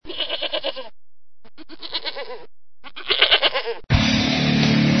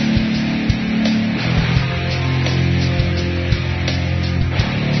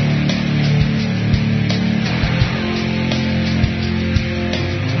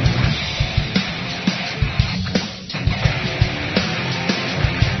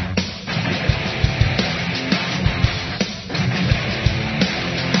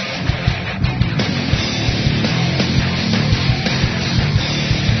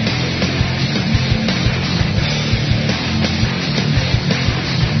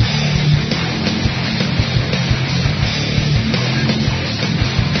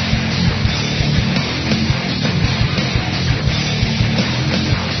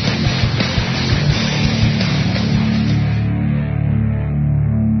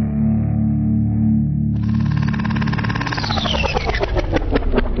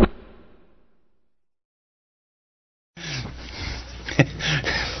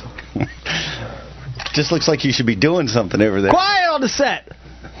Just looks like you should be doing something over there. Quiet on the set.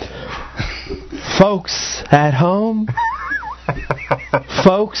 Folks at home.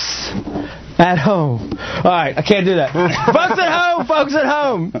 Folks at home. All right, I can't do that. Folks at home, folks at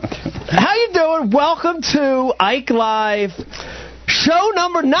home. How you doing? Welcome to Ike Live, show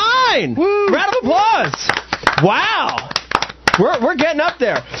number 9. Woo. Round of applause. Wow. We're getting up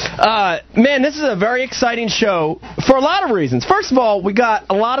there. Man, this is a very exciting show for a lot of reasons. First of all, we got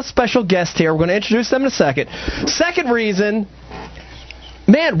a lot of special guests here. We're going to introduce them in a second. Second reason,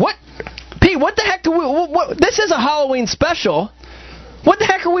 man, Pete, what the heck do we... this is a Halloween special. What the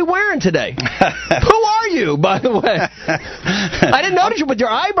heck are we wearing today? Who are you, by the way? I didn't notice you with your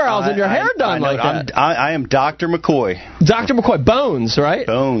eyebrows and your hair done like that. I am Dr. McCoy. Dr. McCoy. Bones, right?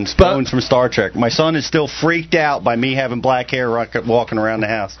 Bones from Star Trek. My son is still freaked out by me having black hair walking around the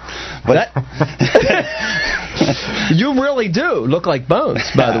house. But you really do look like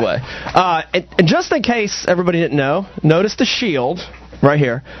Bones, by the way. And just in case everybody didn't know, notice the shield right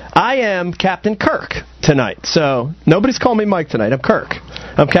here. I am Captain Kirk tonight. So nobody's calling me Mike tonight. I'm Kirk.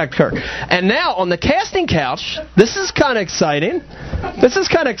 I'm Captain Kirk. And now on the casting couch, this is kind of exciting.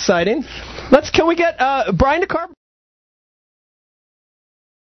 Can we get Brian DeCarpenter?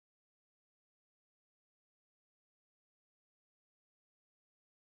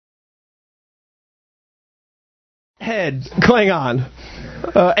 Head Klingon,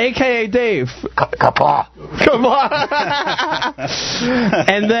 a.k.a. Dave. Come on.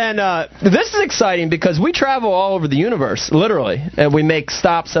 And then this is exciting because we travel all over the universe, literally. And we make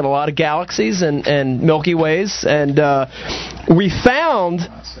stops at a lot of galaxies and Milky Ways. And we found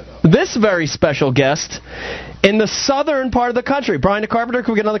this very special guest in the southern part of the country. Brian DeCarpenter,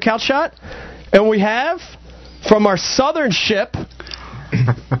 can we get another couch shot? And we have, from our southern ship...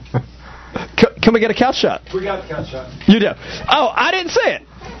 Can we get a couch shot? We got the couch shot. You do. Oh, I didn't say it.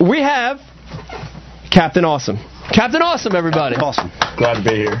 We have Captain Awesome. Captain Awesome, everybody. Awesome. Glad to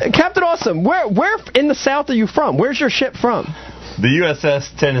be here. Captain Awesome, where in the South are you from? Where's your ship from? The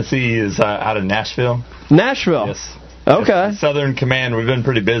USS Tennessee is out of Nashville. Nashville? Yes. Okay. Yes, Southern Command, we've been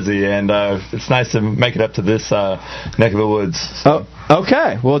pretty busy, and it's nice to make it up to this neck of the woods. So. Oh,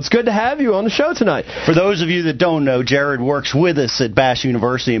 okay. Well, it's good to have you on the show tonight. For those of you that don't know, Jared works with us at Bash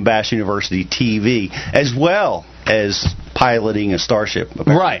University and Bash University TV, as well as piloting a starship.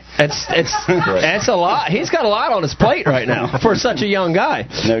 Apparently. Right. It's a lot. He's got a lot on his plate right now for such a young guy.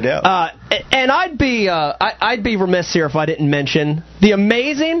 No doubt. And I'd be remiss here if I didn't mention the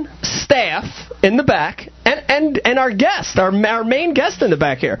amazing staff in the back and our guest, our main guest in the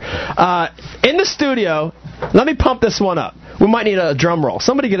back here. In the studio, let me pump this one up. We might need a drum roll.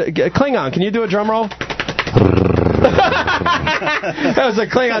 Somebody get a Klingon. Can you do a drum roll? That was a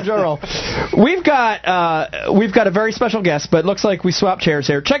Klingon drum roll. We've got a very special guest, but it looks like we swapped chairs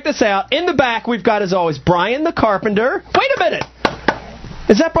here. Check this out. In the back, we've got, as always, Brian the Carpenter. Wait a minute.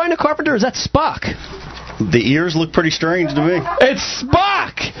 Is that Brian the Carpenter or is that Spock? The ears look pretty strange to me. It's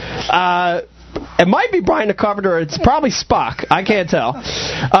Spock! It might be Brian the Carpenter. It's probably Spock. I can't tell.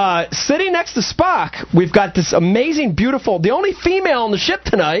 Sitting next to Spock, we've got this amazing, beautiful, the only female on the ship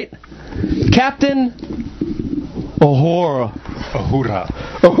tonight, Captain Uhura.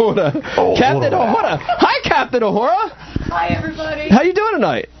 Captain Uhura. Hi, Captain Uhura. Hi, everybody. How you doing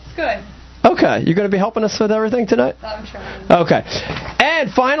tonight? Good. Okay. You're going to be helping us with everything tonight? I'm trying. Okay.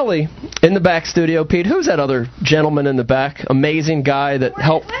 And finally, in the back studio, Pete, who's that other gentleman in the back? Amazing guy that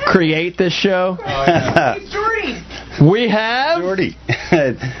helped create this show? Oh, yeah. It's Jordy. We have... Jordy.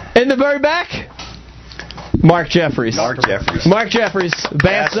 in the very back, Mark Jeffries. Mark Jeffries.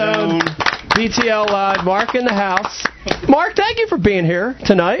 Bass Zone, BTL Live. Mark in the house. Mark, thank you for being here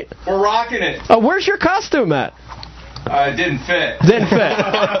tonight. We're rocking it. Where's your costume at? It didn't fit.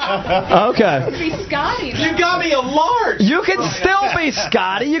 Okay. Be Scotty. You got me a large. You can still be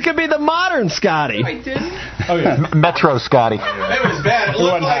Scotty. You can be the modern Scotty. I didn't. Oh, yeah. Metro Scotty. It was bad. It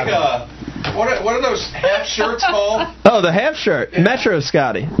looked like what are those half shirts called? Oh, the half shirt. Yeah. Metro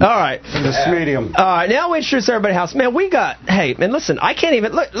Scotty. All right. The medium. All right, now we introduce everybody else. Man, listen, I can't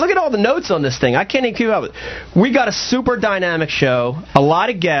even, look at all the notes on this thing. I can't even keep up with it. We got a super dynamic show, a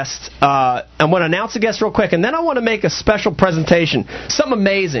lot of guests. I'm going to announce the guests real quick, and then I want to make a special presentation. Something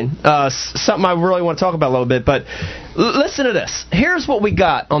amazing. Something I really want to talk about a little bit, but listen to this. Here's what we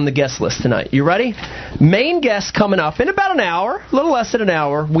got on the guest list tonight. You ready? Main guest coming up in about an hour, a little less than an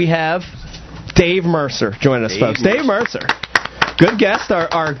hour. We have Dave Mercer joining us, folks. Dave Mercer. Good guest,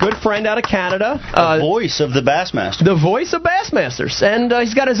 our good friend out of Canada. The voice of the Bassmasters. The voice of Bassmasters. And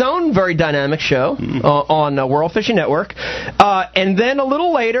he's got his own very dynamic show on World Fishing Network. And then a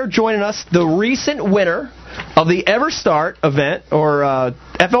little later, joining us, the recent winner of the EverStart event, or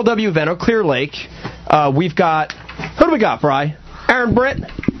FLW event on Clear Lake, We've got, who do we got, Bri? Aaron Britt?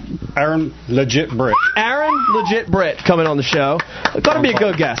 Aaron Legit Britt. Aaron Legit Britt coming on the show. Going to be a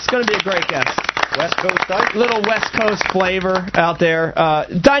good guest. Going to be a great guest. West Coast type? Little West Coast flavor out there.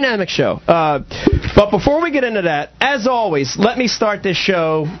 Dynamic show. But before we get into that, as always, let me start this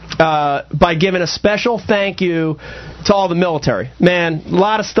show by giving a special thank you to all the military. Man, a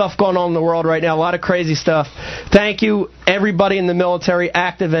lot of stuff going on in the world right now, a lot of crazy stuff. Thank you, everybody in the military,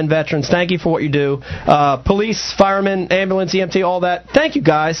 active and veterans. Thank you for what you do. Police, firemen, ambulance, EMT, all that. Thank you,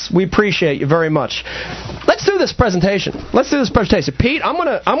 guys. We appreciate you very much. Let's do this presentation. Pete, I'm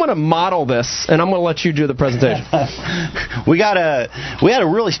gonna model this, and I'm gonna let you do the presentation. We had a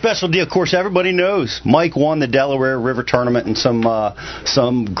really special deal. Of course, everybody knows Mike won the Delaware River Tournament, and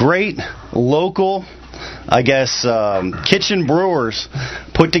some great local, I guess, kitchen brewers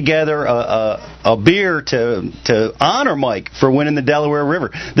put together a beer to honor Mike for winning the Delaware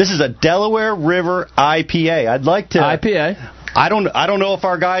River. This is a Delaware River IPA. I'd like to IPA. I don't know if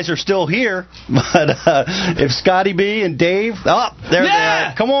our guys are still here, but if Scotty B and Dave, there they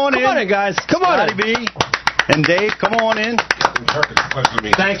are. Come on in, guys. Come on in. Scotty B and Dave, come on in.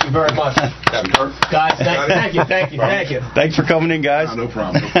 Thank you very much. Guys, thank you. Thanks for coming in, guys. No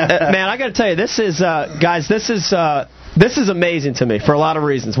problem. Man, I got to tell you, this is amazing to me for a lot of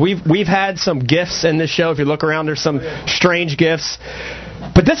reasons. We've had some gifts in this show. If you look around, there's some strange gifts.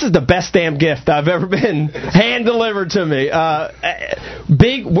 But this is the best damn gift I've ever been hand-delivered to me.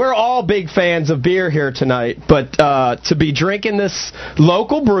 We're all big fans of beer here tonight, but to be drinking this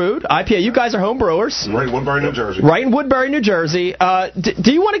local brewed IPA, you guys are home brewers. Right in Woodbury, New Jersey. Right in Woodbury, New Jersey.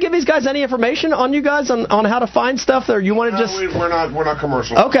 Do you want to give these guys any information on you guys, on how to find stuff, or you want to just... We're not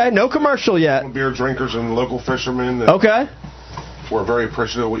commercial. Okay, no commercial yet. We're beer drinkers and local fishermen. Okay. We're very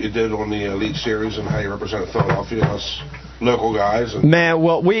appreciative of what you did on the Elite Series and how you represented Philadelphia and us local guys. And man,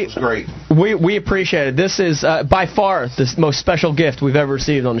 well, it's great. We appreciate it. This is by far the most special gift we've ever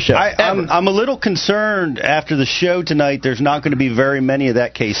received on the show. I'm a little concerned after the show tonight. There's not going to be very many of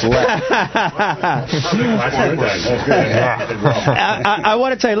that case left. I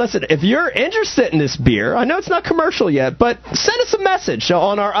want to tell you, listen, if you're interested in this beer, I know it's not commercial yet, but send us a message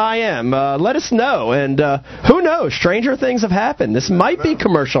on our IM. Let us know, and who knows? Stranger things have happened. This might be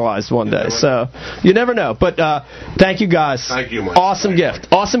commercialized one day, so you never know. But thank you, guys. Thank you, Mike. Awesome gift.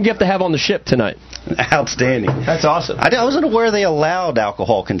 Awesome gift to have on the ship tonight. Outstanding. That's awesome. I wasn't aware they allowed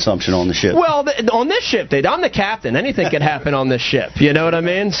alcohol consumption on the ship. Well, on this ship, I'm the captain. Anything could happen on this ship. You know what I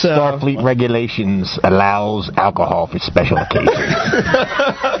mean? So Starfleet regulations allows alcohol for special occasions.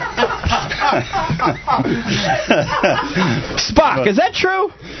 Spock, is that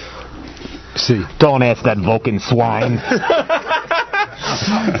true? See, don't ask that Vulcan swine.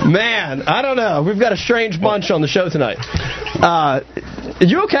 Man, I don't know. We've got a strange bunch on the show tonight. Are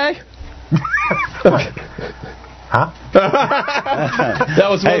you okay? Huh? That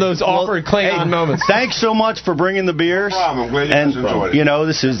was one of those awkward Klingon moments. Thanks so much for bringing the beers. No problem. I'm glad you guys enjoyed it. You know,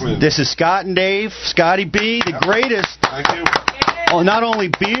 this is Scott and Dave, Scotty B, the greatest. Thank you. Well, not only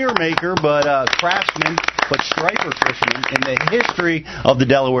beer maker, but craftsman, but striper fisherman in the history of the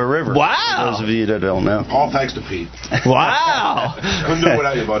Delaware River. Wow. For those of you that don't know. All thanks to Pete. Wow. Couldn't do it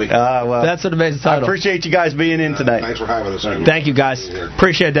without you, buddy. Well, That's an amazing I title. appreciate you guys being in tonight. Thanks for having us. Thank you, guys.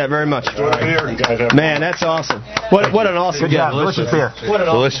 Appreciate that very much. Enjoy the beer. Man, that's awesome. What an awesome Good job. gift. Delicious beer. What an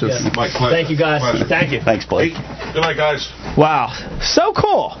awesome Delicious. gift. My pleasure. Thank you, guys. Pleasure. Thank you. Thanks, Blake. Good night, guys. Wow. So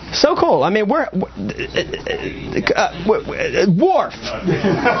cool. So cool. I mean, we're Worf.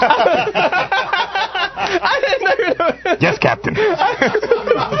 I didn't know. Yes, Captain.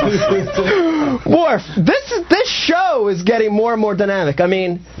 Worf, this show is getting more and more dynamic. I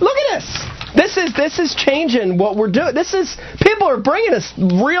mean, look at this. This is changing what we're doing. People are bringing us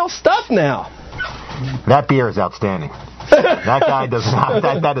real stuff now. That beer is outstanding. That guy does not.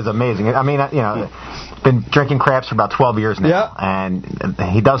 That is amazing. I mean, been drinking crafts for about 12 years now, yeah. And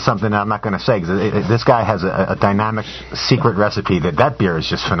he does something that I'm not going to say, because this guy has a dynamic secret recipe that beer is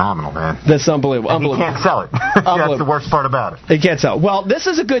just phenomenal, man. That's unbelievable. And he can't sell it. That's the worst part about it. He can't sell. Well, this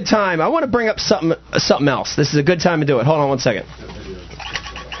is a good time. I want to bring up something else. This is a good time to do it. Hold on one second.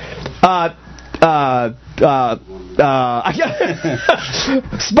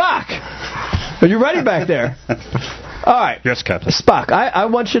 Spock, are you ready back there? All right. Yes, Captain. Spock, I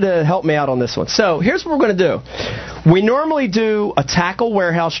want you to help me out on this one. So here's what we're going to do. We normally do a Tackle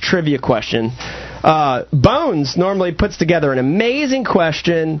Warehouse trivia question. Bones normally puts together an amazing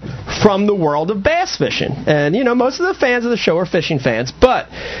question from the world of bass fishing. And, you know, most of the fans of the show are fishing fans. But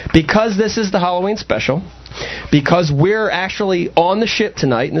because this is the Halloween special, because we're actually on the ship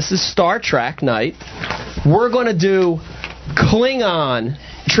tonight, and this is Star Trek night, we're going to do Klingon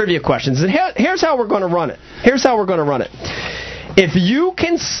trivia questions. And here's how we're going to run it. If you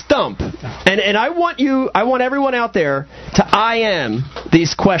can stump, and I want everyone out there to IM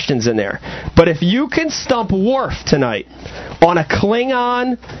these questions in there. But if you can stump Worf tonight on a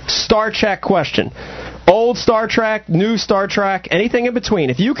Klingon Star Trek question, old Star Trek, new Star Trek, anything in between,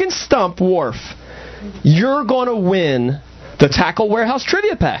 if you can stump Worf, you're going to win the Tackle Warehouse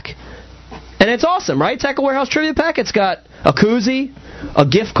Trivia Pack. And it's awesome, right? Tackle Warehouse Trivia Pack. It's got a koozie, a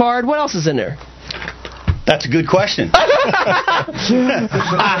gift card. What else is in there? That's a good question. A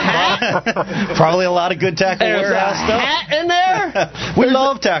hat? Probably a lot of good Tackle There's Warehouse a stuff. hat in there? We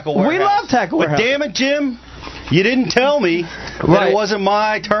love Tackle Warehouse. We love Tackle Warehouse. But damn it, Jim, you didn't tell me that it wasn't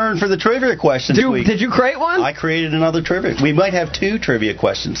my turn for the trivia question this week. Did you create one? I created another trivia. We might have 2 trivia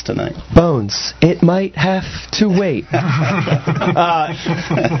questions tonight. Bones, it might have to wait.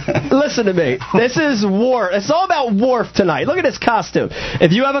 Listen to me. This is Worf. It's all about Worf tonight. Look at his costume.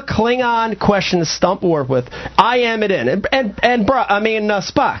 If you have a Klingon question to stump Worf with, I am it in.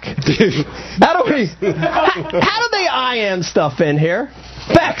 Spock. How do they I am stuff in here?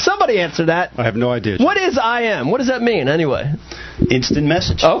 Beck, somebody answer that. I have no idea, Jim. What is I am? What does that mean, anyway? Instant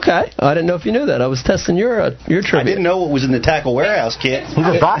message. Okay. I didn't know if you knew that. I was testing your trivia. I didn't know what was in the Tackle Warehouse kit. He's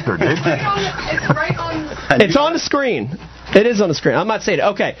a doctor, dude. It's right on. It's on the screen. It is on the screen. I'm not saying it.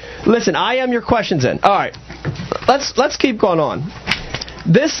 Okay. Listen, I am your questions in. All right. Let's keep going on.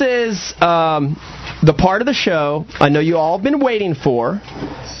 This is the part of the show I know you all have been waiting for,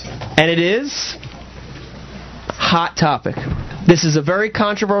 and it is Hot Topic. This is a very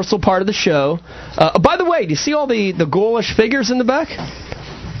controversial part of the show. By the way, do you see all the ghoulish figures in the back?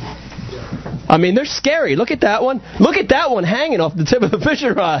 I mean, they're scary. Look at that one. Look at that one hanging off the tip of the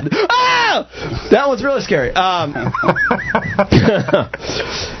fishing rod. Ah! That one's really scary.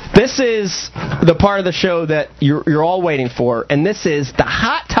 This is the part of the show that you're all waiting for, and this is the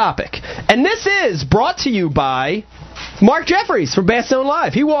Hot Topic. And this is brought to you by Mark Jeffries from Bass Zone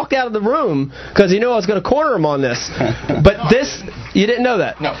Live. He walked out of the room because he knew I was going to corner him on this. But this, you didn't know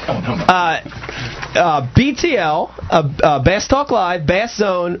that? No. BTL, Bass Talk Live, Bass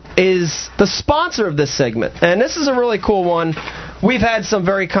Zone, is the sponsor of this segment. And this is a really cool one. We've had some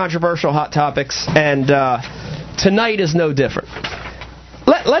very controversial hot topics, and tonight is no different.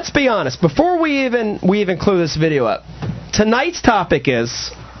 Let's be honest. Before we even clue this video up, tonight's topic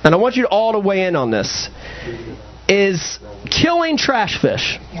is, and I want you all to weigh in on this, is killing trash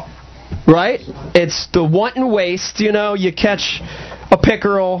fish, right? It's the wanton waste. You know, you catch a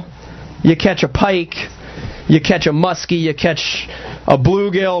pickerel, you catch a pike, you catch a muskie, you catch a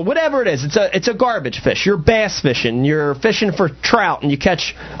bluegill, whatever it is. It's a garbage fish. You're bass fishing, you're fishing for trout, and you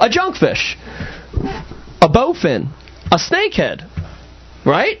catch a junk fish, a bowfin, a snakehead,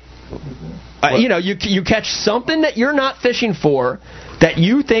 right? You catch something that you're not fishing for that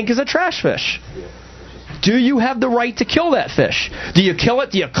you think is a trash fish. Do you have the right to kill that fish? Do you kill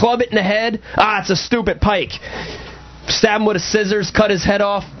it? Do you club it in the head? It's a stupid pike. Stab him with a scissors, cut his head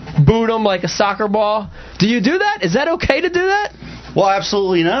off, boot him like a soccer ball. Do you do that? Is that okay to do that? Well,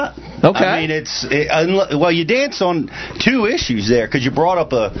 absolutely not. Okay. I mean, you dance on 2 issues there, because you brought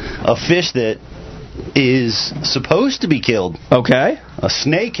up a fish that is supposed to be killed. Okay. A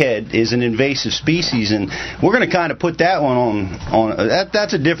snakehead is an invasive species, and we're going to kind of put that one on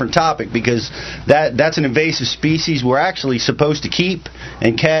that's a different topic, because that's an invasive species we're actually supposed to keep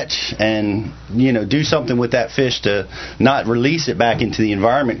and catch and do something with that fish to not release it back into the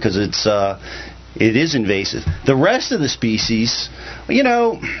environment, because it is invasive. The rest of the species,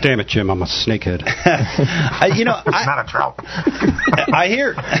 Damn it, Jim, I'm a snakehead. It's not a trout. I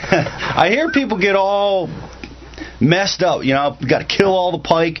hear people get all messed up. You got to kill all the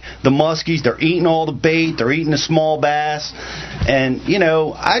pike, the muskies. They're eating all the bait. They're eating the small bass. And,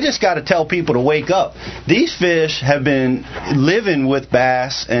 I just got to tell people to wake up. These fish have been living with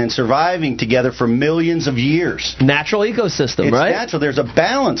bass and surviving together for millions of years. Natural ecosystem, right? It's natural. There's a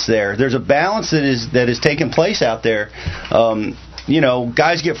balance there. There's a balance that is taking place out there.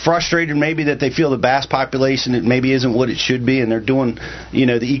 Guys get frustrated maybe that they feel the bass population it maybe isn't what it should be, and they're doing,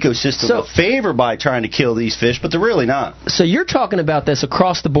 the ecosystem a favor by trying to kill these fish, but they're really not. So you're talking about this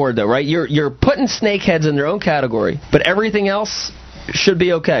across the board, though, right? You're putting snakeheads in their own category, but everything else should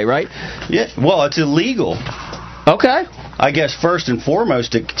be okay, right? Yeah. Well, it's illegal. Okay. I guess first and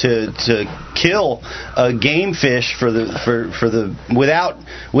foremost to kill a game fish for the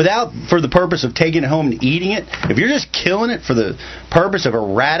purpose of taking it home and eating it. If you're just killing it for the purpose of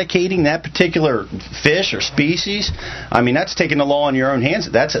eradicating that particular fish or species, I mean, that's taking the law in your own hands.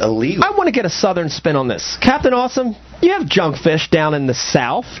 That's illegal. I want to get a southern spin on this. Captain Awesome, You have junk fish down in the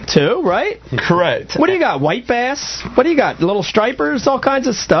south, too, right? Correct. What do you got, white bass? What do you got, little stripers, all kinds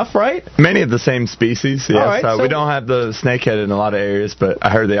of stuff, right? Many of the same species, yes. All right, so we don't have the snakehead in a lot of areas, but I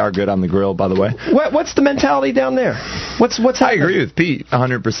heard they are good on the grill, by the way. What's the mentality down there? What's I happening? agree with Pete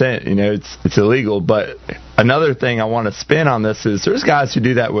 100%. You know, it's illegal, but another thing I want to spin on this is there's guys who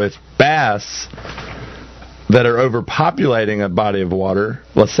do that with bass that are overpopulating a body of water.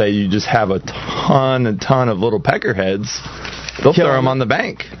 Let's say you just have a ton of little peckerheads. They'll throw them on the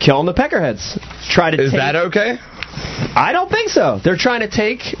bank. Killing the peckerheads. Is that okay? I don't think so. They're trying to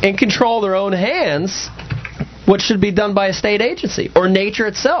take and control their own hands, what should be done by a state agency or nature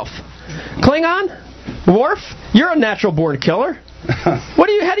itself. Klingon, Worf, you're a natural-born killer. How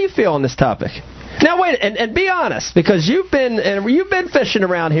do you feel on this topic? Now wait, and be honest, because you've been fishing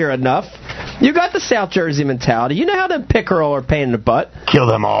around here enough. You got the South Jersey mentality. You know how them pickerel are pain in the butt. Kill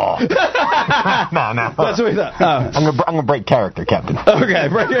them all. No. That's what we thought. Oh. I'm gonna break character, Captain. Okay.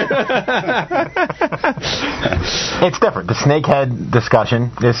 It's different. The snakehead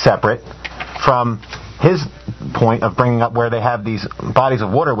discussion is separate from his point of bringing up where they have these bodies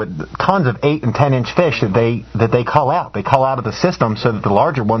of water with tons of 8 and 10 inch fish that they cull out. They cull out of the system so that the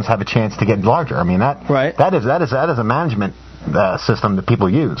larger ones have a chance to get larger. I mean that is a management system that people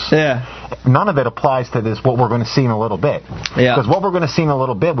use. Yeah. None of it applies to this. What we're going to see in a little bit. Yeah. Because what we're going to see in a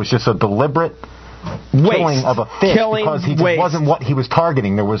little bit was just a deliberate killing of a fish because he just wasn't what he was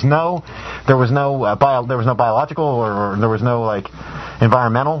targeting. There was no biological or there was no like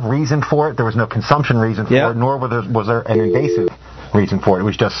environmental reason for it. There was no consumption reason for it, nor was there an invasive reason for it. It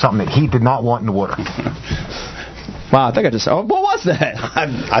was just something that he did not want in the water. Wow, I think I just... Oh, what was that?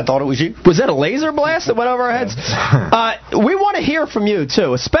 I thought it was you. Was that a laser blast that went over our heads? We want to hear from you,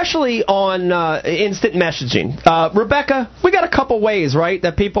 too, especially on instant messaging. Rebecca, we got a couple ways, right,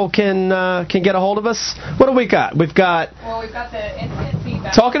 that people can get a hold of us? What do we got? We've got the instant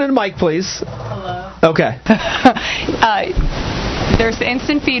feedback. Talking to the mic, please. Hello. Okay. There's the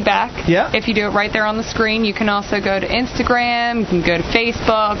instant feedback. Yeah. If you do it right there on the screen, you can also go to Instagram. You can go to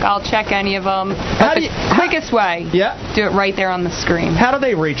Facebook. I'll check any of them. But the quickest way, do it right there on the screen. How do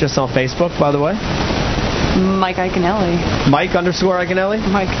they reach us on Facebook, by the way? Mike Iaconelli. Mike _Iaconelli?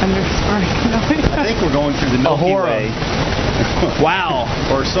 Mike _Iaconelli. I think we're going through the Milky Way. Wow.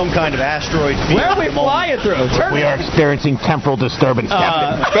 Or some kind of asteroid field. Where are we flying through? We are experiencing temporal disturbance,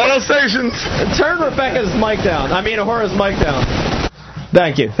 Captain. Battle stations. Turn Rebecca's mic down. I mean, Ahora's mic down.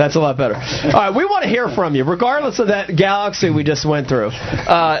 Thank you. That's a lot better. All right, we want to hear from you, regardless of that galaxy we just went through.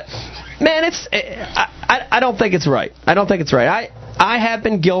 Man, I don't think it's right. I don't think it's right. I have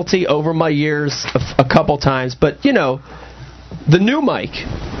been guilty over my years a couple times, but, you know, the new Mike,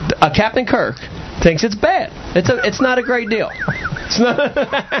 Captain Kirk, thinks it's bad. It's not a great deal. It's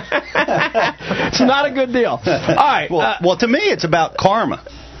not a good deal. All right. Well, to me, it's about karma.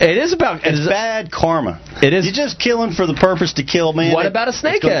 It is about... It's bad karma. It is. You're just killing for the purpose to kill, man. What about a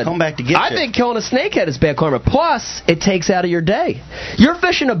snakehead? Come back to get you. I think killing a snakehead is bad karma. Plus, it takes out of your day. You're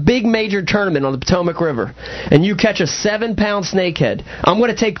fishing a big major tournament on the Potomac River, and you catch a 7-pound snakehead. I'm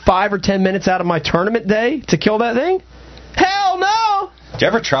going to take 5 or 10 minutes out of my tournament day to kill that thing? Hell no! Did you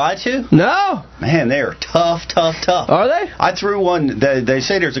ever try to? No. Man, they are tough. Are they? I threw one. They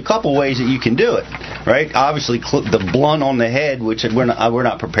say there's a couple ways that you can do it, right? Obviously, the blunt on the head, which we're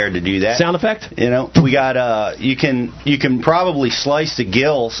not prepared to do that. Sound effect? You know, we got you can probably slice the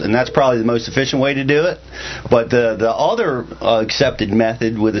gills, and that's probably the most efficient way to do it. But the other accepted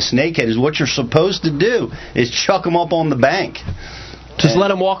method with a snakehead is what you're supposed to do is chuck them up on the bank. Just let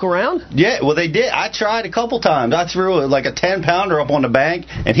them walk around? Yeah, well, they did. I tried a couple times. I threw like a 10-pounder up on the bank,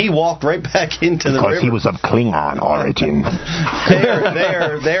 and he walked right back into the river. Because he was of Klingon origin.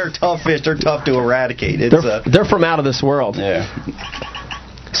 They're tough fish. They're tough to eradicate. They're from out of this world. Yeah.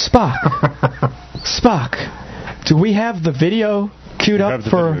 Spock, do we have the video queued up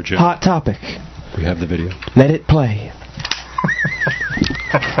for Hot Topic? We have the video. Let it play.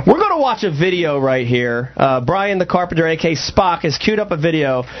 We're going to watch a video right here. Brian the Carpenter, a.k.a. Spock, has queued up a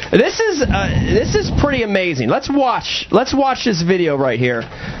video. This is pretty amazing. Let's watch this video right here.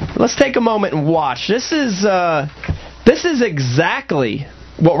 Let's take a moment and watch. This is exactly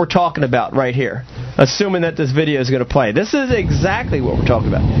what we're talking about right here, assuming that this video is going to play. This is exactly what we're talking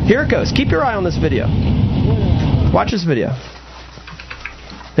about. Here it goes. Keep your eye on this video. Watch this video.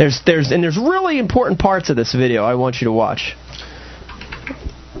 There's really important parts of this video I want you to watch.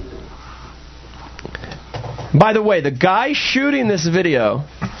 By the way, the guy shooting this video,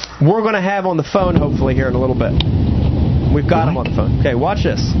 we're going to have on the phone hopefully here in a little bit. We've got him on the phone. Okay, watch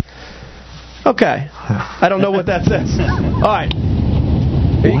this. Okay. I don't know what that says. All right.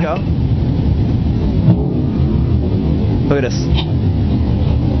 Here you go. Look at this.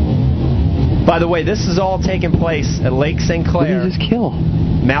 By the way, this is all taking place at Lake St. Clair. What did he just kill?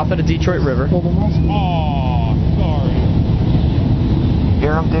 Mouth of the Detroit River. Oh, sorry.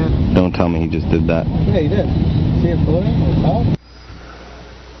 Hear him, dude? Don't tell me he just did that. Yeah, he did. See it floating?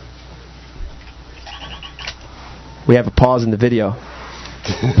 We have a pause in the video. What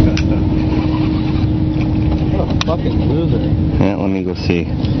a fucking loser. Yeah, let me go see.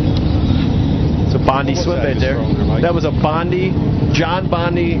 It's a Bondi swim bait there. That was a Bondi, John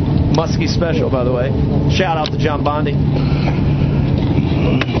Bondi muskie special, by the way. Shout out to John Bondi. I'm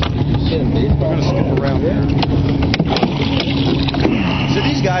going to skip around here. So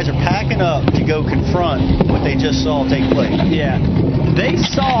these guys are packing up to go confront what they just saw take place. Yeah. They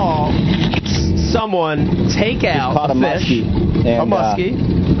saw someone take out caught a fish. muskie. A muskie.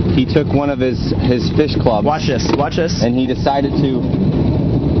 He took one of his fish clubs. Watch this. Watch this. And he decided to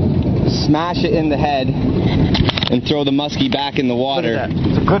smash it in the head and throw the muskie back in the water. Look at that.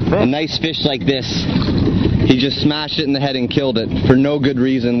 It's a good fish. A nice fish like this. He just smashed it in the head and killed it for no good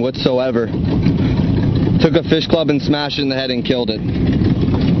reason whatsoever. Took a fish club and smashed it in the head and killed it.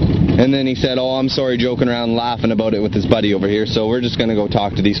 And then he said, "Oh, I'm sorry," joking around, laughing about it with his buddy over here. So we're just going to go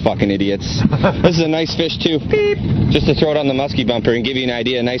talk to these fucking idiots. This is a nice fish, too. Beep. Just to throw it on the muskie bumper and give you an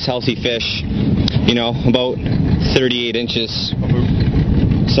idea, a nice, healthy fish. You know, about 38 inches.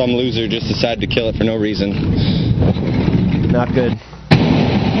 Some loser just decided to kill it for no reason. Not good.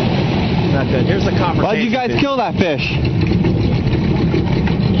 Not good. Here's the conversation. Why'd you guys kill that fish?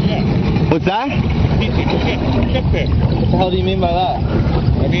 What's that? Shit fish. What the hell do you mean by that?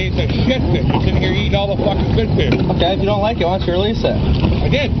 I mean, it's a shit fish. It's in here eating all the fucking good fish. Okay, if you don't like it, why don't you release it? I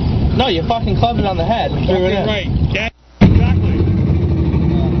did. No, you fucking clubbed it on the head. And threw it in. Right. Exactly.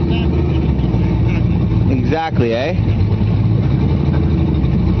 Exactly, eh?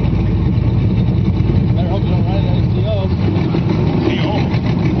 Better hope you don't run into any COs.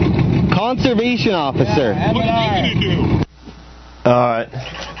 Conservation officer. Yeah, What are you going to do? All right.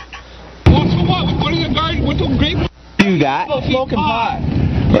 What are the guys? What's the grape? Do that. Smoking pot.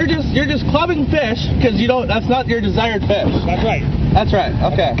 You're just clubbing fish because you don't. That's not your desired fish. That's right. That's right.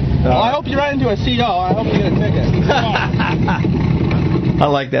 Okay. Well, I hope you run into a CO. I hope you get a ticket. I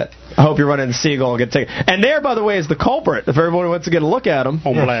like that. I hope you're running the Seagull and get a ticket. And there, by the way, is the culprit. If everyone wants to get a look at him.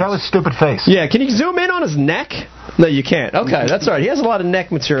 Yeah, show his stupid face. Yeah, can you zoom in on his neck? No, you can't. Okay, that's all right. He has a lot of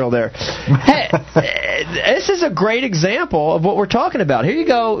neck material there. Hey, this is a great example of what we're talking about. Here you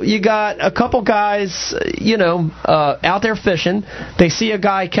go. You got a couple guys, out there fishing. They see a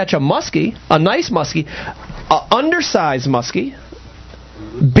guy catch a muskie, a nice muskie, an undersized muskie.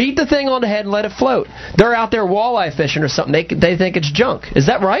 Beat the thing on the head and let it float. They're out there walleye fishing or something. They think it's junk. Is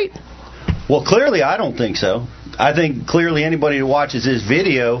that right? Well, clearly I don't think so. I think clearly anybody who watches this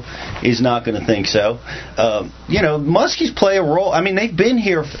video is not going to think so. Muskies play a role. I mean, they've been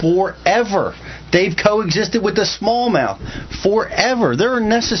here forever. They've coexisted with the smallmouth forever. They're a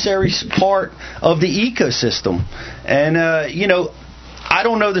necessary part of the ecosystem. And, I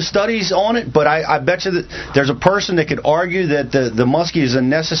don't know the studies on it, but I bet you that there's a person that could argue that the muskie is a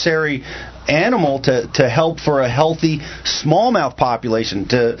necessary animal to help for a healthy smallmouth population,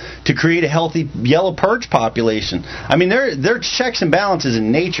 to create a healthy yellow perch population. I mean, they're checks and balances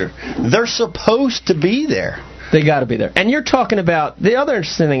in nature. They're supposed to be there. They got to be there. And you're talking about, the other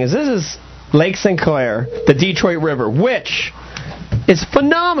interesting thing is this is Lake St. Clair, the Detroit River, which is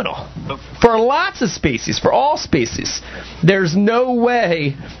phenomenal for lots of species, for all species. There's no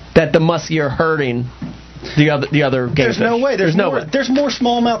way that the muskie are hurting the other game There's fish. no way. There's more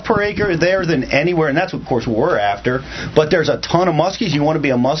smallmouth per acre there than anywhere, and that's what, of course, we're after. But there's a ton of muskies. You want to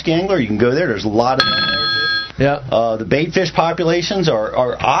be a muskie angler, you can go there. There's a lot of them there. Yeah. The bait fish populations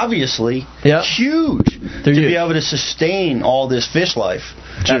are obviously huge to be able to sustain all this fish life.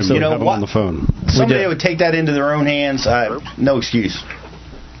 Jim, you have them on the phone. Somebody would take that into their own hands. No excuse.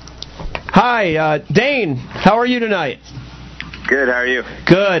 Hi, Dane. How are you tonight? Good. How are you?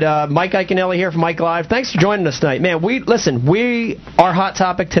 Good. Mike Iaconelli here from Ike Live. Thanks for joining us tonight. Man, our hot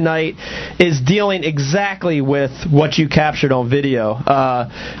topic tonight is dealing exactly with what you captured on video.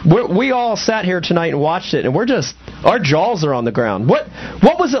 We all sat here tonight and watched it, and our jaws are on the ground. What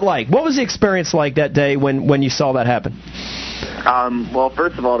was it like? What was the experience like that day when you saw that happen? Well,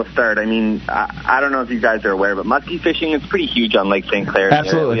 first of all, to start, I mean, I don't know if you guys are aware, but muskie fishing is pretty huge on Lake St. Clair.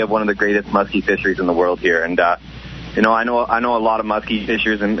 Absolutely. We have one of the greatest muskie fisheries in the world here, and I know a lot of muskie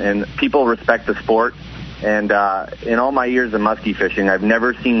fishers, and people respect the sport. And in all my years of muskie fishing, I've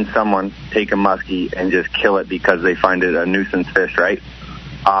never seen someone take a muskie and just kill it because they find it a nuisance fish, right?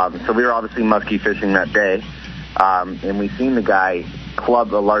 So we were obviously muskie fishing that day, and we seen the guy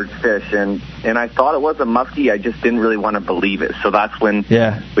club a large fish, and I thought it was a muskie. I just didn't really want to believe it. So that's when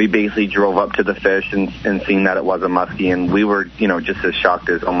we basically drove up to the fish and seen that it was a muskie, and we were, just as shocked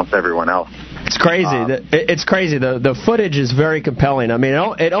as almost everyone else. It's crazy. It's crazy. The footage is very compelling. I mean,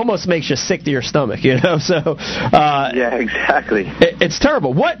 it almost makes you sick to your stomach, So yeah, exactly. It's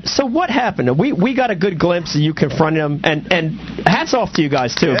terrible. So what happened? We got a good glimpse of you confronting him, and hats off to you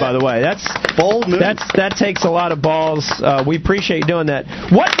guys too. By the way, that's bold move. That takes a lot of balls. We appreciate you doing that.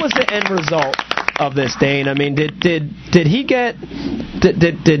 What was the end result of this, Dane? I mean, did he get? Did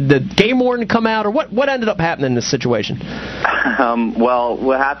the game warden come out, or what ended up happening in this situation? Well,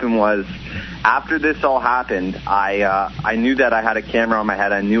 what happened was, after this all happened, I knew that I had a camera on my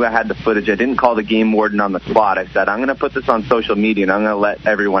head. I knew I had the footage. I didn't call the game warden on the spot. I said, I'm going to put this on social media, and I'm going to let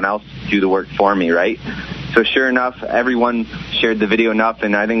everyone else do the work for me, right? So sure enough, everyone shared the video enough,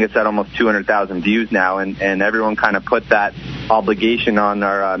 and I think it's at almost 200,000 views now, and everyone kind of put that obligation on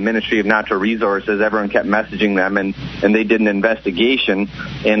our Ministry of Natural Resources. Everyone kept messaging them, and they did an investigation.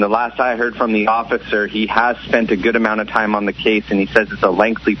 And the last I heard from the officer, he has spent a good amount of time on the case, and he says it's a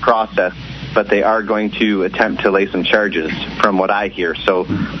lengthy process, but they are going to attempt to lay some charges from what I hear. So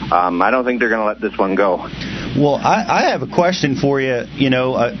I don't think they're going to let this one go. Well, I have a question for you.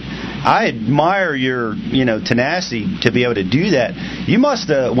 I admire your, tenacity to be able to do that. You must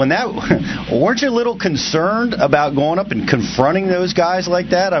weren't you a little concerned about going up and confronting those guys like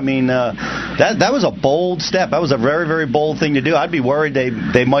that? I mean, that was a bold step. That was a very, very bold thing to do. I'd be worried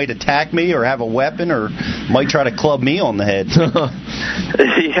they might attack me or have a weapon or might try to club me on the head.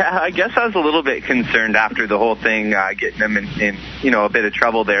 Yeah, I guess I was a little bit concerned after the whole thing, getting them in a bit of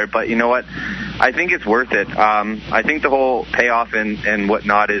trouble there. But you know what? I think it's worth it. I think the whole payoff and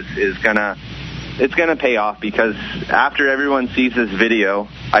whatnot is gonna pay off, because after everyone sees this video,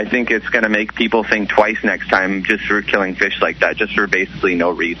 I think it's gonna make people think twice next time just for killing fish like that, just for basically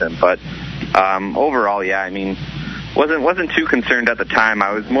no reason. But overall, yeah, I mean, wasn't too concerned at the time.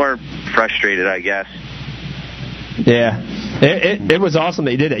 I was more frustrated, I guess. Yeah. It was awesome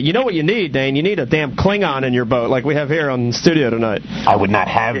that you did it. You know what you need, Dane? You need a damn Klingon in your boat like we have here on the studio tonight. I would not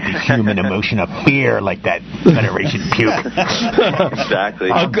have the human emotion of fear like that Federation puke. Exactly.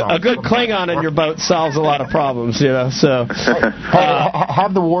 A good Klingon in your boat solves a lot of problems, So,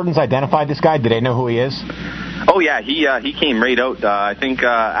 have the wardens identified this guy? Do they know who he is? Oh yeah, he came right out. I think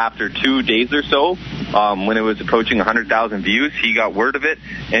after 2 days or so, when it was approaching 100,000 views, he got word of it,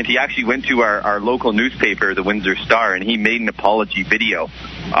 and he actually went to our local newspaper, the Windsor Star, and he made an apology video.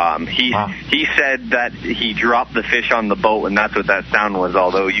 He said that he dropped the fish on the boat, and that's what that sound was.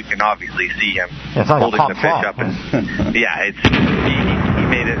 Although you can obviously see him holding the fish up, and yeah, he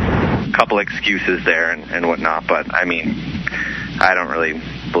made a couple excuses there and whatnot. But I mean, I don't really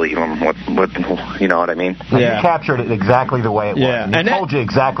believe him. What you know what I mean? Yeah. He captured it exactly the way it was. And he told you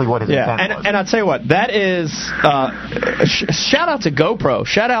exactly what his intent was. And I'll tell you what, that is shout out to GoPro.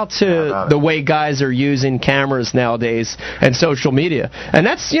 Shout out to the way guys are using cameras nowadays and social media. And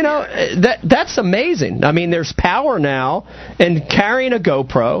that's that's amazing. I mean, there's power now in carrying a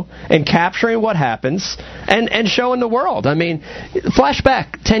GoPro and capturing what happens and showing the world. I mean,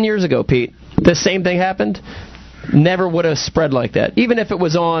 flashback 10 years ago, Pete. The same thing happened. Never would have spread like that. Even if it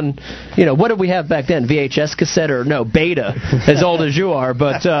was on, what did we have back then? VHS cassette or no, Beta, as old as you are.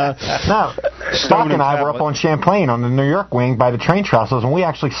 But no, Stock and I were up on Champlain on the New York wing by the train trestles, and we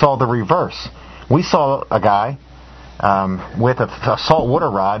actually saw the reverse. We saw a guy with a saltwater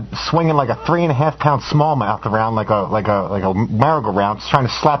rod swinging like a 3.5-pound smallmouth around like a merry-go-round, trying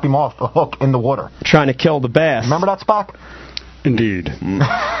to slap him off the hook in the water. Trying to kill the bass. Remember that, Spock? Indeed.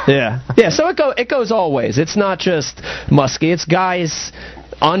 Yeah. So it goes all ways. It's not just muskie. It's guys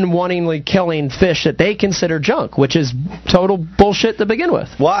unwittingly killing fish that they consider junk, which is total bullshit to begin with.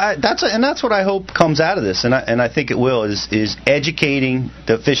 Well, that's what I hope comes out of this, and I think it will is educating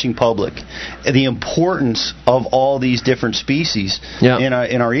the fishing public the importance of all these different species in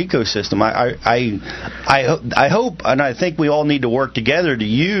our ecosystem. I hope, and I think we all need to work together to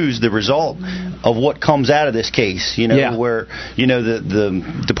use the result of what comes out of this case. Where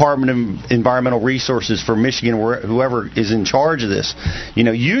the Department of Environmental Resources for Michigan, whoever is in charge of this,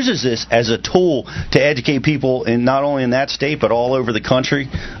 uses this as a tool to educate people not only in that state but all over the country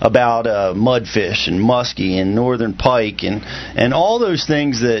about mudfish and muskie and northern pike and all those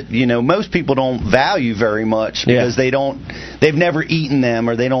things that most people don't value very much because they've never eaten them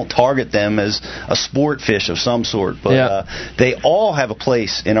or they don't target them as a sport fish of some sort. But they all have a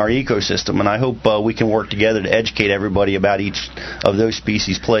place in our ecosystem, and I hope we can work together to educate everybody about each of those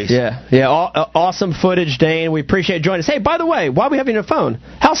species' place. Awesome footage, Dane. We appreciate you joining us. Hey, by the way, while we have you on the phone,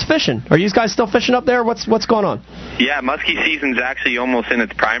 how's fishing? Are you guys still fishing up there? What's going on? Yeah, muskie season's actually almost in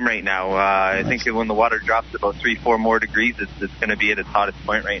its prime right now. I think when the water drops about 3-4 more degrees, it's going to be at its hottest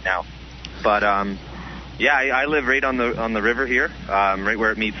point right now. But yeah, I live right on the river here, right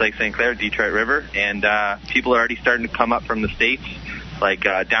where it meets Lake St. Clair, Detroit River, and people are already starting to come up from the States, like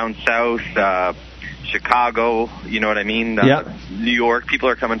down south, Chicago, you know what I mean? New York. People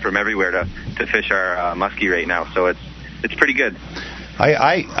are coming from everywhere to fish our muskie right now, so it's pretty good.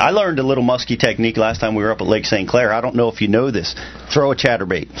 I learned a little muskie technique last time we were up at Lake St. Clair. I don't know if you know this. Throw a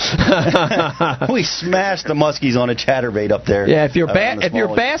chatterbait. We smashed the muskies on a chatterbait up there. Yeah, if you're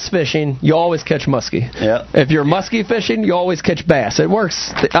bass fishing, you always catch muskie. Yeah. If you're muskie fishing, you always catch bass. It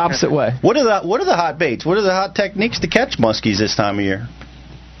works the opposite way. What are the hot baits? What are the hot techniques to catch muskies this time of year?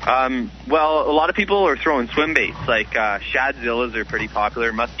 Well, a lot of people are throwing swim baits. Like Shadzillas are pretty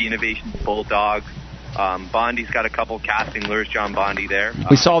popular. Muskie Innovations, Bulldog. Bondi's got a couple casting lures, John Bondi there.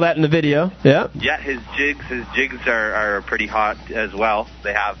 We saw that in the video. Yeah. Yeah, his jigs are pretty hot as well.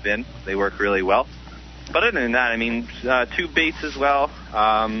 They have been. They work really well. But other than that, I mean, tube baits as well.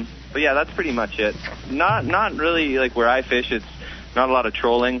 But yeah, that's pretty much it. Not really like where I fish. It's not a lot of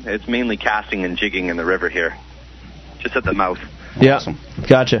trolling. It's mainly casting and jigging in the river here, just at the mouth. Yeah, awesome.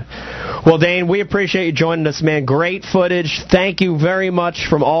 Gotcha. Well, Dane, we appreciate you joining us, man. Great footage. Thank you very much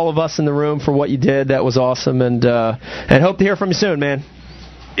from all of us in the room for what you did. That was awesome, and hope to hear from you soon, man.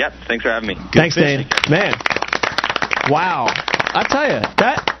 Yep, thanks for having me. Thanks, Dane. Man, wow. I tell you,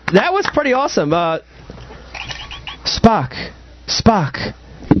 that was pretty awesome. Spock,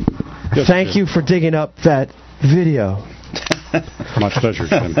 thank you for digging up that video. My pleasure,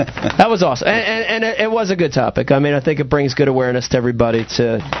 Tim. That was awesome, and it was a good topic. I mean, I think it brings good awareness to everybody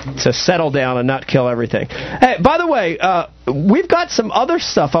to settle down and not kill everything. Hey, by the way, we've got some other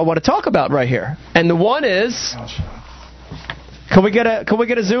stuff I want to talk about right here, and the one is, can we get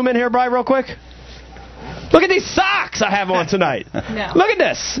a zoom in here, Brian, real quick? Look at these socks I have on tonight. No. Look at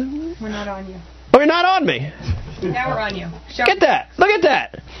this. We're not on you. Oh, you're not on me. Now we're on you. Look at that. Look at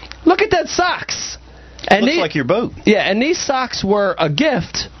that. Look at that socks. And looks like your boat. Yeah, and these socks were a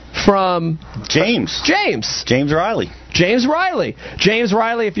gift from James Riley. James Riley,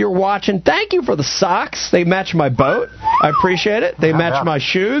 if you're watching, thank you for the socks. They match my boat. I appreciate it. They match my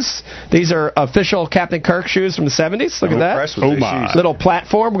shoes. These are official Captain Kirk shoes from the 70s. Look at that. Oh my. Little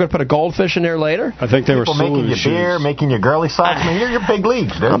platform. We're going to put a goldfish in there later. I think they were making your beer, making your girly socks. I mean, you're big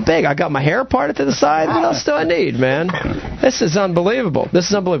leagues, dude. I'm big. I got my hair parted to the side. What else do I need, man? This is unbelievable.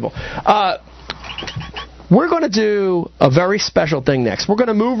 We're going to do a very special thing next. We're going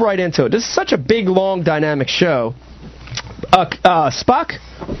to move right into it. This is such a big, long, dynamic show. Spock?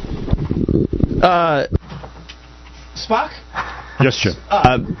 Spock? Yes, Jim.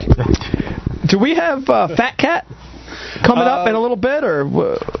 Do we have Fat Cat coming up in a little bit, or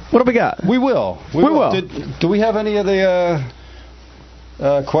what do we got? We will. We will. Do we have any of the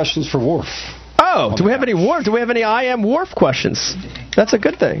questions for Worf? Oh, do we have any Worf? Do we have any I Am Worf questions? That's a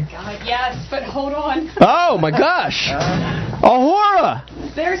good thing. God, yes, but hold on. Oh, my gosh. Ahura!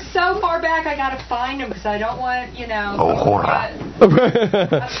 They're so far back, I gotta find them because I don't want, Ahura.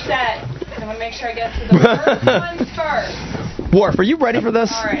 upset. I want to make sure I get to the first ones first. Worf, are you ready for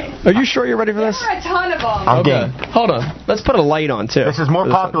this? All right. Are you sure you're ready for this? There are a ton of them. I'm game. Hold on. Let's put a light on, too. This is more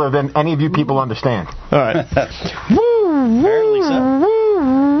popular than any of you people understand. All right. Apparently so.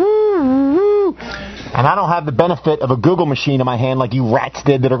 And I don't have the benefit of a Google machine in my hand like you rats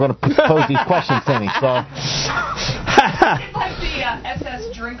did that are going to pose these questions to me. So, like the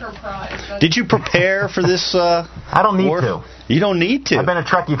SS Drinker Prize. Did you prepare for this? I don't need to. You don't need to. I've been a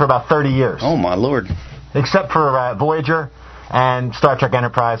Trekkie for about 30 years. Oh my Lord! Except for Voyager and Star Trek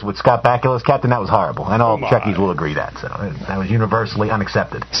Enterprise with Scott Bakula as captain. That was horrible, and all Trekkies will agree that. So that was universally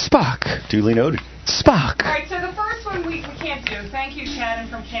unaccepted. Spock. Duly noted. Spock. All right, so the first one we can't do. Thank you, Shannon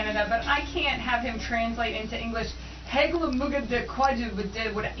from Canada, but I can't have him translate into English. Heglamuga de Quadu,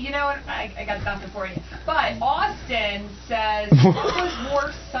 you know what? I got nothing for you. But Austin says, what was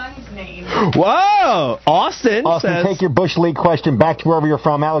Worf's son's name? Whoa! Austin says... take your Bush League question back to wherever you're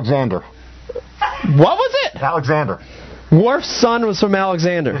from, Alexander. What was it? Alexander. Worf's son was from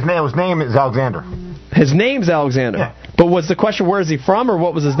Alexander. His name is Alexander. His name's Alexander. Yeah. But was the question, where is he from, or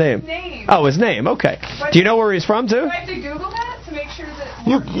what was his name? His name. Oh, his name. Okay. Do you know where he's from, too? Do I have to Google that to make sure that...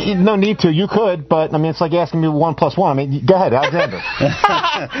 You no need to. You could, but, I mean, it's like asking me 1 + 1. I mean, go ahead, Alexander.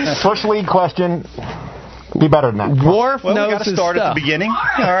 Bush League question. Be better than that. Worf knows his stuff. We got to start at the beginning.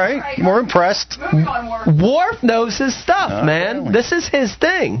 All right. We're impressed. Worf knows his stuff, man. Really? This is his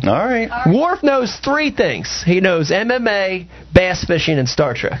thing. All right. Worf knows 3 things. He knows MMA, bass fishing, and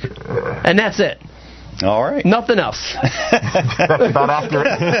Star Trek. And that's it. All right. Nothing else. That's about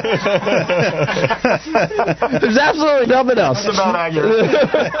accurate. There's absolutely nothing else. That's about accurate.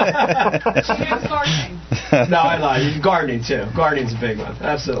 No, I lied. Gardening, too. Gardening's a big one.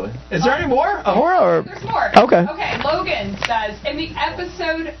 Absolutely. Is there any more? There's more. Okay. Okay, Logan says, in the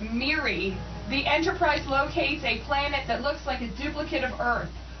episode Miri, the Enterprise locates a planet that looks like a duplicate of Earth.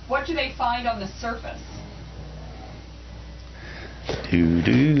 What do they find on the surface? He's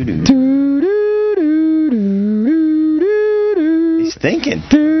thinking.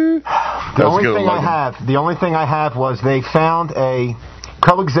 The only thing I have was they found a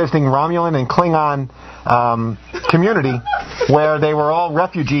coexisting Romulan and Klingon community where they were all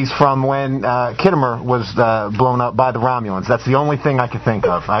refugees from when Khitomer was blown up by the Romulans. That's the only thing I could think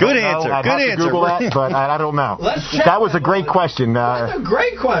of. Good answer. I'd have to Google that, but I don't know. That was a great question. That's a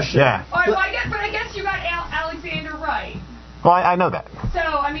great question. Yeah. All right, well, I guess you got Alexander right. Well, I know that. So,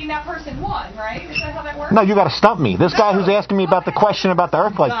 I mean, that person won, right? Is that how that works? No, you got to stump me. This guy who's asking me about the question about the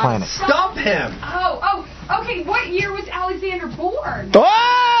Earth-like planet. Stump him. Oh, okay. What year was Alexander born?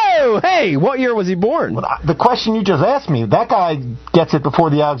 Oh, hey, what year was he born? Well, the question you just asked me, that guy gets it before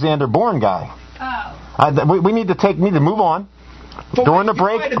the Alexander born guy. Oh. We need to move on. But during the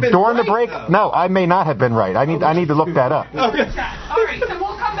break, though. no, I may not have been right. I need to look that up. Okay. All right, so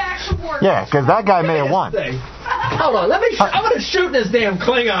we'll come back to war. Yeah, because that guy may have won. Hold on, I'm going to shoot this damn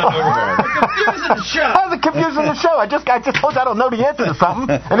Klingon over here. I'm confusing the show. How's it confusing the show? I just told you I don't know the answer to something,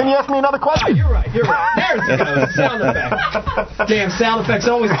 and then you asked me another question. You're right. There's the sound effect. Damn sound effects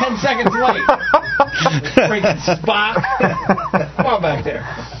always 10 seconds late. Freaking Spock. Come on back there.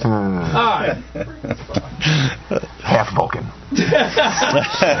 All right. Half Vulcan.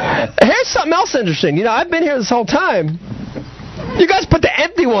 Here's something else interesting. You know, I've been here this whole time. You guys put the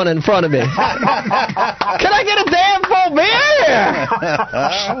empty one in front of me. Can I get a damn full beer?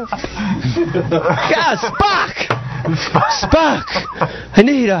 God, Spock. I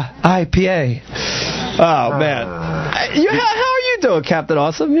need a IPA. Oh man. How are you doing, Captain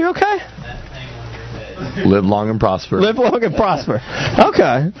Awesome? You okay? Live long and prosper. Live long and prosper.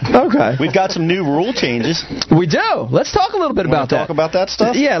 Okay. We've got some new rule changes. We do. Let's talk a little bit about that. Talk about that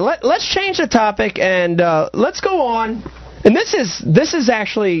stuff? Yeah, let's change the topic and let's go on. And this is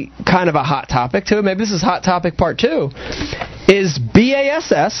actually kind of a hot topic too. Maybe this is hot topic part 2. Is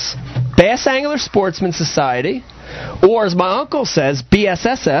BASS, Bass Angler Sportsman Society, or as my uncle says,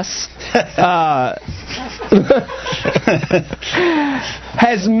 BSSS,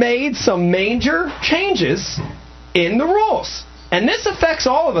 has made some major changes in the rules. And this affects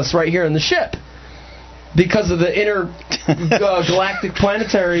all of us right here in the ship because of the intergalactic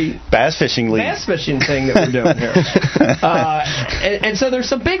planetary bass fishing league. Bass fishing thing that we're doing here. And so there's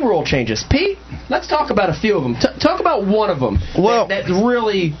some big rule changes. Pete, let's talk about a few of them. Talk about one of them that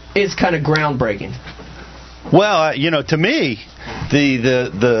really is kind of groundbreaking. Well, to me,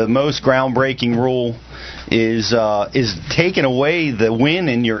 the most groundbreaking rule is taking away the win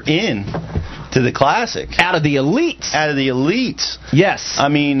and you're in to the Classic. Out of the elites. Yes. I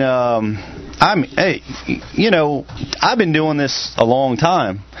mean, I've been doing this a long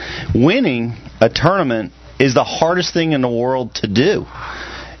time. Winning a tournament is the hardest thing in the world to do.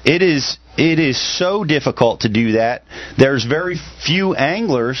 It is so difficult to do that. There's very few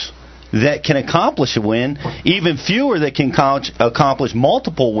anglers that can accomplish a win, even fewer that can accomplish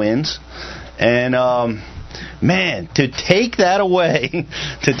multiple wins. And man, to take that away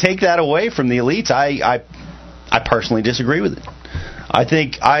from the elites, I personally disagree with it. I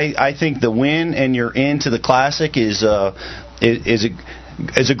think the win and you're into the Classic is a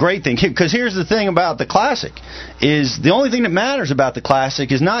great thing. Because here's the thing about the Classic is the only thing that matters about the Classic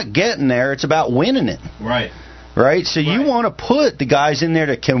is not getting there; it's about winning it. Right. So you want to put the guys in there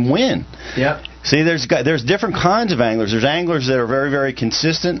that can win. Yep. See, there's different kinds of anglers. There's anglers that are very, very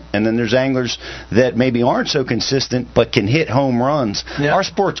consistent, and then there's anglers that maybe aren't so consistent but can hit home runs. Yep. Our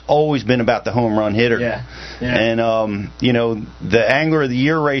sport's always been about the home run hitter. Yeah. And the Angler of the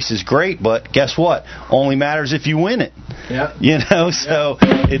Year race is great, but guess what? Only matters if you win it. Yeah. So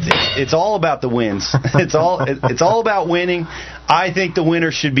it's all about the wins. It's all about winning. I think the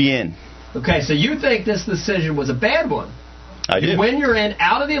winner should be in. Okay, so you think this decision was a bad one? I do. When you're in,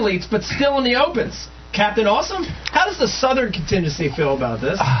 out of the elites, but still in the opens. Captain Awesome, how does the Southern contingency feel about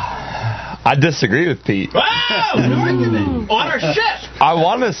this? I disagree with Pete. On our ship. I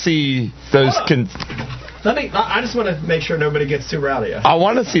want to see those... I just want to make sure nobody gets too rowdy. I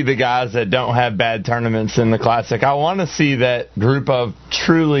want to see the guys that don't have bad tournaments in the Classic. I want to see that group of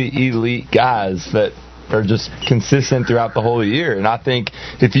truly elite guys that are just consistent throughout the whole year. And I think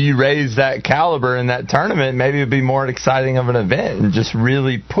if you raise that caliber in that tournament, maybe it'd be more exciting of an event and just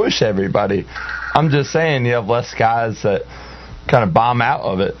really push everybody. I'm just saying you have less guys that kind of bomb out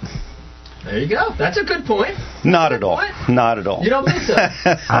of it. There you go. That's a good point. Not at all. Not at all. You don't think so?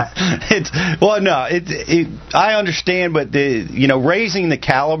 I understand, but raising the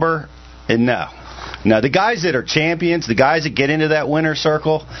caliber, no. The guys that are champions, the guys that get into that winner's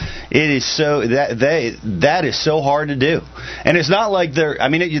circle, it is so that is so hard to do. And it's not like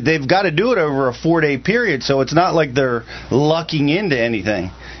they've got to do it over a 4-day period, so it's not like they're lucking into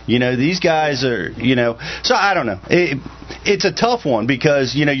anything. These guys are, so I don't know. It's a tough one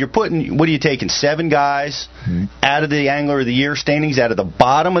because, you're putting, what are you taking, 7 guys out of the Angler of the Year standings, out of the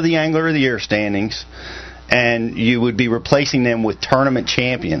bottom of the Angler of the Year standings, and you would be replacing them with tournament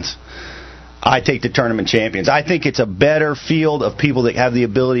champions. I take the tournament champions. I think it's a better field of people that have the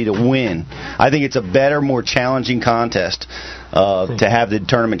ability to win. I think it's a better, more challenging contest to have the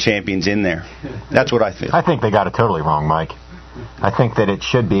tournament champions in there. That's what I feel. I think they got it totally wrong, Mike. I think that it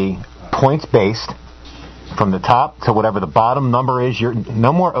should be points-based from the top to whatever the bottom number is.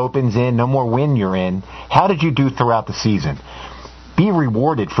 No more opens in, no more win you're in. How did you do throughout the season? Be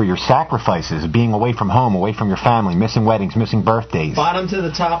rewarded for your sacrifices, being away from home, away from your family, missing weddings, missing birthdays. Bottom to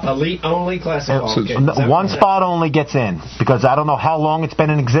the top, elite only, classic all. One spot only gets in, because I don't know how long it's been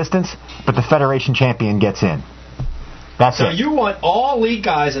in existence, but the Federation champion gets in. That's it. So you want all elite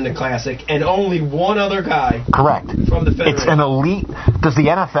guys in the Classic and only one other guy. Correct. From the Federation. It's an elite. Does the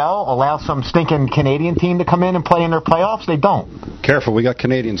NFL allow some stinking Canadian team to come in and play in their playoffs? They don't. Careful, we got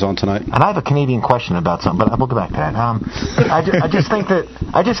Canadians on tonight. And I have a Canadian question about something, but we'll go back to that. I just think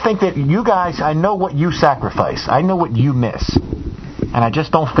that you guys, I know what you sacrifice. I know what you miss. And I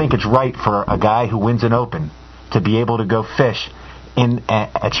just don't think it's right for a guy who wins an Open to be able to go fish in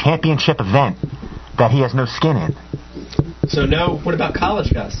a championship event that he has no skin in. So what about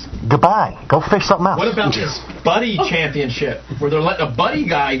college guys? Goodbye. Go fish something else. What about this buddy championship where they're letting a buddy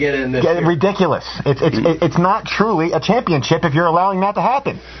guy get in this year? Ridiculous. It's not truly a championship if you're allowing that to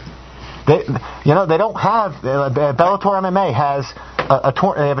happen. They don't have Bellator MMA has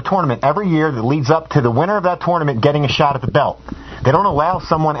they have a tournament every year that leads up to the winner of that tournament getting a shot at the belt. They don't allow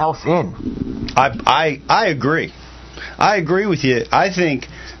someone else in. I agree. I agree with you. I think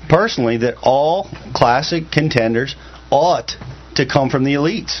personally that all classic contenders ought to come from the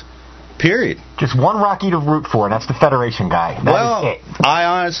elites. Period. Just one Rocky to root for, and that's the Federation guy. That is it. I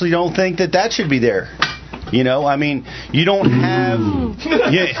honestly don't think that should be there. You don't have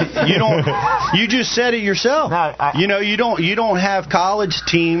you just said it yourself. You don't have college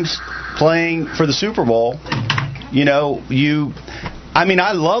teams playing for the Super Bowl.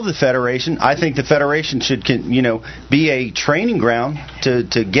 I love the Federation. I think the Federation should, be a training ground to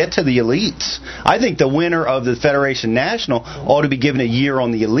get to the elites. I think the winner of the Federation National ought to be given a year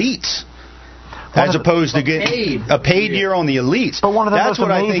on the elites, as opposed to getting a paid year on the elites. But one of the most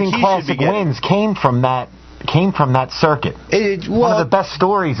amazing classic wins came from that circuit. One of the best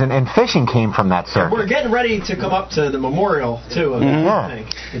stories in fishing came from that circuit. We're getting ready to come up to the memorial, too. I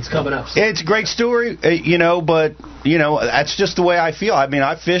think it's coming up soon. It's a great story, but that's just the way I feel.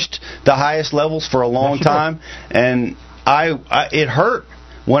 I fished the highest levels for a long time, and it hurt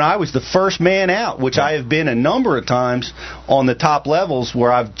when I was the first man out, which I have been a number of times on the top levels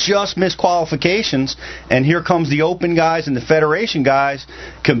where I've just missed qualifications, and here comes the Open guys and the Federation guys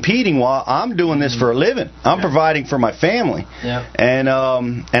competing while I'm doing this for a living. I'm providing for my family. Yeah. And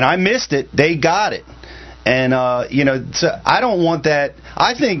I missed it. They got it. And, so I don't want that.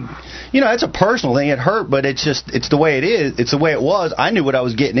 I think, that's a personal thing. It hurt, but it's the way it is. It's the way it was. I knew what I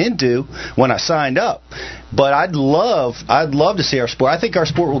was getting into when I signed up. But I'd love to see our sport. I think our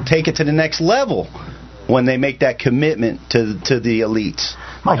sport will take it to the next level when they make that commitment to the elites.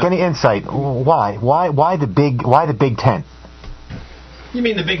 Mike, any insight? Why the Big Ten? You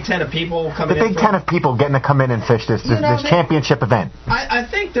mean the Big Ten of people coming in? The Big Ten of people getting to come in and fish this championship event. I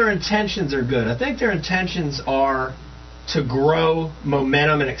think their intentions are good. I think their intentions are to grow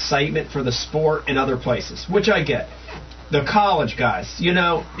momentum and excitement for the sport in other places, which I get. The college guys,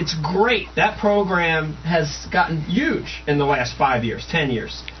 it's great. That program has gotten huge in the last 5 years, 10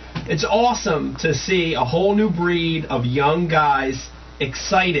 years. It's awesome to see a whole new breed of young guys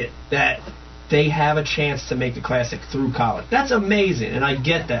excited that they have a chance to make the Classic through college. That's amazing, and I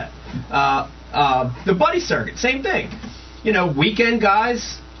get that. The buddy circuit, same thing. Weekend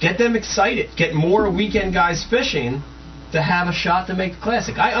guys, get them excited. Get more weekend guys fishing to have a shot to make the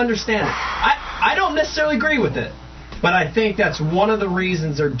Classic. I understand it. I don't necessarily agree with it, but I think that's one of the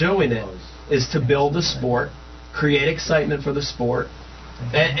reasons they're doing it, is to build the sport, create excitement for the sport,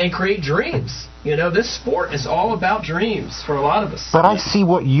 and create dreams. You know, this sport is all about dreams for a lot of us. But I see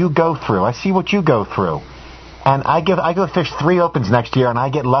what you go through. And I go fish 3 opens next year, and I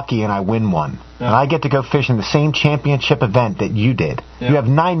get lucky and I win one. Yeah. And I get to go fish in the same championship event that you did. Yeah. You have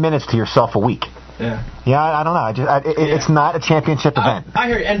 9 minutes to yourself a week. Yeah. Yeah, I don't know. It's not a championship event. I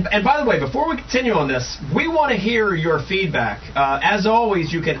hear you. And by the way, before we continue on this, we want to hear your feedback. As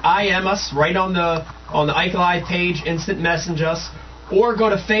always, you can IM us right on the Ike Live page, instant message us, or go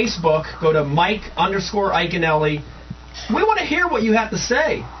to Facebook, go to Mike_Iaconelli. We want to hear what you have to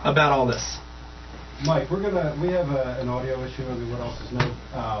say about all this. Mike, we have an audio issue. I mean, what else is new?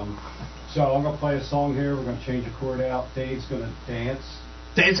 So I'm going to play a song here. We're going to change the chord out. Dave's going to dance.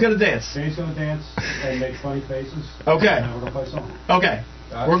 Dave's going to dance. Dave's going to dance and make funny faces. Okay. And we're going to play a song. Okay.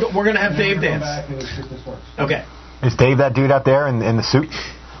 We're going to have Dave dance. Back and see if this works. Okay. Is Dave that dude out there in the suit?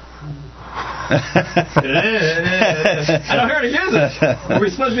 I don't hear any music. Are we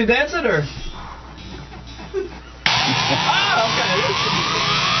supposed to be dancing or? Okay.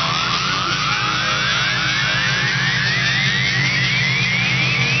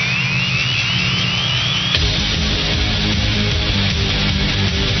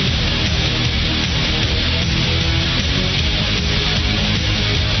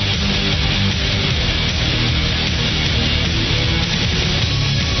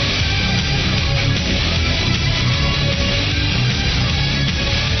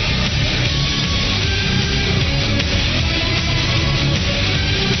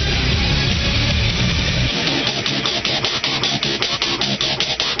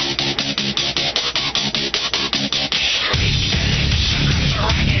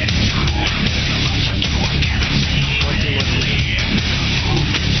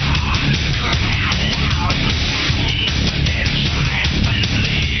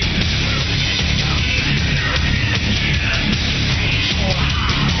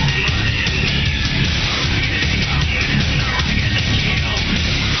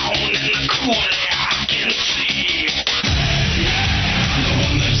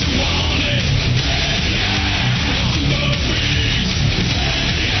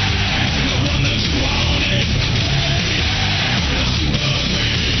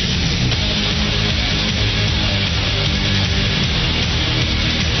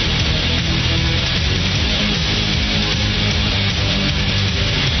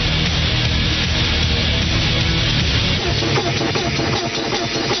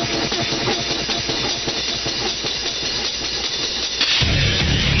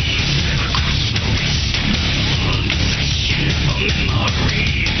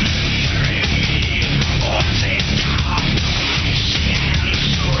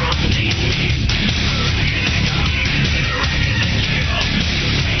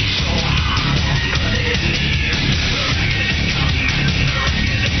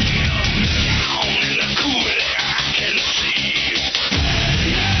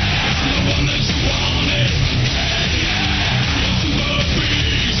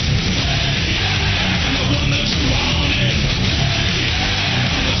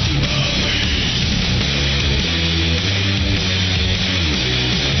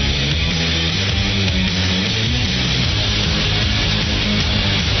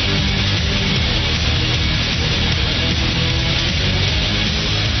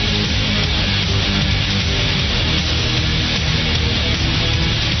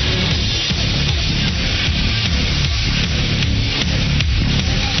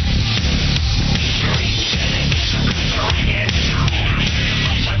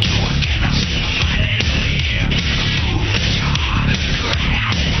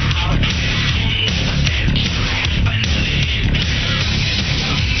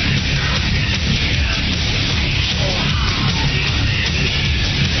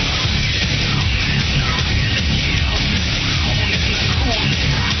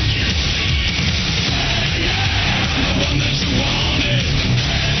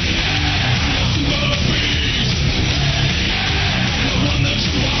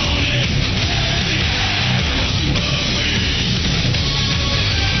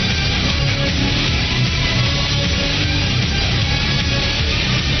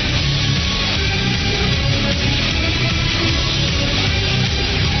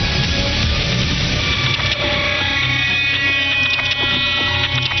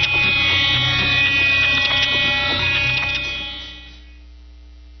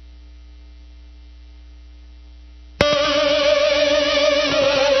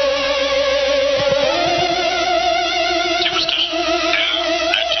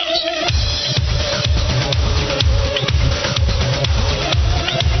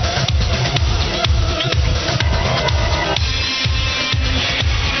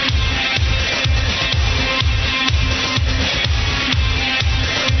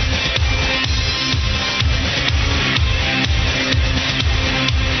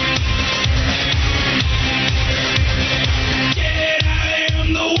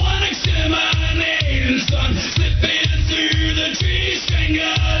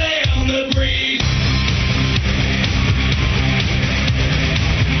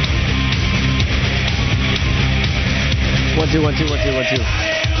 2, 1, 2, 1, 2, 1, 2.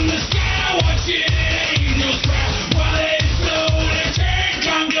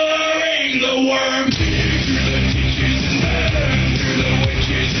 The worm.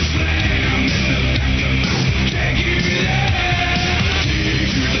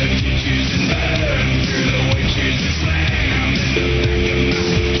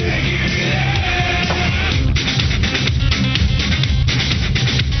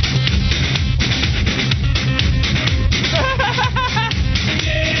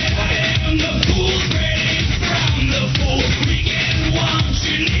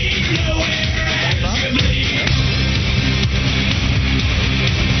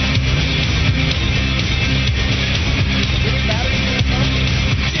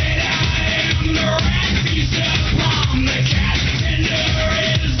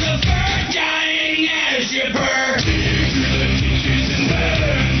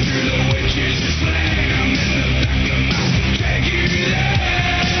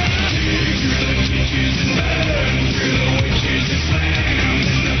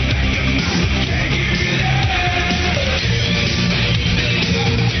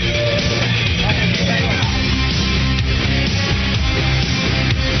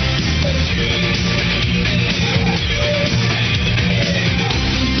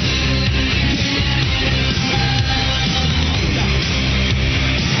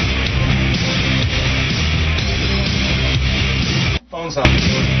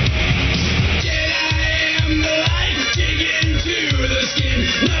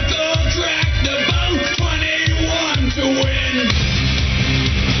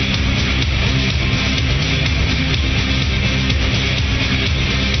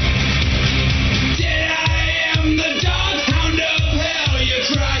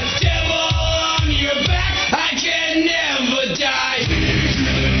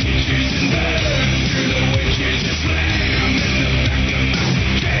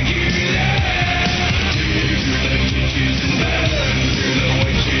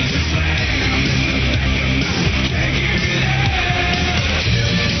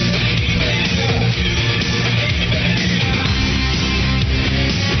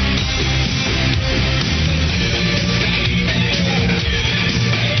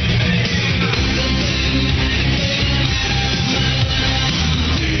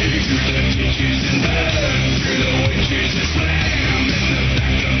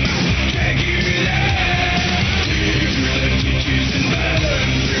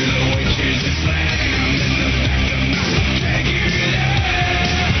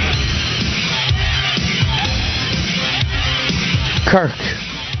 Kirk,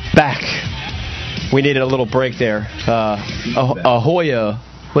 back. We needed a little break there. Ahoya,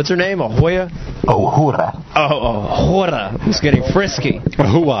 what's her name? Ahoya? Uhura. Ahura was getting frisky.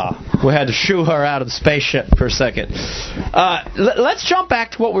 Ahua. We had to shoo her out of the spaceship for a second. Let's jump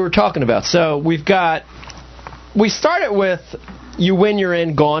back to what we were talking about. So we started with you win, you're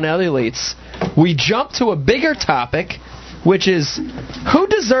in, gone out of the elites. We jumped to a bigger topic, which is who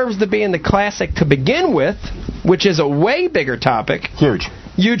deserves to be in the Classic to begin with, which is a way bigger topic. Huge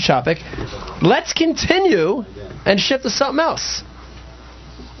topic. Let's continue and shift to something else.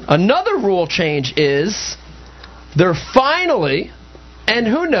 Another rule change is they're finally, and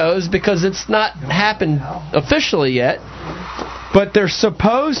who knows because it's not happened officially yet, but they're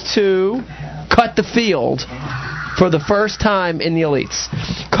supposed to cut the field for the first time in the elites.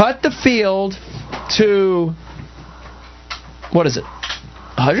 Cut the field to, what is it?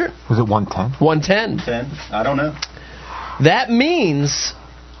 100? Was it 110? 110. I don't know. That means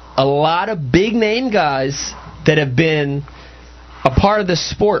a lot of big name guys that have been a part of the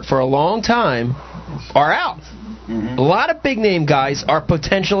sport for a long time are out. Mm-hmm. A lot of big name guys are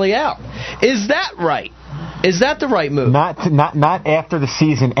potentially out. Is that right? Is that the right move? Not after the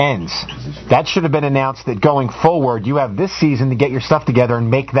season ends. That should have been announced that going forward, you have this season to get your stuff together and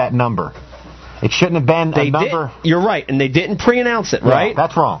make that number. It shouldn't have been a number. You're right, and they didn't pre-announce it, right? No,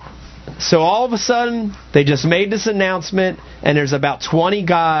 that's wrong. So all of a sudden, they just made this announcement, and there's about 20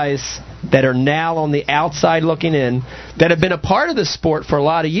 guys that are now on the outside looking in that have been a part of the sport for a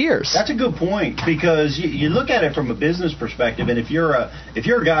lot of years. That's a good point, because you look at it from a business perspective, and if you're a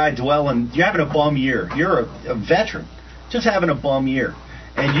guy you're having a bum year, you're a veteran, just having a bum year,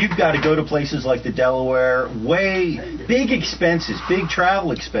 and you've got to go to places like the Delaware, big expenses, big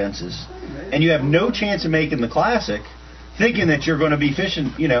travel expenses, and you have no chance of making the Classic, thinking that you're going to be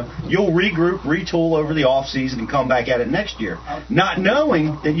fishing, you'll regroup, retool over the off season and come back at it next year, not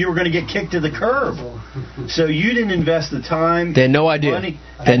knowing that you were going to get kicked to the curb. So you didn't invest the time. They had no idea. Money.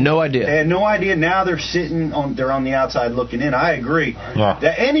 They had no idea. They had no idea. Now they're they're on the outside looking in. I agree. Yeah.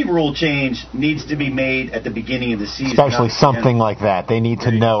 That any rule change needs to be made at the beginning of the season. Especially something like that. They need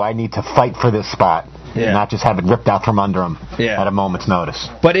to know, I need to fight for this spot. Yeah. Not just have it ripped out from under them at a moment's notice.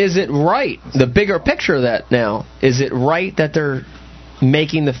 But is it right, the bigger picture of that now, is it right that they're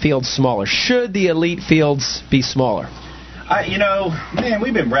making the fields smaller? Should the elite fields be smaller?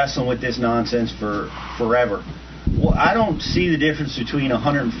 We've been wrestling with this nonsense for forever. Well, I don't see the difference between a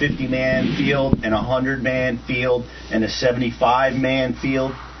 150-man field and a 100-man field and a 75-man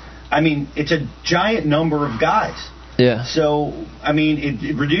field. I mean, it's a giant number of guys. Yeah. So,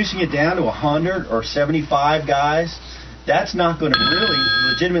 reducing it down to 100 or 75 guys, that's not going to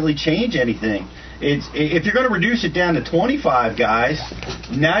really legitimately change anything. If you're going to reduce it down to 25 guys,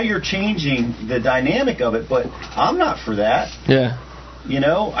 now you're changing the dynamic of it, but I'm not for that. Yeah.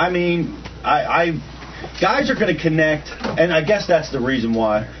 Guys are going to connect, and I guess that's the reason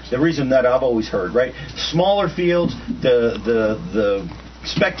that I've always heard, right? Smaller fields, the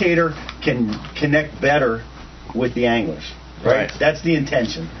spectator can connect better with the anglers, right? That's the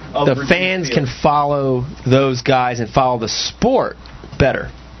intention. The fans can follow those guys and follow the sport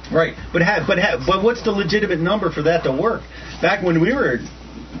better. Right, but what's the legitimate number for that to work? Back when we were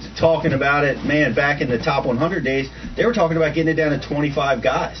talking about it, back in the top 100 days, they were talking about getting it down to 25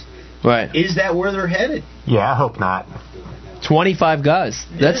 guys. Right. Is that where they're headed? Yeah, I hope not. 25 guys.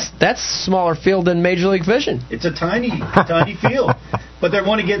 Yeah. That's smaller field than Major League Fishing. It's a tiny field. But they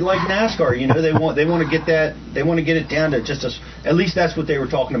want to get like NASCAR, they want to get that, they want to get it down to just at least that's what they were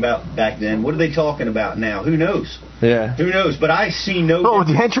talking about back then. What are they talking about now? Who knows? Yeah. Who knows? But I see no. Oh,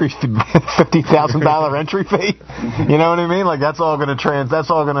 the entry $50,000 entry fee. You know what I mean? Like that's all going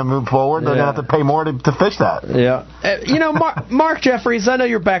to move forward. They're going to have to pay more to fish that. Yeah. Mark Jeffries, I know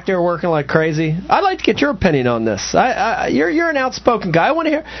you're back there working like crazy. I'd like to get your opinion on this. You're an outspoken guy. I want to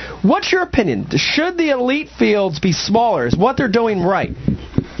hear what's your opinion. Should the elite fields be smaller? Is what they're doing right?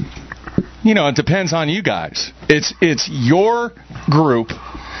 It depends on you guys. It's your group.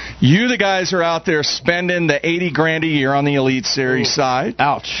 You, the guys, are out there spending the $80,000 a year on the Elite Series side.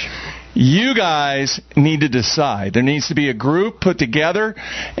 Ouch. You guys need to decide. There needs to be a group put together,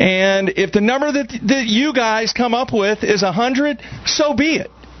 and if the number that you guys come up with is 100, so be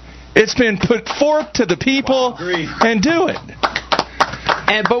it. It's been put forth to the people, and do it.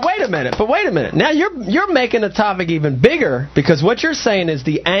 But wait a minute. Now you're making the topic even bigger, because what you're saying is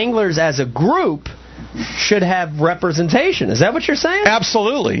the anglers as a group should have representation. Is that what you're saying?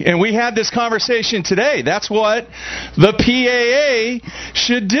 Absolutely. And we had this conversation today. That's what the PAA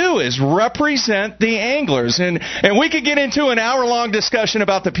should do, is represent the anglers. And we could get into an hour-long discussion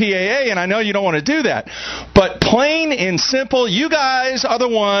about the PAA, and I know you don't want to do that. But plain and simple, you guys are the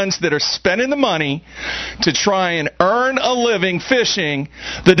ones that are spending the money to try and earn a living fishing.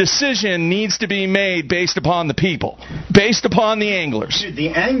 The decision needs to be made based upon the people, based upon the anglers. Dude, the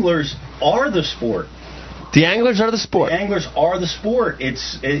anglers are the sport. The anglers are the sport. The anglers are the sport.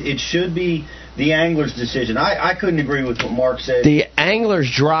 It should be the anglers' decision. I couldn't agree with what Mark said. The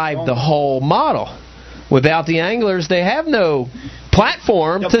anglers drive the whole model. Without the anglers, they have no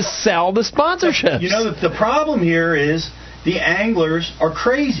platform to sell the sponsorships. The problem here is the anglers are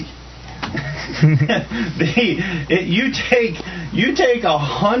crazy. You take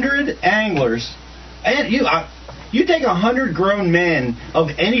 100 anglers, and you take 100 grown men of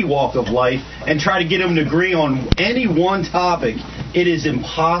any walk of life and try to get them to agree on any one topic. It is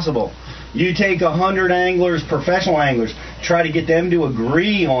impossible. You take 100 anglers, professional anglers, try to get them to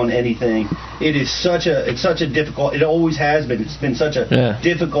agree on anything. It's such a difficult. It always has been. It's been such a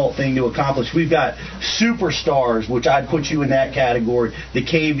difficult thing to accomplish. We've got superstars, which I'd put you in that category. The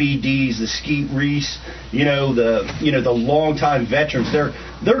KVDs, the Skeet Reese, the longtime veterans. They're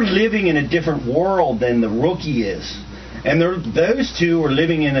living in a different world than the rookie is. And those two are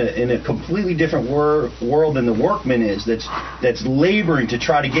living in a completely different world than the workman is. That's laboring to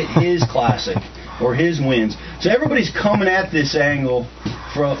try to get his classic or his wins. So everybody's coming at this angle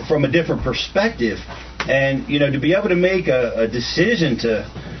from a different perspective, and to be able to make a decision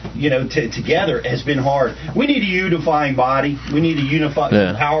together has been hard. We need a unifying body. We need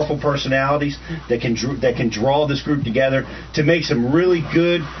powerful personalities that can draw this group together to make some really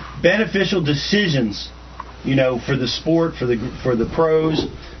good, beneficial decisions. For the sport, for the pros,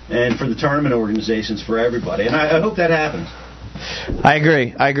 and for the tournament organizations, for everybody. And I hope that happens. I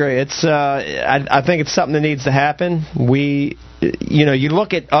agree. It's I think it's something that needs to happen. You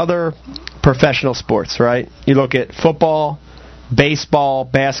look at other professional sports, right? You look at football, baseball,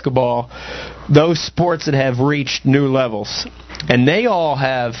 basketball, those sports that have reached new levels, and they all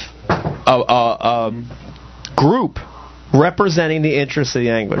have a group representing the interests of the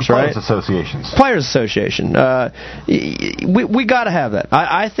anglers, right? Players Association. We got to have that.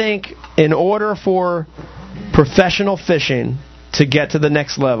 I think in order for professional fishing to get to the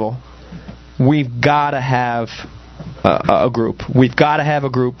next level, we've got to have a group. We've got to have a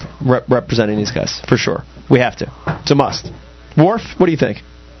group representing these guys, for sure. We have to. It's a must. Worf, what do you think?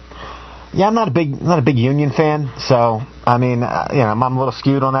 Yeah, I'm not a big union fan, so I mean, I'm a little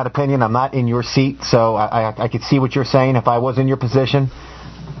skewed on that opinion. I'm not in your seat, so I could see what you're saying. If I was in your position,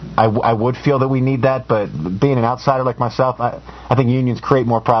 I would feel that we need that. But being an outsider like myself, I think unions create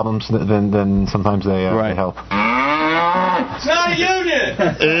more problems than sometimes they help. It's not a union.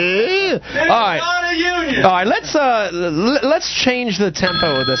 It's not a union. All right, let's change the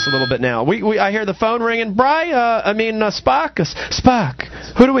tempo of this a little bit now. I hear the phone ringing. Spock.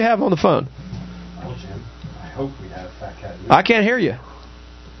 Who do we have on the phone? Well, Jim, I hope we have Fat Cat Newton. I can't hear you.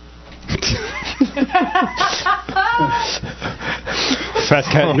 Fat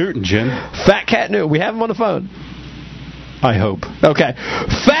Cat Newton, Jim. Fat Cat Newton. We have him on the phone. I hope. Okay.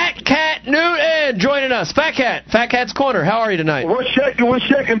 Fat Cat Newton joining us. Fat Cat's Corner. How are you tonight? We're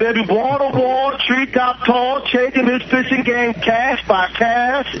shaking, baby. Wall to wall, treetop tall, changing his fishing game cash by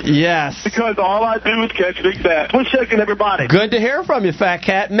cash. Yes. Because all I do is catch big bass. We're shaking, everybody. Good to hear from you, Fat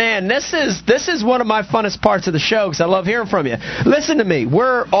Cat. Man, this is one of my funnest parts of the show because I love hearing from you. Listen to me.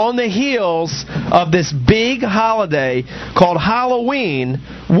 We're on the heels of this big holiday called Halloween.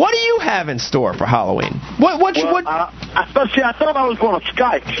 What do you have in store for Halloween? I thought I was going to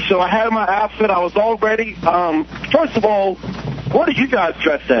Skype, so I had my outfit. I was all ready. First of all, what are you guys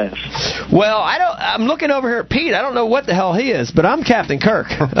dressed as? Well, I'm looking over here at Pete. I don't know what the hell he is, but I'm Captain Kirk.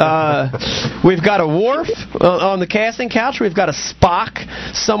 We've got a Worf on the casting couch. We've got a Spock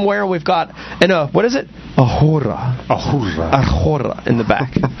somewhere. We've got what is it? A hora in the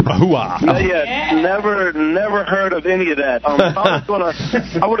back. A hua. Never heard of any of that.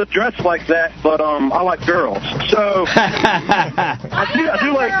 I would have dressed like that, but I like girls. So I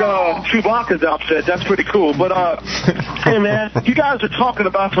do like Chewbacca's outfit. That's pretty cool. But hey man, you guys are talking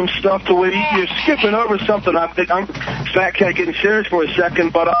about some stuff the way you're skipping over something. I think I'm Fat Cat getting serious for a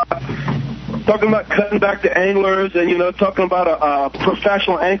second, but talking about cutting back the anglers and talking about a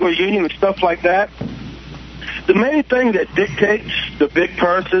professional angler union and stuff like that. The main thing that dictates the big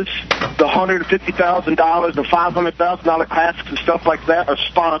purses, the $150,000, the $500,000 classics and stuff like that are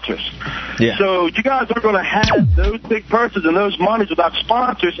sponsors. Yeah. So you guys are going to have those big purses and those monies without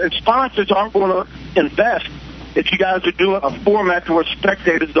sponsors, and sponsors aren't going to invest if you guys are doing a format where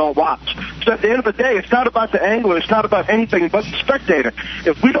spectators don't watch. So at the end of the day, it's not about the angler. It's not about anything but the spectator.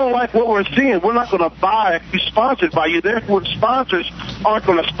 If we don't like what we're seeing, we're not going to be sponsored by you. Therefore, the sponsors aren't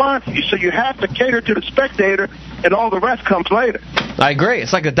going to sponsor you. So you have to cater to the spectator, and all the rest comes later. I agree.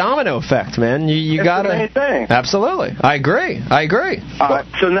 It's like a domino effect, man. You got to. The main thing. Absolutely. I agree.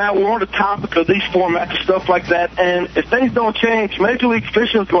 So now we're on the topic of these formats and stuff like that, and if things don't change, Major League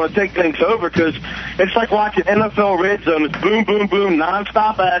Fishing is going to take things over because it's like watching NFL Red Zone. It's boom, boom, boom,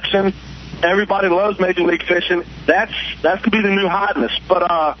 nonstop action. Everybody loves Major League Fishing. That could be the new hotness.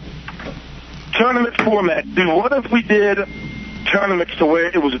 But tournament format, dude. What if we did tournaments to where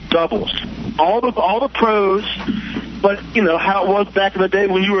it was doubles? All the pros, but how it was back in the day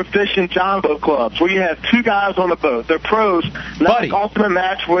when you were fishing John boat clubs, where you have two guys on the boat. They're pros, not like ultimate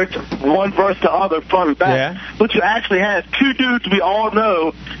match where it's one versus the other, front and back. Yeah. But you actually have two dudes we all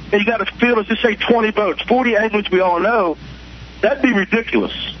know, and you got to field, let's just say 20 boats, 40 anglers we all know. That'd be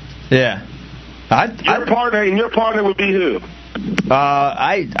ridiculous. Yeah. Your partner would be who?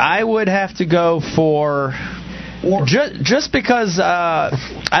 I would have to go for. Just because I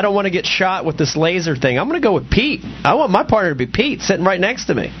don't want to get shot with this laser thing, I'm going to go with Pete. I want my partner to be Pete, sitting right next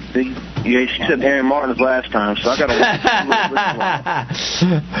to me. Yeah, she said Aaron Martin's last time, so I got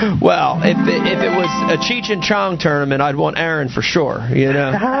to. Well, if it was a Cheech and Chong tournament, I'd want Aaron for sure.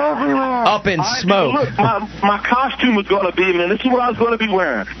 Up in smoke. Look, my costume was going to be, man. This is what I was going to be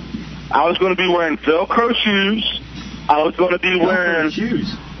wearing. I was going to be wearing Velcro shoes. I was going to be wearing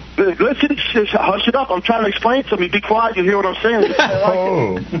shoes. Listen, hush it up. I'm trying to explain something. Be quiet. You hear what I'm saying?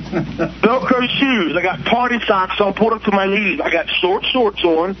 Velcro shoes. I got party socks on, pulled up to my knees. I got shorts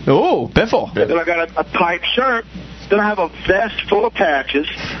on. Oh, biffle. Then I got a tight shirt. Then I have a vest full of patches.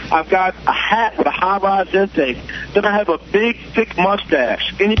 I've got a hat with a high-rise intake. Then I have a big, thick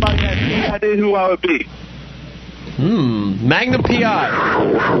mustache. Anybody have any idea who I would be? Magnum PI.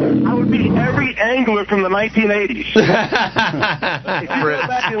 I would be every angler from the 1980s. If you go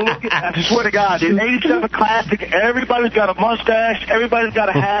back and look at, I swear to God, the 87 Classic, everybody's got a mustache, everybody's got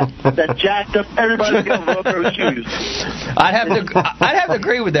a hat that's jacked up, everybody's got Velcro shoes. I'd have to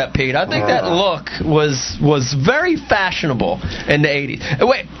agree with that, Pete. I think that look was very fashionable in the 80s.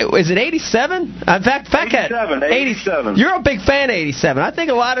 Wait, is it 87? In fact, Fat Cat, 87. You're a big fan of 87. I think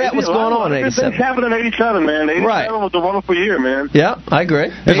a lot of that was going on in 87. Things happened in 87, man. 87 was a wonderful year, man. Yeah, I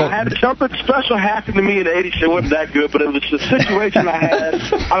agree. Something special happened to me in 87. It wasn't that good, but it was a situation I had.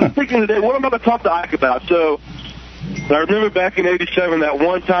 I was thinking today, what am I going to talk to Ike about? So I remember back in 87, that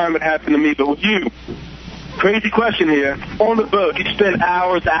one time it happened to me, but with you, crazy question here. On the boat, you spend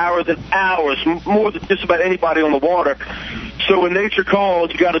hours and hours, more than just about anybody on the water. So when nature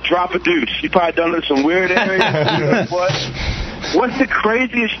calls, you got to drop a deuce. You've probably done it in some weird areas. What's the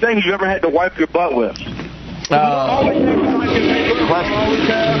craziest thing you've ever had to wipe your butt with?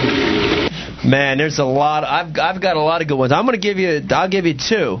 Man, there's a lot. I've got a lot of good ones. I'll give you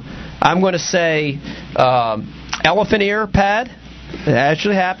two. I'm going to say elephant ear pad. It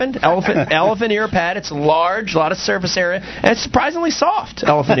actually happened. Elephant ear pad. It's large, a lot of surface area, and it's surprisingly soft.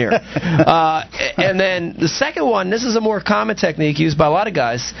 Elephant ear. And then the second one. This is a more common technique used by a lot of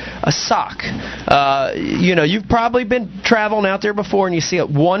guys. A sock. You've probably been traveling out there before, and you see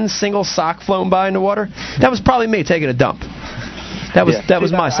one single sock flown by in the water. That was probably me taking a dump. That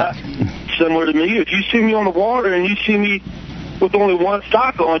was my sock. Similar to me. If you see me on the water and you see me with only one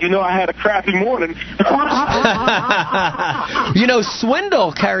sock on, you know I had a crappy morning.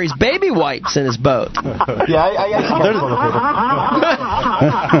 Swindle carries baby wipes in his boat. Yeah, I see that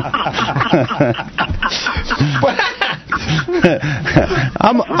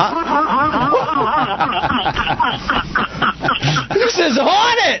This is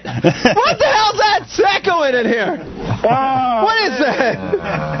haunted! What the hell's that echoing in here? What is that?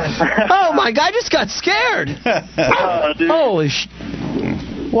 Oh my God, I just got scared. Holy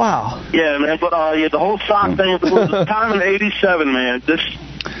wow. Yeah, man, but the whole sock thing was the time in 87, man.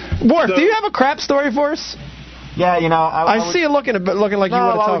 Worf, do you have a crap story for us? Yeah, I see you looking like you want to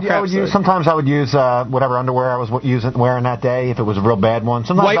tell a crap story. Sometimes I would use whatever underwear I was wearing that day if it was a real bad one.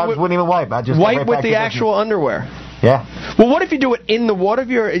 Sometimes I wouldn't even wipe. I just wipe with the actual underwear. Yeah. Well, what if you do it in the water? If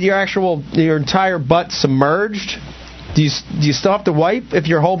your entire butt submerged? Do you still have to wipe if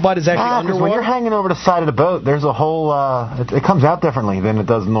your whole butt is actually underwater? When you're hanging over the side of the boat, there's a whole. It comes out differently than it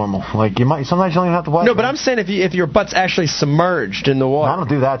does normal. Like sometimes you don't even have to wipe. No, but I'm saying if your butt's actually submerged in the water. I don't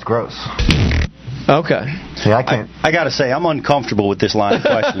do that. It's gross. Okay. Yeah, I can't. I got to say, I'm uncomfortable with this line of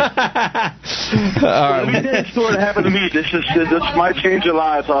questioning. All right. Let me tell you a story that happened to me. This might change your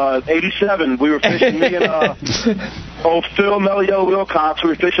lives. 87, we were fishing, me and old Phil Melio Wilcox. We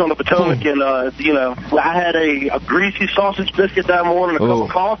were fishing on the Potomac, and I had a greasy sausage biscuit that morning, a cup of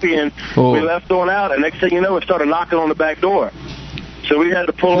coffee, and we left going out. And next thing you know, it started knocking on the back door. So we had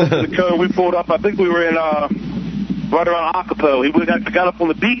to pull up to the cove. We pulled up. I think we were in right around Acapulco. We got up on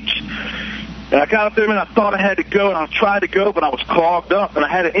the beach. And I got up there, and I thought I had to go, and I tried to go, but I was clogged up, and I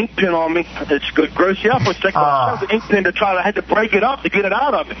had an ink pen on me. It's going to gross you up for a second. I shoved the ink pen I had to break it up to get it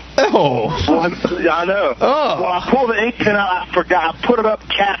out of me. Oh. Well, I know. Oh. When I pulled the ink pen out, I forgot. I put it up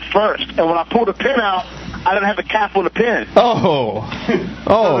cap first, and when I pulled the pen out, I didn't have a cap on the pen. Oh.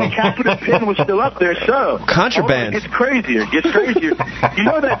 So the cap of the pen was still up there, so. Contraband. It gets crazier. You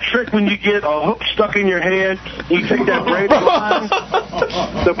know that trick when you get a hook stuck in your hand, you take that braid line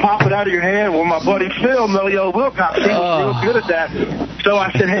to pop it out of your hand? Well, my buddy Phil Melio Wilcox, he was real good at that. So I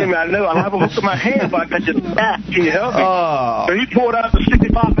said, hey, man, I know I have a hook in my hand, but I got just can you help me? So he pulled out the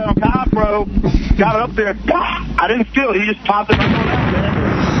 65-pound Power Pro, got it up there, I didn't feel it. He just popped it up on out there.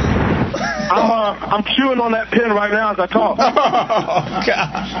 I'm chewing on that pen right now as I talk. Oh,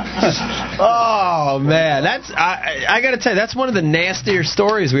 gosh. Oh, man. I got to tell you, that's one of the nastier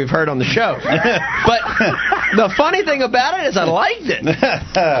stories we've heard on the show. But the funny thing about it is I liked it.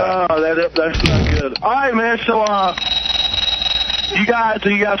 That's not good. All right, man. So, are you guys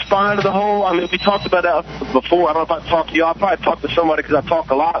fine with the whole? I mean, we talked about that before. I don't know if I talked to you. I'll probably talk to somebody because I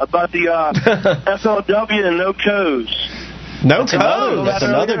talk a lot about the FLW and no codes. No code. That's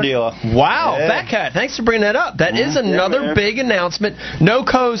another deal. Wow, Fat Cat, thanks for bringing that up. That is another big announcement. No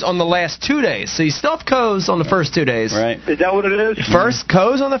codes on the last 2 days. So you still have codes on the first 2 days. Right. Is that what it is? First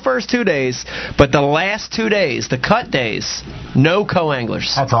codes on the first 2 days, but the last 2 days, the cut days, no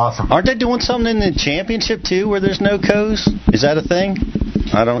co-anglers. That's awesome. Aren't they doing something in the championship, too, where there's no codes? Is that a thing?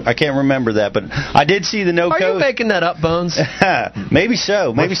 I can't remember that, but I did see the no coast. Are you making that up, Bones? Maybe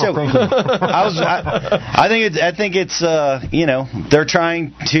so. I think it's they're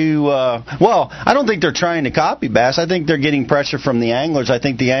trying to. I don't think they're trying to copy bass. I think they're getting pressure from the anglers. I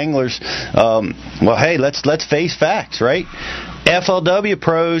think the anglers. Hey, let's face facts, right? FLW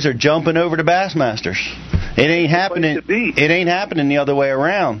pros are jumping over to Bassmasters. It ain't happening. It ain't happening the other way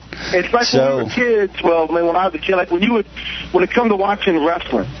around. It's like when we were kids. Well, when I was a kid, like when it come to watching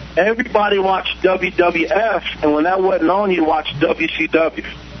wrestling, everybody watched WWF, and when that wasn't on, you watched WCW.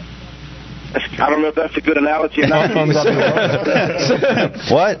 I don't know if that's a good analogy or not.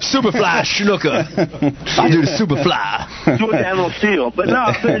 What? Superfly Schnooker. I do the Superfly. Do it Animal Steel. But no,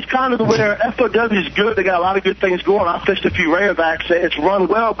 it's kind of the way FOW is good. They got a lot of good things going. I fished a few Rarebacks. It's run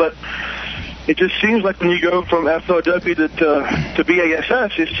well, but it just seems like when you go from FOW to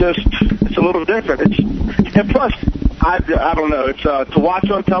BASS, it's a little different. And plus, I don't know. It's to watch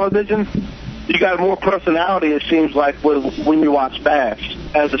on television. You got more personality, it seems like, when you watch bass.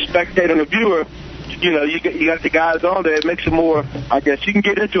 As a spectator and a viewer, you got the guys on there. It makes it more, I guess, you can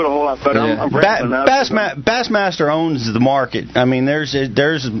get into it a whole lot better. Yeah. Bassmaster owns the market. I mean, there's a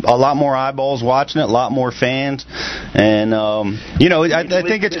lot more eyeballs watching it, a lot more fans, and I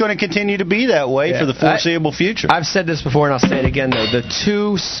think it's going to continue to be that way for the foreseeable future. I've said this before, and I'll say it again, though. The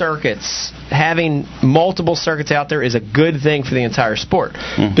two circuits, having multiple circuits out there is a good thing for the entire sport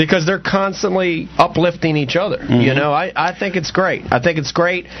because they're constantly uplifting each other. I think it's great. I think it's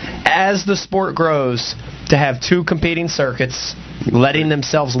great as the sport grows to have two competing circuits letting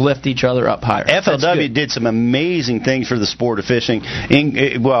themselves lift each other up higher. FLW did some amazing things for the sport of fishing.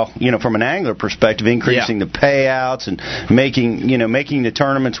 From an angler perspective, increasing the payouts and making the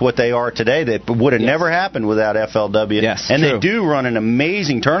tournaments what they are today. That would have never happened without FLW. Yes, and they do run an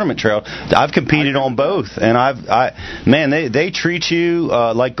amazing tournament trail. I've competed on both, and they treat you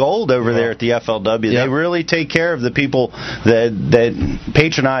like gold over there at the FLW. Yep. They really take care of the people that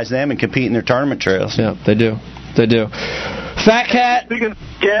patronize them and compete in their tournament trails. Yeah, they do. Fat Cat.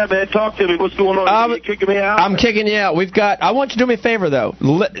 Yeah, man, talk to me. What's going on? Are you kicking me out? I'm kicking you out. I want you to do me a favor, though.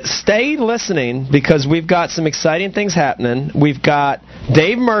 Stay listening because we've got some exciting things happening. We've got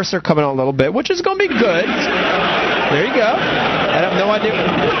Dave Mercer coming on a little bit, which is going to be good. There you go. I have no idea.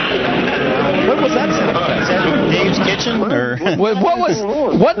 What was that sound effect? Is that Dave's Kitchen? Or?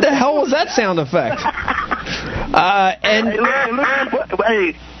 What the hell was that sound effect?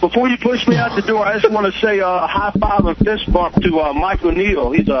 Hey, before you push me out the door, I just want to say a high five and fist bump to Mike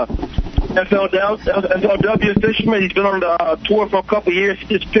O'Neill. He's a FLW fisherman. He's been on the tour for a couple of years. He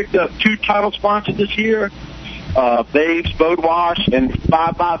just picked up 2 title sponsors this year, Babes Boat Wash and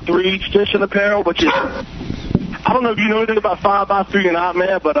 5x3 Fishing Apparel, which is, I don't know if you know anything about 5x3 or not,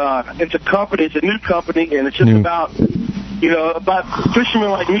 man, but it's a company. It's a new company, and it's just about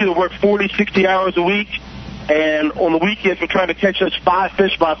fishermen like me that work 40, 60 hours a week. And on the weekends, we're trying to catch us 5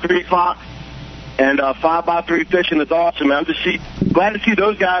 fish by 3 o'clock. And 5x3 fishing is awesome, man. I'm just glad to see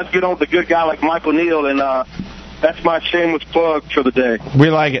those guys get on with a good guy like Mike O'Neill. And that's my shameless plug for the day. We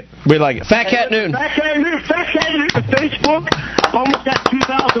like it. Fat Cat Newton. Fat Cat Newton on Facebook. I've almost got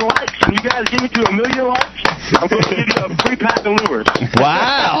 2,000 likes. And you guys give me to 1 million likes, I'm going to give you a free pack of lures.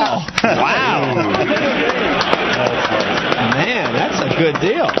 Wow. Man, that's a good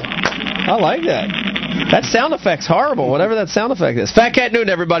deal. I like that. That sound effect's horrible, whatever that sound effect is. Fat Cat Newton,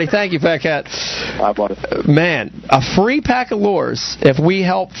 everybody. Thank you, Fat Cat. I bought it. Man, a free pack of lures if we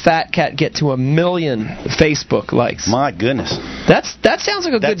help Fat Cat get to 1 million Facebook likes. My goodness. That sounds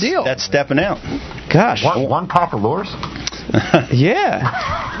like a good deal. That's stepping out. Gosh. One pack of lures?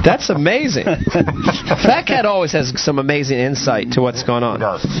 Yeah. That's amazing. Fat Cat always has some amazing insight to what's going on. He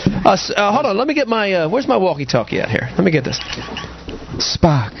does. Hold on. Let me get my... where's my walkie-talkie at here? Let me get this.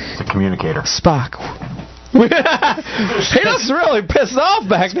 Spock. It's a communicator. Spock. He looks really pissed off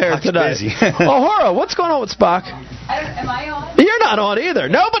back there tonight. O'Hara, what's going on with Spock? Am I on? You're not on either.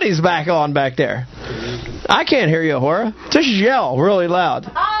 Nobody's back on back there. I can't hear you, O'Hara. Just yell really loud.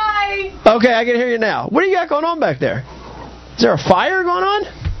 Hi. Okay, I can hear you now. What do you got going on back there? Is there a fire going on?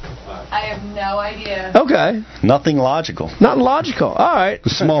 I have no idea. Okay. Nothing logical. Nothing logical. All right. A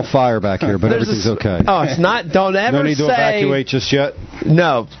small fire back here, but everything's okay. Oh, it's not. Don't ever say. No need to evacuate just yet?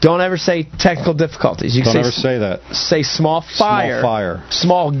 No. Don't ever say technical diffities. You don't ever say that. Say small fire. Small fire.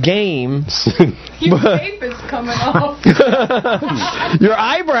 Small game. Your tape is coming off. Your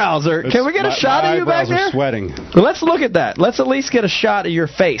eyebrows are... Can we get a shot of you back there? My eyebrows are sweating. Well, let's look at that. Let's at least get a shot of your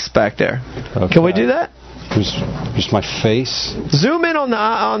face back there. Okay. Can we do that? Just my face. Zoom in on the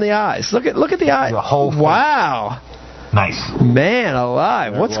eyes. Look at the eyes. The whole face. Wow. Nice. Man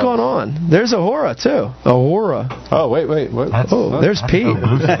alive. What's going on? There's Ahura, too. Ahura. Oh, wait. What? There's Pete.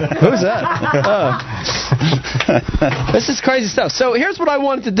 Who's that? This is crazy stuff. So here's what I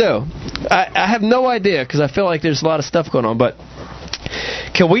wanted to do. I have no idea because I feel like there's a lot of stuff going on, but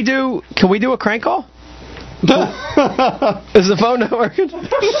can we do a crank call? Is the phone not working? Well, how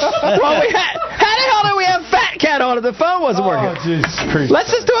the hell did we have Fat Cat on if the phone wasn't working?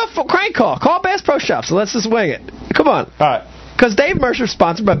 Let's just do a crank call. Call Bass Pro Shops and let's just wing it. Come on. All right. Because Dave Mercer's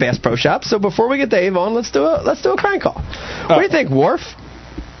sponsored by Bass Pro Shops, so before we get Dave on, let's do a crank call. What do you think, Worf?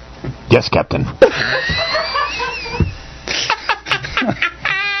 Yes, Captain.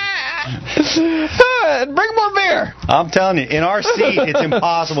 Bring more beer. I'm telling you, in our seat, it's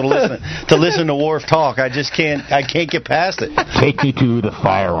impossible to listen to Worf talk. I just can't. I can't get past it. Take me to the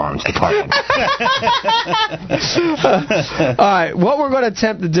firearms department. All right, what we're going to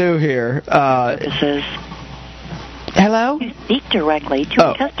attempt to do here. This is. Hello? To speak directly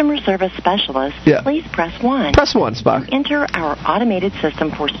to a customer service specialist, please press 1. Press 1, Spock. Enter our automated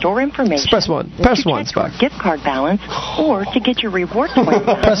system for store information. Press 1. Press 1, Spock. Gift card balance, or to get your rewards points.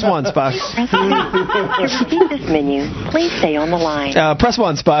 Press 1, Spock. Press 2. To repeat this menu, please stay on the line. Press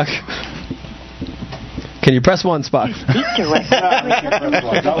 1, Spock. Can you press 1, Spock?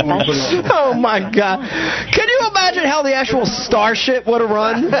 Oh my God! Can you imagine how the actual starship would have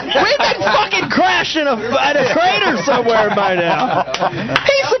run? We've been fucking crashed in a crater somewhere by now.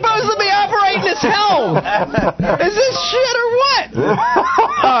 He's supposed to be operating his helm. Is this shit or what?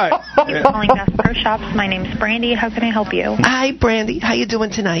 All right. Calling Bass Pro Shops. My name's Brandy. How can I help you? Hi, Brandy. How you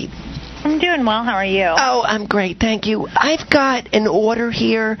doing tonight? I'm doing well. How are you? Oh, I'm great. Thank you. I've got an order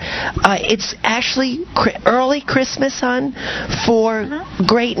here. It's actually early Christmas, hon, for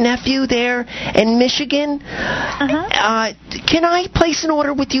great nephew there in Michigan. Can I place an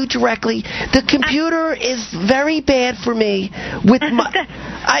order with you directly? The computer is very bad for me. With my,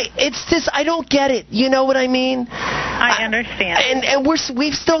 it's just I don't get it. You know what I mean? I understand. And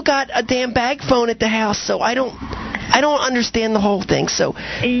we've still got a damn bag phone at the house, so I don't understand the whole thing. So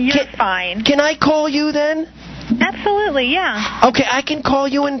you're fine. Can I call you then? Absolutely, yeah. Okay, I can call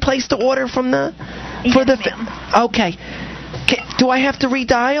you and place the order from the ma'am. Okay. Do I have to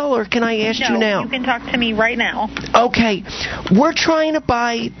redial or can I ask you now? You can talk to me right now. Okay. We're trying to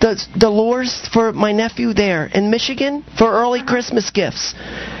buy the lures for my nephew there in Michigan for early Christmas gifts.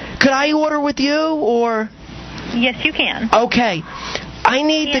 Could I order with you or? Yes, you can. Okay. I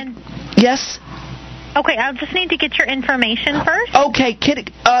need Yes? Okay, I'll just need to get your information first. Okay,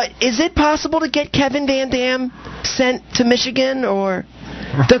 is it possible to get Kevin Van Dam sent to Michigan or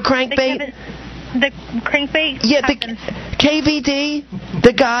the crankbait? The crankbait? Yeah, the KVD,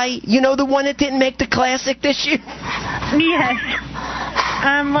 the guy, the one that didn't make the classic this year? Yes.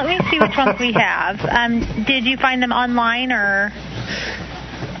 Let me see which ones we have. Did you find them online or?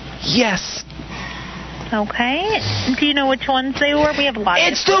 Yes. Okay. Do you know which ones they were? We have a lot.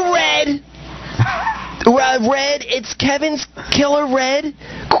 It's the red. Red, it's Kevin's Killer Red.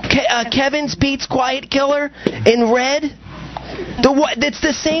 Kevin's Pete's Quiet Killer in red. It's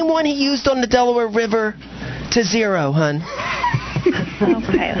the same one he used on the Delaware River to zero, hun.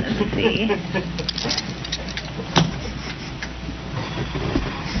 Okay, let's see.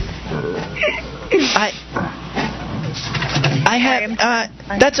 I have.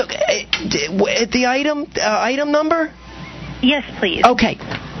 That's okay. The item number? Yes, please. Okay.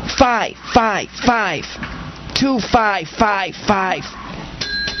 5552555.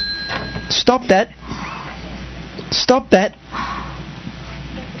 Stop that. Stop that.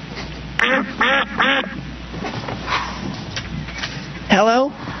 Hello?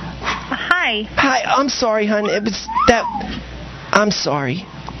 Hi. Hi, I'm sorry, hon. It was that. I'm sorry.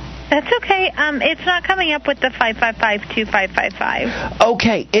 That's okay. It's not coming up with the 5552555.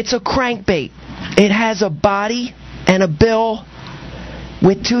 Okay, it's a crankbait. It has a body and a bill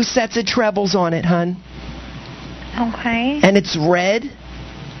with 2 sets of trebles on it, hun. Okay. And it's red.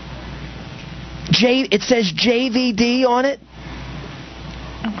 It says JVD on it.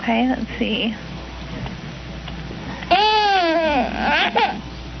 Okay, let's see.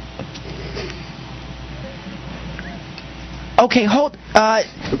 Okay, hold.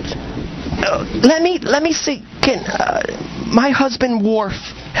 Let me see. Can my husband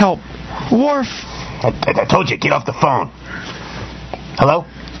Worf help? Worf. I told you, get off the phone. Hello?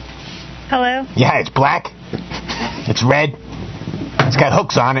 Hello? Yeah, it's black. It's red. It's got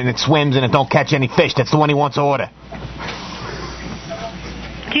hooks on it and it swims and it don't catch any fish. That's the one he wants to order.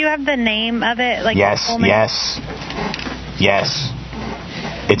 Do you have the name of it? Like yes.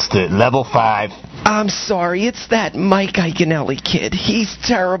 It's the level 5. I'm sorry, it's that Mike Iaconelli kid. He's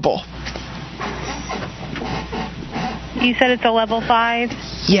terrible. You said it's a level 5?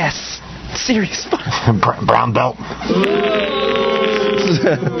 Yes. Serious 5. Brown belt.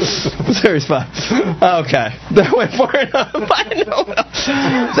 Serious 5. Okay. That went far enough. I know.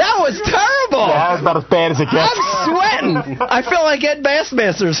 That was terrible. Yeah, that's about as bad as it gets. I'm sweating. I feel like Ed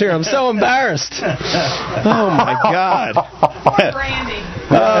Bassmaster's here. I'm so embarrassed. Oh, my God. Brandy.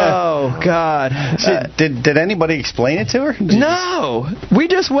 Oh, God. Did anybody explain it to her? No. We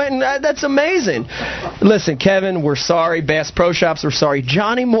just went and that's amazing. Listen, Kevin, we're sorry. Bass Pro Shops, we're sorry.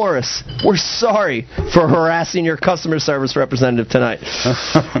 Johnny Morris, we're sorry for harassing your customer service representative tonight.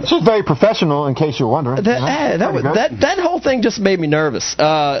 She's very professional, in case you're wondering. That whole thing just made me nervous.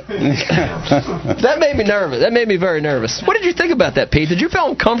 That made me nervous. That made me very nervous. What did you think about that, Pete? Did you feel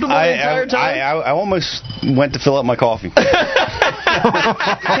uncomfortable the entire time? I almost went to fill up my coffee.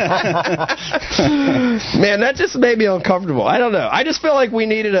 Man, that just made me uncomfortable. I don't know. I just feel like we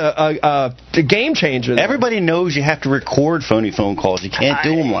needed a game changer. Everybody knows you have to record phony phone calls. You can't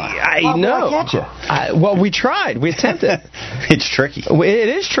do them live. I know. Why can't you? Well, we tried. We attempted. It's tricky. It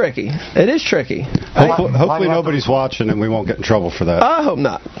is tricky. It is tricky. Hopefully nobody's watching and we won't get in trouble for that. I hope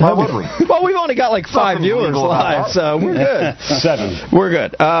not. Why would we? Well, we've only got like 5 viewers live, so we're good. 7. We're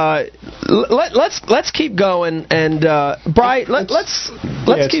good. Let's keep going, and Brian, let's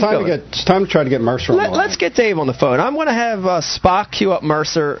keep going. It's time to try to get Mercer on the line. Let's get Dave on the phone. I'm going to have Spock queue up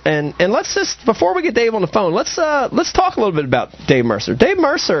Mercer, and let's just, before we get Dave on the phone, let's talk a little bit about Dave Mercer. Dave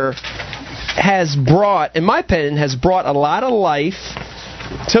Mercer has brought, in my opinion, a lot of life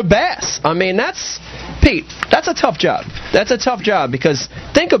to bass. I mean, Pete, that's a tough job. That's a tough job because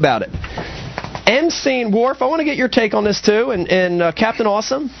think about it. emceeing, Worf, I want to get your take on this too, and Captain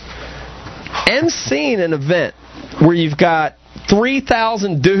Awesome. emceeing an event where you've got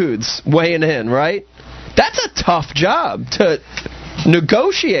 3,000 dudes weighing in, right? That's a tough job to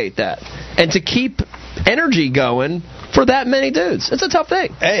negotiate that and to keep energy going for that many dudes. It's a tough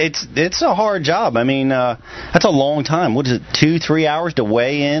thing. It's a hard job. I mean, that's a long time. What is it, 2-3 hours to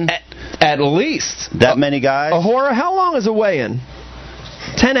weigh in? At least. That many guys? Ahura, how long is a weigh-in?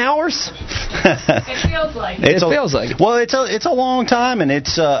 10 hours? It feels like. It feels like. Well, it's a long time, and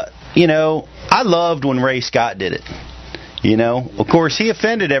it's, I loved when Ray Scott did it. Of course, he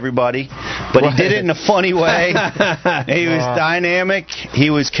offended everybody, but he did it in a funny way. He was dynamic.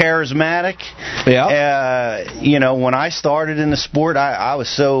 He was charismatic. Yeah. When I started in the sport, it was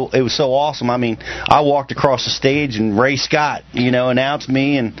so awesome. I mean, I walked across the stage and Ray Scott, announced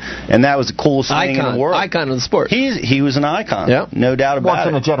me, and that was the coolest thing in the world. Icon of the sport. He was an icon. Yeah. No doubt about it. Once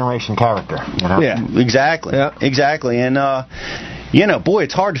in a generation character. Yeah. Exactly. Yeah. Exactly. And boy,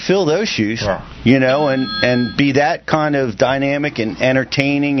 it's hard to fill those shoes, and be that kind of dynamic and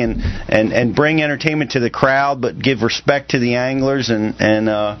entertaining and bring entertainment to the crowd, but give respect to the anglers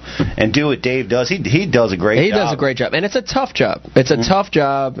and do what Dave does. He does a great job. He does a great job, and it's a tough job. It's a tough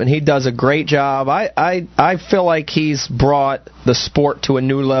job, and he does a great job. I feel like he's brought the sport to a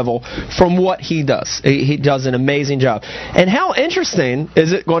new level from what he does. He does an amazing job. And how interesting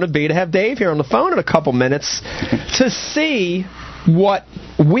is it going to be to have Dave here on the phone in a couple minutes to see what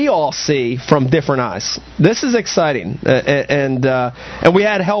we all see from different eyes. This is exciting, and we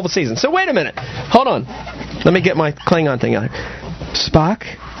had a hell of a season. So wait a minute, hold on. Let me get my Klingon thing out here. Spock,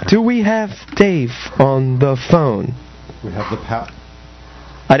 do we have Dave on the phone? We have the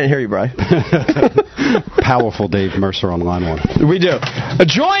I didn't hear you, Brian. Powerful Dave Mercer on line one. We do.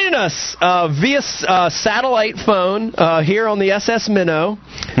 Joining us via satellite phone here on the SS Minnow,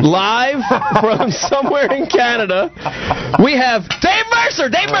 live from somewhere in Canada, we have Dave Mercer.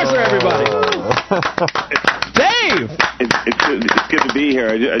 Dave Mercer, everybody. Dave! It's good to be here.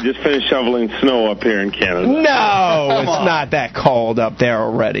 I just finished shoveling snow up here in Canada. No, it's not that cold up there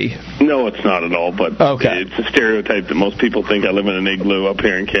already. No, it's not at all, but it's a stereotype that most people think I live in an igloo up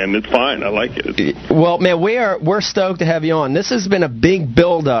here in Canada. It's fine. I like it. Well, man, we're stoked to have you on. This has been a big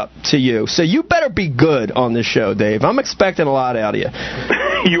build-up to you, so you better be good on this show, Dave. I'm expecting a lot out of you.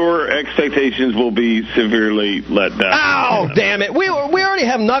 Your expectations will be severely let down. Oh, damn it. We already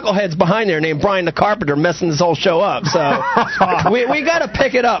have knuckleheads behind there named Brian the Carpenter messing this whole show up, so we got to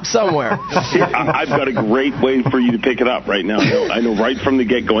pick it up somewhere. I've got a great way for you to pick it up right now. I know right from the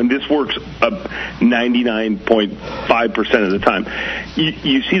get-go, and this works 99.5% of the time.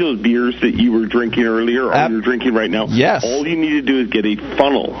 You see those beers that you were drinking earlier, or you're drinking right now? Yes. All you need to do is get a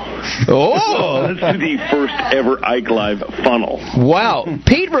funnel. Oh! Let's do the first ever Ike Live funnel. Wow.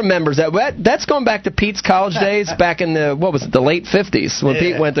 Pete remembers that. That's going back to Pete's college days, back in the late 50s when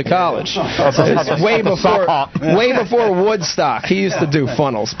Pete went to college. Way before Woodstock. He used to do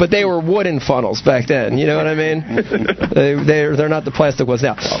funnels, but they were wooden funnels back then. You know what I mean? They're not the plastic ones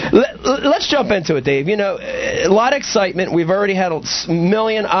now. Let's jump into it, Dave. A lot of excitement. We've already had a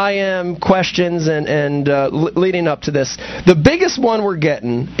million IM questions and leading up to this. The biggest one we're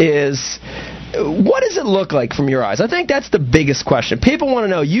getting is, what does it look like from your eyes? I think that's the biggest question. People want to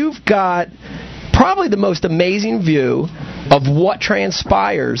know. You've got probably the most amazing view of what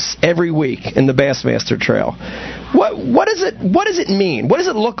transpires every week in the Bassmaster Trail. What does it mean? What does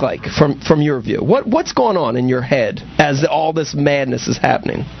it look like from your view? What's going on in your head as all this madness is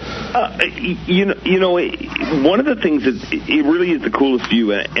happening? One of the things that it really is the coolest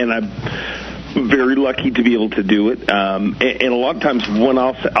view, and I'm very lucky to be able to do it. And a lot of times when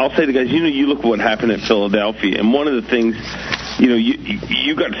I'll say to guys, you look at what happened at Philadelphia, and one of the things,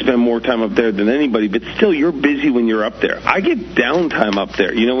 you got to spend more time up there than anybody, but still you're busy when you're up there. I get downtime up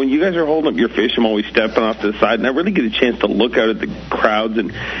there. When you guys are holding up your fish, I'm always stepping off to the side, and I really get a chance to look out at the crowds,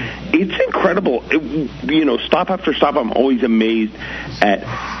 and it's incredible. Stop after stop, I'm always amazed at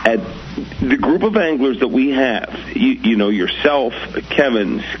the group of anglers that we have. Yourself,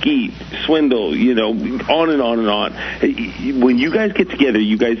 Kevin, Skeet, Swindle, on and on and on. When you guys get together,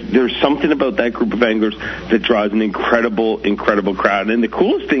 there's something about that group of anglers that draws an incredible crowd. And the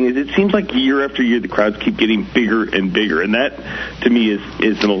coolest thing is, it seems like year after year the crowds keep getting bigger and bigger, and that to me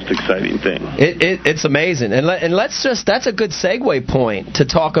is the most exciting thing. It's amazing, and that's a good segue point to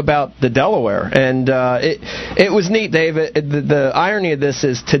talk about the Delaware. And it was neat, Dave. The irony of this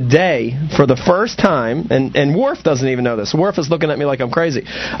is today, for the first time, and Worf doesn't even know this. Worf is looking at me like I'm crazy.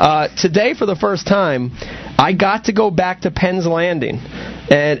 Today, for the first time, I got to go back to Penn's Landing,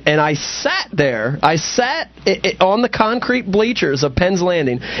 and I sat there. I sat on the concrete bleachers of Penn's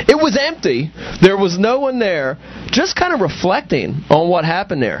Landing. It was empty. There was no one there. Just kind of reflecting on what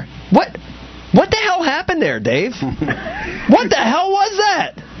happened there. What the hell happened there, Dave? What the hell was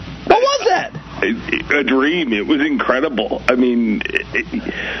that? What was that? A dream. It was incredible. I mean,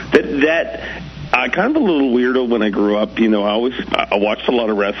 kind of a little weirdo when I grew up. I watched a lot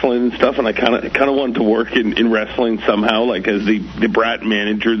of wrestling and stuff, and I kind of wanted to work in wrestling somehow, like as the brat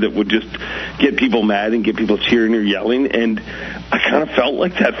manager that would just get people mad and get people cheering or yelling. And I kind of felt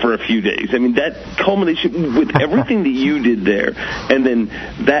like that for a few days. I mean, that culmination with everything that you did there, and then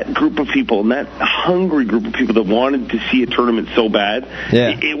that group of people and that hungry group of people that wanted to see a tournament so bad.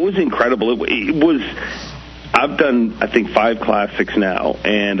 Yeah. It was incredible. It was. I've done, I think, 5 classics now,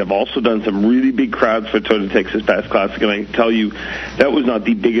 and I've also done some really big crowds for Toyota Texas Bass Classic, and I can tell you that was not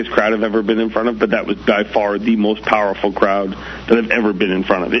the biggest crowd I've ever been in front of, but that was by far the most powerful crowd that I've ever been in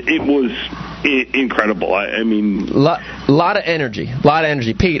front of. It was incredible. I mean... lot of energy.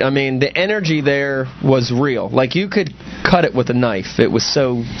 Pete, I mean, the energy there was real. Like, you could cut it with a knife. It was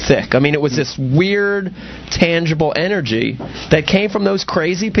so thick. I mean, it was this weird, tangible energy that came from those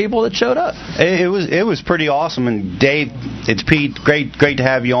crazy people that showed up. It was pretty awesome. And Dave, it's Pete. Great to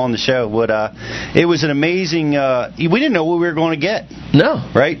have you on the show. It was an amazing. We didn't know what we were going to get. No,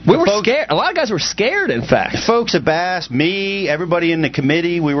 right? We were scared. A lot of guys were scared. In fact, folks at Bass, me, everybody in the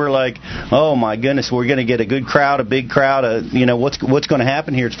committee, we were like, "Oh my goodness, we're going to get a good crowd, a big crowd. What's going to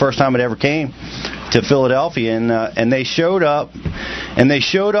happen here?" It's the first time it ever came to Philadelphia, and they showed up,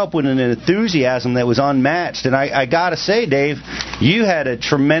 with an enthusiasm that was unmatched. And I got to say, Dave, you had a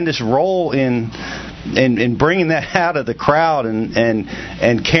tremendous role in bringing that out of the crowd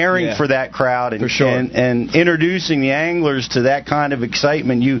and caring for that crowd and, and introducing the anglers to that kind of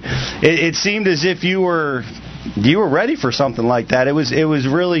excitement. It seemed as if you were ready for something like that. It was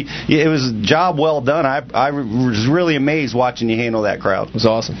a job well done. I was really amazed watching you handle that crowd. It was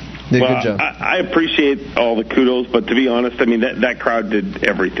awesome. Did a good job. I appreciate all the kudos, but to be honest, I mean that crowd did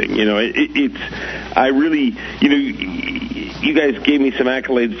everything. I really, you guys gave me some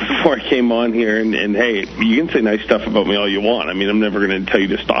accolades before I came on here, and hey, you can say nice stuff about me all you want. I mean, I'm never going to tell you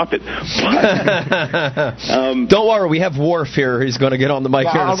to stop it. But, don't worry, we have Worf here. He's going to get on the mic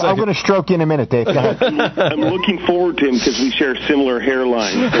here in a second. I'm going to stroke you in a minute, Dave. Go ahead. I'm looking forward to him because we share similar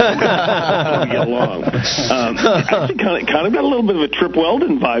hairlines. We get along. Actually, kind of got a little bit of a Trip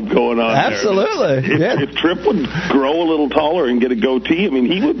Weldon vibe going on. Absolutely. There. If Trip would grow a little taller and get a goatee, I mean,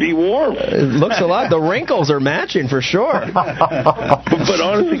 he would be Worf. It looks a lot. The wrinkles are matching for sure. But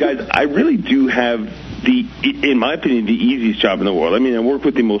honestly, guys, I really do have in my opinion, the easiest job in the world. I mean, I work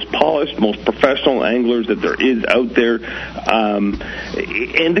with the most polished, most professional anglers that there is out there,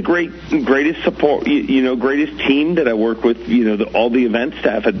 and the greatest support, greatest team that I work with. All the event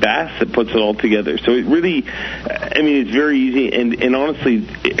staff at Bass that puts it all together. So it really, it's very easy. And honestly,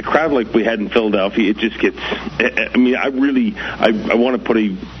 a crowd like we had in Philadelphia, it just gets. I want to put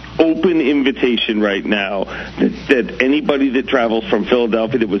a open invitation right now that anybody that travels from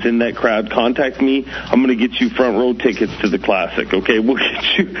Philadelphia that was in that crowd, contact me. I'm going to get you front row tickets to the Classic. Okay, we'll get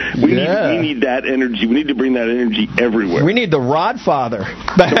you. We need that energy. We need to bring that energy everywhere. We need the Rodfather.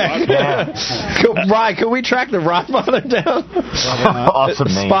 Ryan, can we track the Rodfather down?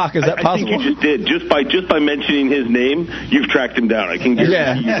 Awesome name. Spock, is that possible? I think you just did. Just by mentioning his name, you've tracked him down. I can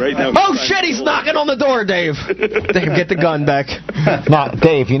guarantee you right now. Oh shit, he's knocking on the door, Dave. Dave, get the gun back. Now,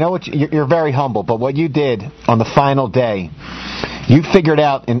 Dave, you know what? You're very humble, but what you did on the final day, you figured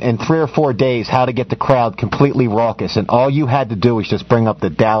out in 3 or 4 days how to get the crowd completely raucous, and all you had to do was just bring up the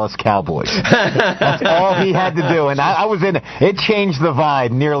Dallas Cowboys. That's all he had to do, and I was in it. It changed the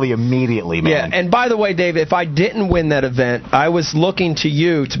vibe nearly immediately, man. Yeah, and by the way, Dave, if I didn't win that event, I was looking to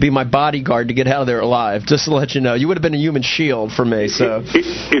you to be my bodyguard to get out of there alive, just to let you know. You would have been a human shield for me. So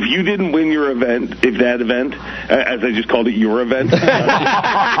if you didn't win your event, that event, as I just called it, your event.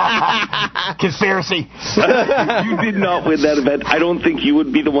 Conspiracy. If you did not win that event, I don't think you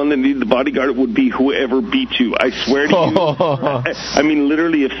would be the one that needed the bodyguard. It would be whoever beat you. I swear to you. I mean,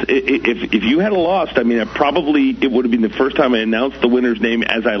 literally, if you had lost, it would have been the first time I announced the winner's name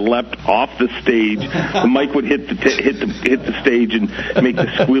as I leapt off the stage. The mic would hit the stage and make the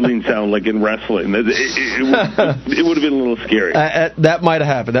squealing sound like in wrestling. It would have been a little scary. That might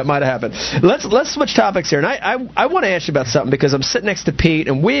have happened. Let's switch topics here, and I want to ask you about something because I'm sitting next to Pete,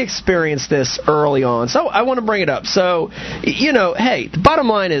 and we experienced this early on, so I want to bring it up. So, hey, the bottom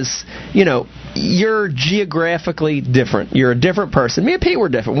line is, you're geographically different. You're a different person. Me and Pete were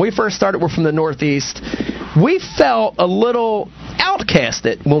different. When we first started, we're from the Northeast. We felt a little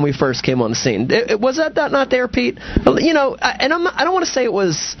outcasted when we first came on the scene. Was that not there, Pete? And I don't want to say it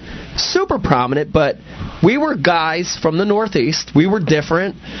was super prominent, but we were guys from the Northeast. We were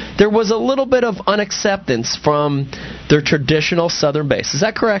different. There was a little bit of unacceptance from their traditional Southern base. Is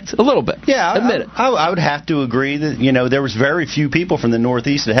that correct? A little bit. Yeah. Admit it. I would have to agree that, there was very few people from the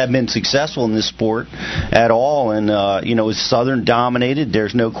Northeast that have been successful in this sport at all. And, it was Southern dominated.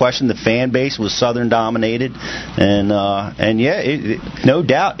 There's no question the fan base was Southern dominated. And no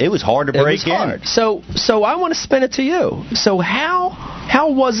doubt, it was hard to break in. So I want to spin it to you. So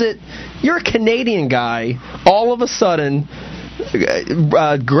how was it? You're a Canadian guy, all of a sudden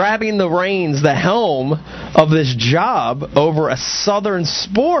grabbing the reins, the helm of this job over a Southern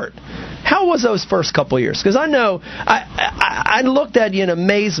sport. How was those first couple of years? Because I know I looked at you in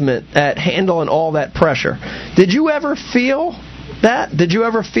amazement at handling all that pressure. Did you ever feel that? Did you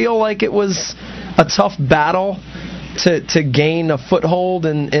ever feel like it was a tough battle to gain a foothold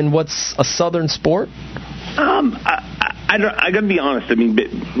in what's a Southern sport? I got to be honest.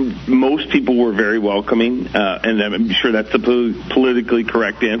 Most people were very welcoming, and I'm sure that's the politically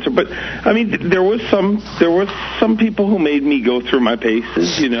correct answer. But there was some people who made me go through my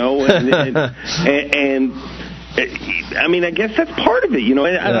paces, and I guess that's part of it, And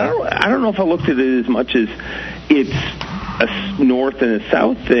I don't know if I looked at it as much as it's a north and a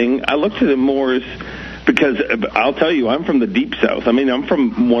south thing. I looked at it more as. Because I'll tell you, I'm from the deep south. I'm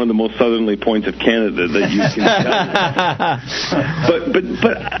from one of the most southerly points of Canada that you can tell. But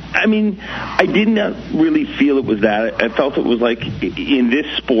I did not really feel it was that. I felt it was like in this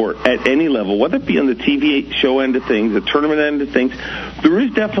sport at any level, whether it be on the TV show end of things, the tournament end of things, there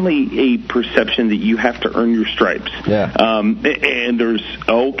is definitely a perception that you have to earn your stripes. Yeah. And there's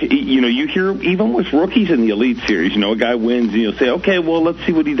you hear even with rookies in the Elite Series, a guy wins and you'll say, okay, well, let's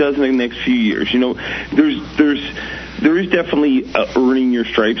see what he does in the next few years. There is definitely earning your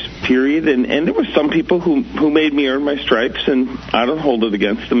stripes, period, and there were some people who made me earn my stripes, and I don't hold it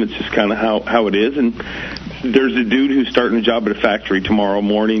against them. It's just kind of how it is. And there's a dude who's starting a job at a factory tomorrow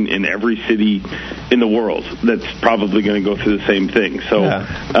morning in every city in the world that's probably going to go through the same thing. So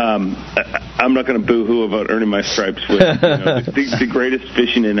I'm not going to boo-hoo about earning my stripes with the greatest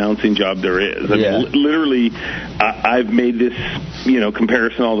fishing announcing job there is. Literally, I've made this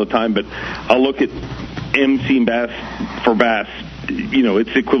comparison all the time, but I'll look at MC Bass for Bass.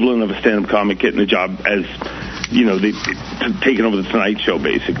 It's the equivalent of a stand-up comic getting a job as taking over the Tonight Show,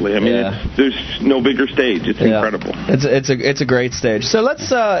 basically. There's no bigger stage. It's incredible. It's a great stage. So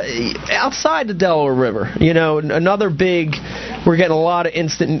let's outside the Delaware River. Another big. We're getting a lot of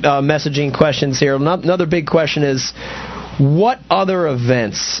instant messaging questions here. Another big question is, what other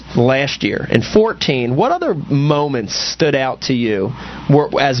events last year in 14? What other moments stood out to you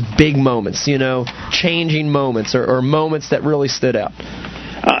as big moments? Changing moments or moments that really stood out.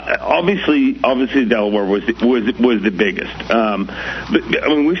 Obviously, Delaware was the biggest.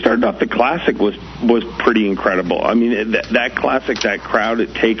 We started off. The Classic was pretty incredible. I mean, that Classic, that crowd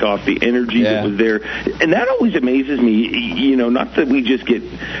at takeoff, the energy that was there, and that always amazes me. Not that we just get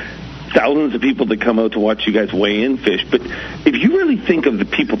thousands of people that come out to watch you guys weigh in fish, but if you really think of the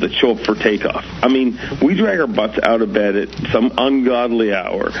people that show up for takeoff, I mean, we drag our butts out of bed at some ungodly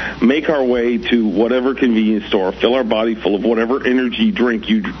hour, make our way to whatever convenience store, fill our body full of whatever energy drink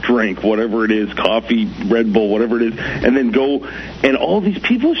you drink, whatever it is, coffee, Red Bull, whatever it is, and then go, and all these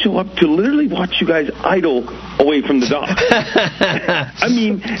people show up to literally watch you guys idle away from the dock. I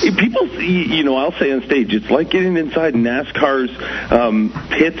mean, people, I'll say on stage, it's like getting inside NASCAR's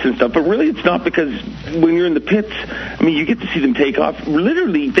pits and stuff, but really it's not, because when you're in the pits, I mean, you get to see them take off.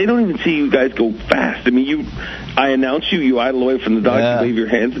 Literally, they don't even see you guys go fast. I mean, I announce you idle away from the dock, you wave your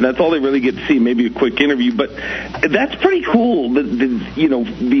hands, and that's all they really get to see, maybe a quick interview, but that's pretty cool,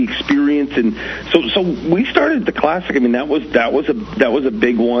 the experience. And so we started the Classic. I mean, that was a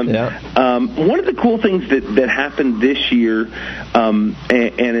big one. One of the cool things that happened this year, and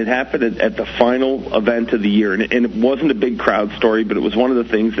it happened at the final event of the year, and it wasn't a big crowd story, but it was one of the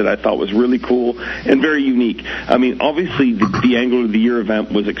things that I thought was really cool and very unique. I mean, obviously the Angler of the Year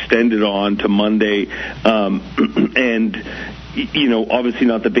event was extended on to Monday, and obviously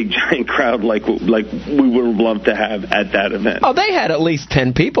not the big giant crowd like we would have loved to have at that event. Oh, they had at least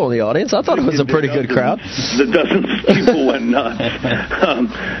 10 people in the audience. I thought it was a pretty good crowd. The dozens of people went nuts.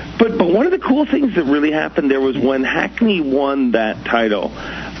 But one of the cool things that really happened there was when Hackney won that title,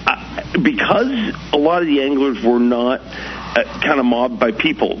 because a lot of the anglers were not kind of mobbed by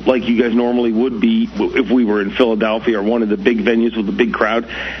people like you guys normally would be if we were in Philadelphia or one of the big venues with a big crowd.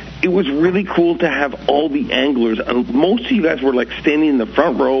 It was really cool to have all the anglers. Most of you guys were like standing in the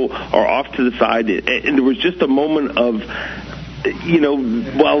front row or off to the side, and there was just a moment of,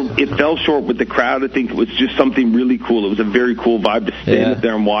 while it fell short with the crowd, I think it was just something really cool. It was a very cool vibe to stand up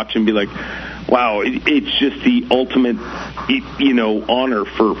there and watch and be like, wow, it's just the ultimate, honor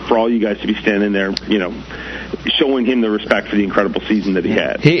for all you guys to be standing there, showing him the respect for the incredible season that he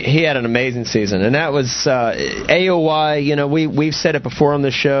had. He had an amazing season, and that was AOY. We've said it before on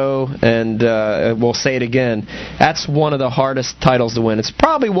the show, and we'll say it again. That's one of the hardest titles to win. It's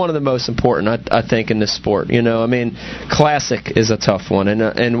probably one of the most important, I think, in this sport. I mean, Classic is a tough one, and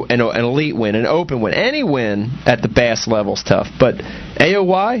an elite win, an open win, any win at the bass level is tough. But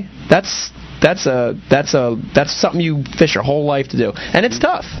AOY, that's something you fish your whole life to do, and it's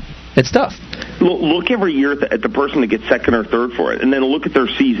tough. It's tough. Look every year at the person that gets second or third for it, and then look at their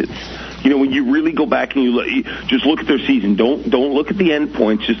season. When you really go back and you just look at their season. Don't look at the end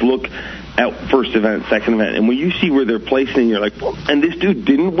points. Just look at first event, second event, and when you see where they're placing, you're like, well, and this dude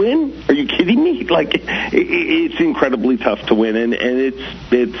didn't win? Are you kidding me? Like, it's incredibly tough to win, and it's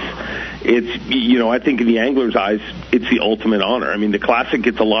I think in the angler's eyes, it's the ultimate honor. I mean, the Classic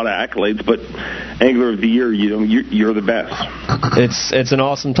gets a lot of accolades, but Angler of the Year, you're the best. It's an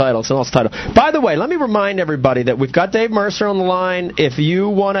awesome title. It's an awesome title. By the way, let me remind everybody that we've got Dave Mercer on the line. If you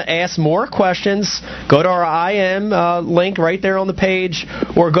want to ask more questions, go to our IM link right there on the page,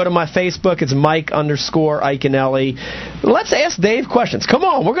 or go to my Facebook. It's Mike_Iaconelli. Let's ask Dave questions. Come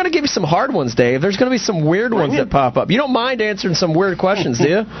on, we're going to give you some hard ones, Dave. There's going to be some weird ones that pop up. You don't mind answering some weird questions, do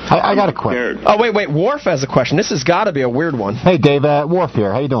you? I got a question. Oh, wait. Worf has a question. This has got to be a weird one. Hey, Dave, Worf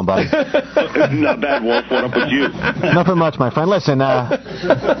here. How you doing, buddy? Not bad, Wolf. What up with you? Nothing much, my friend. Listen,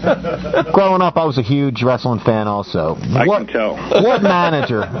 growing up, I was a huge wrestling fan also. I can tell. What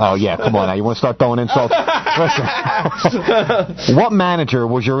manager... Oh, yeah, come on now. You want to start throwing insults? Listen. What manager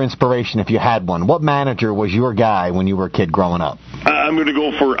was your inspiration if you had one? What manager was your guy when you were a kid growing up? I'm going to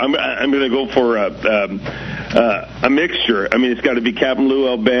go for a mixture. I mean, it's got to be Captain Lou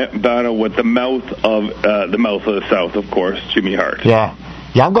Albano with the mouth of the South, of course, Jimmy Hart.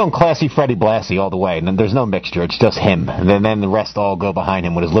 Yeah, I'm going classy Freddie Blassie all the way, and there's no mixture. It's just him, and then the rest all go behind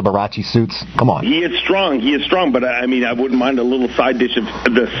him with his Liberace suits. Come on. He is strong, but I mean, I wouldn't mind a little side dish of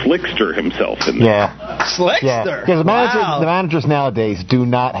the Slickster himself. Yeah. Slickster? Yeah, because the managers nowadays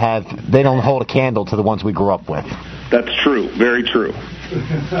they don't hold a candle to the ones we grew up with. That's true. Very true.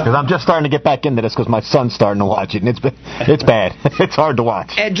 Because I'm just starting to get back into this because my son's starting to watch it, and it's bad. It's hard to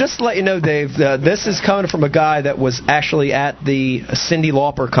watch. And just to let you know, Dave, this is coming from a guy that was actually at the Cyndi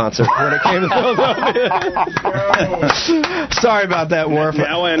Lauper concert when it came to Philadelphia. Sorry about that, Worf.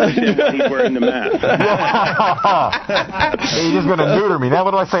 Now I understand why he's wearing the mask. He's just going to neuter me. Now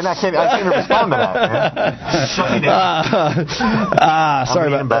what do I say? Now I can't even respond to that,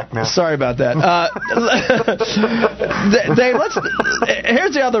 man. Sorry about that. Dave,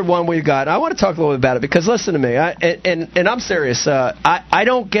 here's the other one we've got. I want to talk a little bit about it because listen to me, and I'm serious. I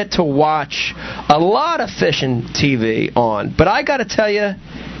don't get to watch a lot of fishing TV on, but I got to tell you,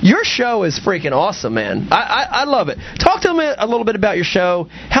 your show is freaking awesome, man. I love it. Talk to me a little bit about your show.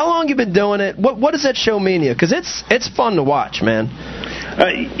 How long you been doing it? What does that show mean to you? Because it's fun to watch, man.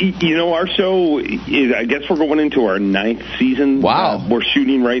 Our show is, I guess we're going into our 9th season. Wow. We're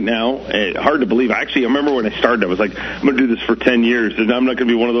shooting right now. Hard to believe. Actually, I remember when I started, I was like, I'm going to do this for 10 years, and I'm not going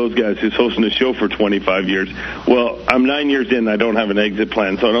to be one of those guys who's hosting a show for 25 years. Well, I'm 9 years in, I don't have an exit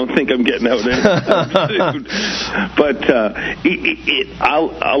plan, so I don't think I'm getting out anytime soon. But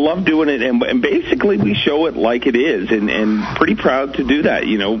I love doing it, and basically we show it like it is, and pretty proud to do that.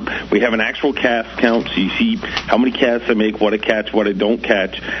 We have an actual cast count, so you see how many casts I make, what I catch, what I don't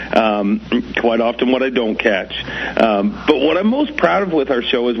catch, quite often what I don't catch. But what I'm most proud of with our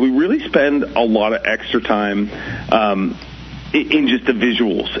show is we really spend a lot of extra time in just the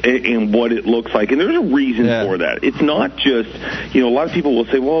visuals and what it looks like. And there's a reason for that. It's not just, a lot of people will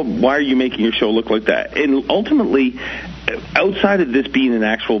say, well, why are you making your show look like that? And ultimately, outside of this being an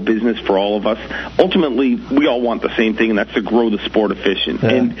actual business for all of us, ultimately we all want the same thing, and that's to grow the sport of fishing. Yeah.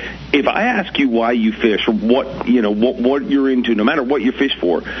 And if I ask you why you fish or what you're into, no matter what you fish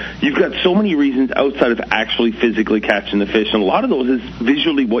for, you've got so many reasons outside of actually physically catching the fish, and a lot of those is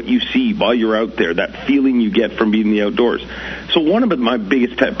visually what you see while you're out there, that feeling you get from being in the outdoors. So one of my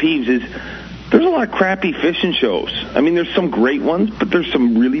biggest pet peeves is there's a lot of crappy fishing shows. I mean, there's some great ones, but there's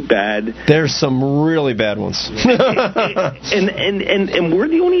some really bad. There's some really bad ones. and we're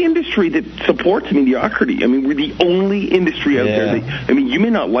the only industry that supports mediocrity. I mean, we're the only industry out there that, you may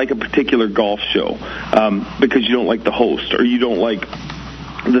not like a particular golf show because you don't like the host or you don't like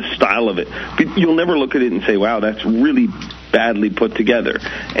the style of it. But you'll never look at it and say, wow, that's really badly put together.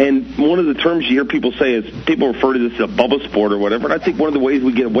 And one of the terms you hear people say is, people refer to this as a bubble sport or whatever, and I think one of the ways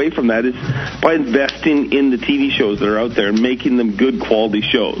we get away from that is by investing in the TV shows that are out there and making them good quality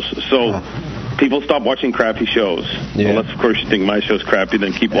shows. So people stop watching crappy shows. Yeah. Unless, of course, you think my show's crappy,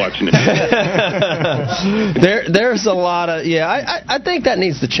 then keep watching it. There's a lot of, I think that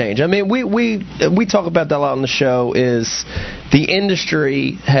needs to change. I mean, we talk about that a lot on the show, is the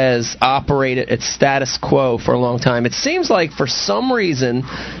industry has operated at status quo for a long time. It seems like for some reason,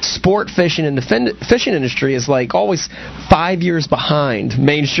 sport fishing and the fishing industry is like always 5 years behind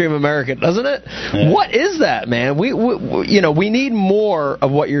mainstream America, doesn't it? Yeah. What is that, man? We need more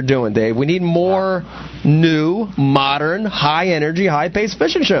of what you're doing, Dave. We need more new, modern, high-energy, high-paced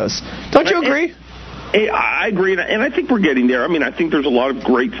fishing shows. Don't you agree? I agree, and I think we're getting there. I mean, I think there's a lot of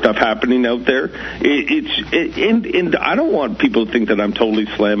great stuff happening out there. And I don't want people to think that I'm totally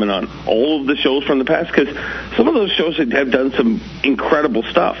slamming on all of the shows from the past, because some of those shows have done some incredible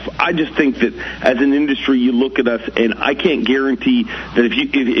stuff. I just think that as an industry, you look at us, and I can't guarantee that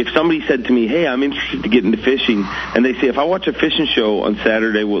if somebody said to me, hey, I'm interested to get into fishing, and they say, if I watch a fishing show on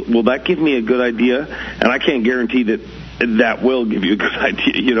Saturday, will that give me a good idea? And I can't guarantee that will give you a good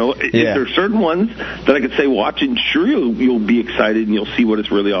idea. There are certain ones that I could say, watch and sure you'll be excited and you'll see what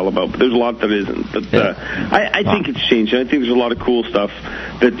it's really all about. But there's a lot that isn't. But I think it's changing. I think there's a lot of cool stuff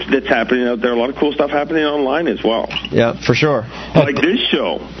that's happening out there. A lot of cool stuff happening online as well. Yeah, for sure. Like this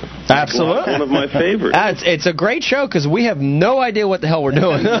show. Absolutely. One of my favorites. It's a great show because we have no idea what the hell we're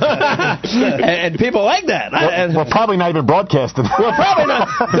doing. and people like that. We're probably not even broadcasting. We're probably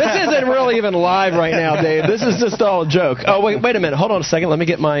not. This isn't really even live right now, Dave. This is just all a joke. Oh, wait a minute. Hold on a second. Let me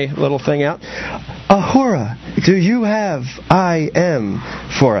get my little thing out. Ahura, do you have I am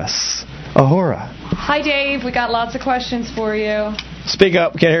for us? Ahura. Hi, Dave. We got lots of questions for you. Speak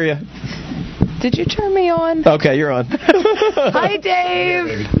up. Can't hear you. Did you turn me on? Okay, you're on. Hi,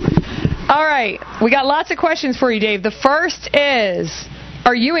 Dave. All right. We got lots of questions for you, Dave. The first is,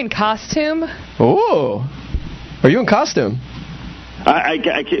 are you in costume? Ooh. Are you in costume?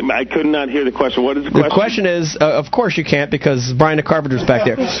 I could not hear the question. What is the question? The question is, of course you can't because Brian the Carpenter's back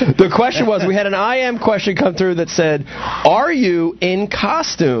there. The question was, we had an I am question come through that said, are you in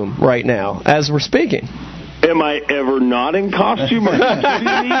costume right now as we're speaking? Am I ever not in costume? Actually,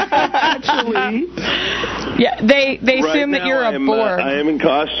 yeah, they right assume that you're a boar. I am in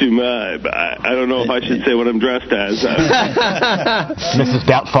costume. I don't know if I should say what I'm dressed as. Mrs.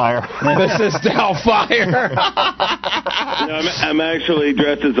 Doubtfire. Mrs. Doubtfire. No, I'm actually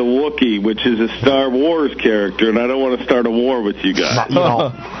dressed as a Wookiee, which is a Star Wars character, and I don't want to start a war with you guys.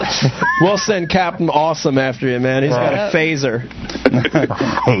 We'll send Captain Awesome after you, man. He's got a phaser.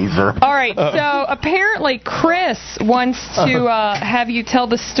 Phaser. All right, so apparently Chris wants to have you tell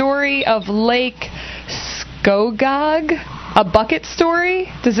the story of Lake Skogog, a bucket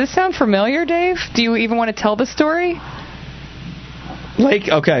story. Does this sound familiar, Dave? Do you even want to tell the story?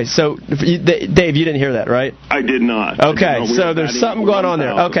 Okay, so Dave, you didn't hear that, right? I did not. Okay, so there's something going on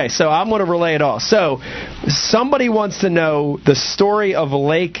there. Okay, so I'm going to relay it all. So somebody wants to know the story of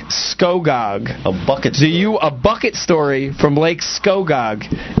Lake Skogog. A bucket story. A bucket story from Lake Skogog.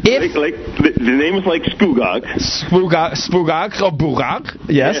 The name is Lake Skogog. Spugog or Bugog?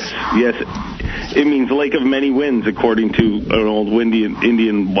 Yes. Yes. It means Lake of Many Winds, according to an old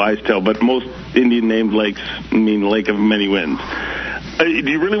Indian wise tale. But most Indian named lakes mean Lake of Many Winds. Do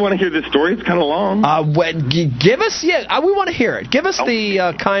you really want to hear this story? It's kind of long. Give us, we want to hear it. Give us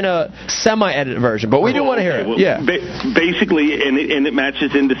the kind of semi-edited version, but we do want to hear it. Well, yeah. Basically, and it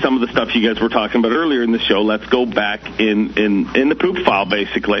matches into some of the stuff you guys were talking about earlier in the show. Let's go back in the poop file,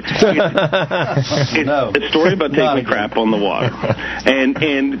 basically. It's a story about taking crap on the water. And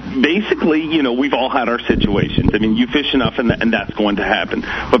basically, we've all had our situations. I mean, you fish enough, and that's going to happen.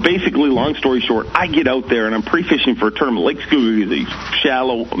 But basically, long story short, I get out there, and I'm pre-fishing for a tournament. Lake Skogog is a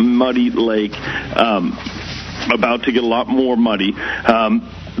shallow, muddy lake, about to get a lot more muddy.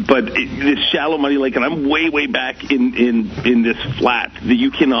 But this shallow, muddy lake, and I'm way back in this flat that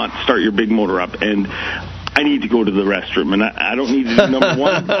you cannot start your big motor up. And I need to go to the restroom, and I don't need to do number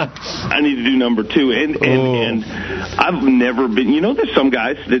one. I need to do number two. And I've never been, there's some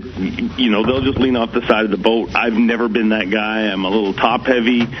guys that, they'll just lean off the side of the boat. I've never been that guy. I'm a little top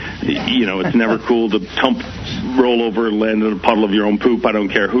heavy. It's never cool to roll over and land in a puddle of your own poop. I don't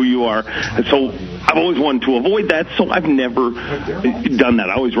care who you are. And so I've always wanted to avoid that, so I've never done that.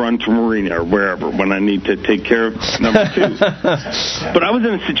 I always run to Marina or wherever when I need to take care of number two. But I was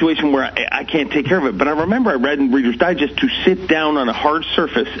in a situation where I can't take care of it. But I remember I read in Reader's Digest to sit down on a hard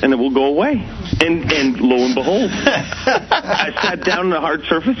surface and it will go away. And lo and behold, I sat down on a hard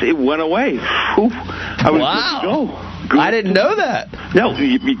surface, it went away. Oof, I was good to go. Good. I didn't know that. No,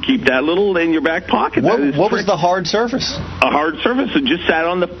 you keep that little in your back pocket. What was the hard surface? A hard surface. It just sat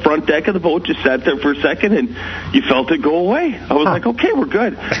on the front deck of the boat, just sat there for a second, and you felt it go away. I was like, okay, we're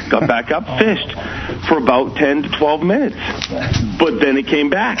good. Got back up, fished for about 10 to 12 minutes. But then it came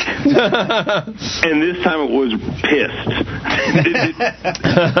back. And this time it was pissed.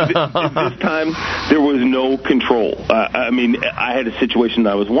 This time there was no control. I had a situation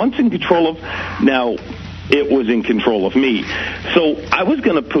that I was once in control of. Now, it was in control of me. So I was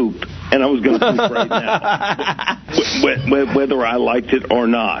going to poop, and I was going to poop right now, whether I liked it or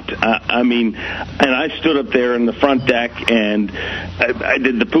not. And I stood up there in the front deck, and I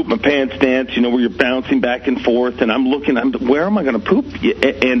did the poop my pants dance, where you're bouncing back and forth, and I'm looking, where am I going to poop?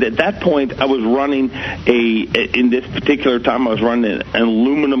 And at that point, I was running in this particular time, I was running an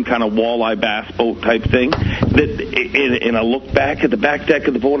aluminum kind of walleye bass boat type thing, and I looked back at the back deck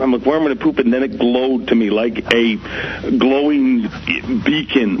of the boat, and I'm like, where am I going to poop? And then it glowed to me like a glowing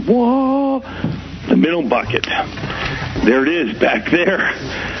beacon. Whoa! The minnow bucket. There it is, back there.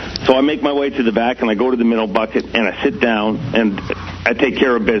 So I make my way to the back, and I go to the minnow bucket, and I sit down, and I take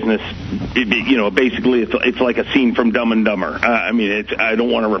care of business. Basically, it's like a scene from Dumb and Dumber. I don't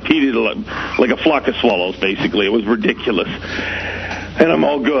want to repeat it like a flock of swallows, basically. It was ridiculous. And I'm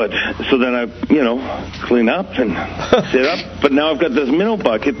all good. So then I, clean up and sit up. But now I've got this minnow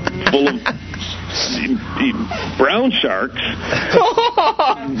bucket full of brown sharks.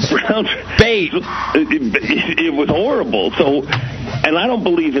 Brown bait. It was horrible. So, and I don't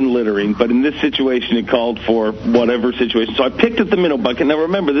believe in littering, but in this situation it called for whatever situation. So I picked up the minnow bucket. Now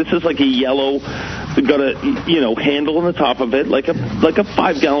remember, this is like a yellow, got a handle on the top of it, like a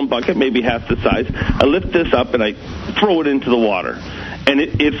 5-gallon bucket, maybe half the size. I lift this up and I throw it into the water, and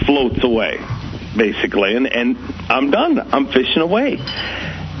it floats away, basically, and I'm done. I'm fishing away.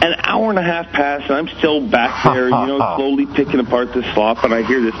 An hour and a half passed, and I'm still back there, slowly picking apart the slop, and I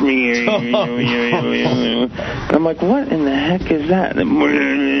hear this. And I'm like, what in the heck is that?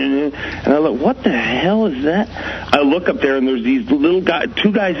 And I look, what the hell is that? I look up there, and there's these little guys,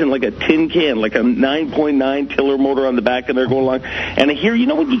 two guys in like a tin can, like a 9.9 tiller motor on the back, and they're going along. And I hear,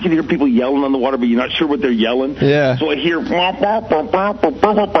 when you can hear people yelling on the water, but you're not sure what they're yelling? Yeah. So I hear, it's kind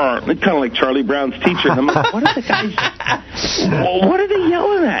of like Charlie Brown's teacher. And I'm like, what are the guys, what are they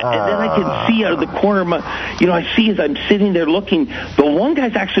yelling at? And then I can see out of the corner of my, I see as I'm sitting there looking, the one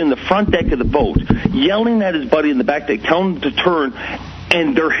guy's actually in the front deck of the boat, yelling at his buddy in the back deck, telling him to turn,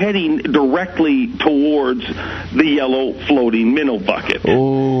 and they're heading directly towards the yellow floating minnow bucket.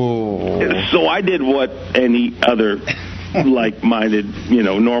 Ooh. So I did what any other like-minded,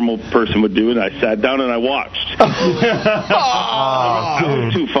 normal person would do, and I sat down and I watched. I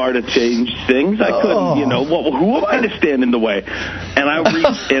was too far to change things. I couldn't, who am I to stand in the way? And I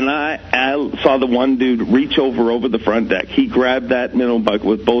reached, and I saw the one dude reach over the front deck. He grabbed that minnow bucket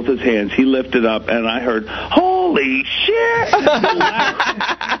with both his hands. He lifted up, and I heard, holy shit!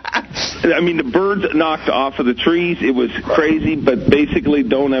 I mean, the birds knocked off of the trees. It was crazy, but basically,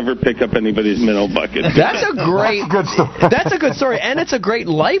 don't ever pick up anybody's minnow bucket. That's a great, good story. That's a good story, and it's a great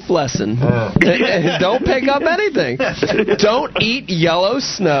life lesson. Don't pick up anything. Don't eat yellow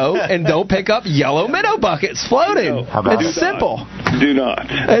snow, and don't pick up yellow minnow buckets floating. It's simple. Do not.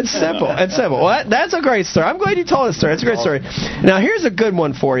 It's simple. It's simple. Well, that's a great story. I'm glad you told this story. It's a great story. Now, here's a good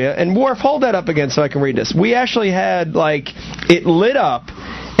one for you. And, Worf, hold that up again so I can read this. We actually had, it lit up.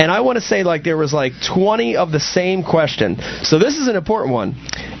 And I want to say, there was 20 of the same question. So this is an important one.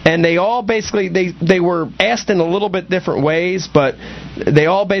 And they all basically, they were asked in a little bit different ways, but they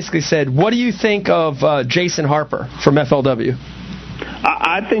all basically said, what do you think of Jason Harper from FLW?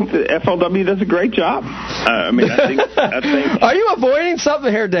 I think the FLW does a great job. I think. Are you avoiding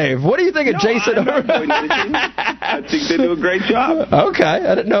something here, Dave? What do you think of Jason? I'm not avoiding anything. I think they do a great job. Okay,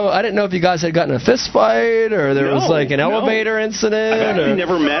 I didn't know if you guys had gotten a fist fight or there was an elevator incident. I've actually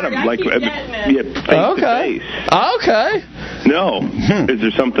never met him. Face to face. Okay. No. Is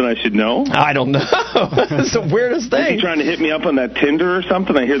there something I should know? I don't know. It's the weirdest thing. Is he trying to hit me up on that Tinder or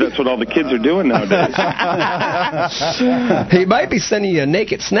something? I hear that's what all the kids are doing nowadays. He might be sending you a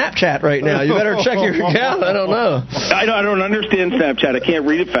naked Snapchat right now. You better check your account. I don't know. I don't understand Snapchat. I can't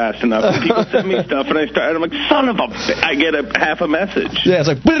read it fast enough. People send me stuff, and I'm like, son of a... I get half a message. Yeah, it's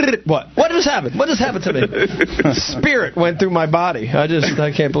like, what? What just happened? What just happened to me? Spirit went through my body. I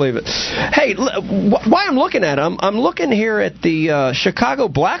can't believe it. Hey, why I'm looking at him, I'm looking here at the Chicago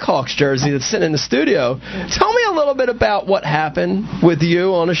Blackhawks jersey that's sitting in the studio. Tell me a little bit about what happened with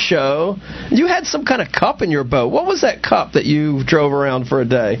you on a show. You had some kind of cup in your boat. What was that cup that you drove around for a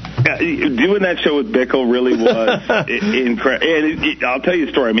day? Doing that show with Bickle really was incredible. And I'll tell you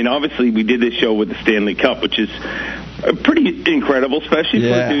a story. I mean, obviously, we did this show with the Stanley Cup, which is pretty incredible, especially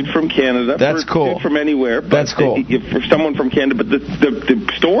for a dude from Canada. That's cool. A dude from anywhere. That's cool. For someone from Canada. But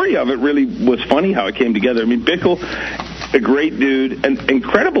the story of it really was funny how it came together. I mean, Bickle, a great dude, an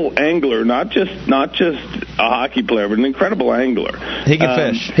incredible angler, not just a hockey player, but an incredible angler. He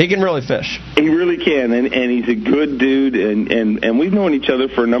can fish. He can really fish. He really can, and he's a good dude, and we've known each other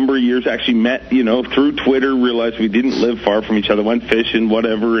for a number of years. Actually met, through Twitter, realized we didn't live far from each other, went fishing,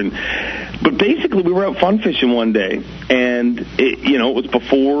 whatever, but basically we were out fun fishing one day, and it was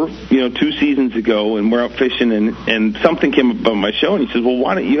before, 2 seasons ago, and we're out fishing, and something came up on my show, and he says, well,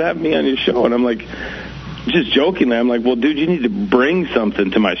 why don't you have me on your show? And I'm like, just jokingly, I'm like, well, dude, you need to bring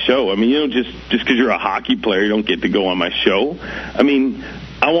something to my show. I mean, just because you're a hockey player, you don't get to go on my show. I mean,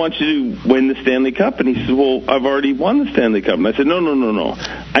 I want you to win the Stanley Cup. And he said, well, I've already won the Stanley Cup. And I said, no.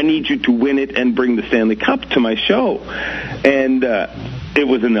 I need you to win it and bring the Stanley Cup to my show. And it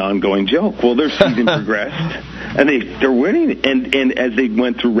was an ongoing joke. Well, their season progressed. And they're winning, and as they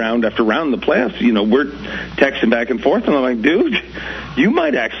went through round after round in the playoffs, we're texting back and forth, and I'm like, dude, you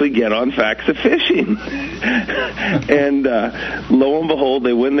might actually get on Facts of Fishing. And lo and behold,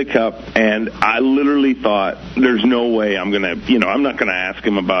 they win the cup, and I literally thought, there's no way I'm going to, I'm not going to ask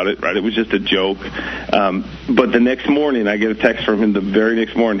him about it, right? It was just a joke. But the next morning, I get a text from him the very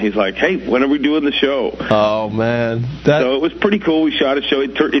next morning. He's like, hey, when are we doing the show? Oh, man. So it was pretty cool. We shot a show.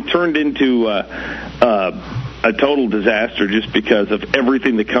 It turned into a total disaster just because of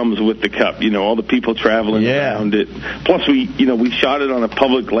everything that comes with the cup. All the people traveling around it. Plus, we shot it on a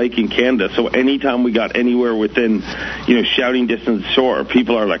public lake in Canada, so anytime we got anywhere within, shouting distance shore,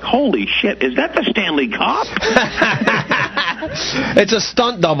 people are like, holy shit, is that the Stanley Cup? It's a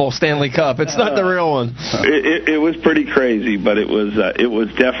stunt double Stanley Cup. It's not the real one. It was pretty crazy, but it was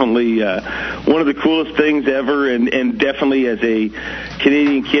definitely one of the coolest things ever, and definitely as a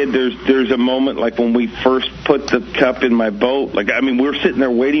Canadian kid, there's a moment like when we first put the cup in my boat. Like, I mean, we were sitting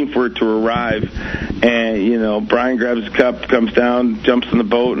there waiting for it to arrive, and Brian grabs his cup, comes down, jumps in the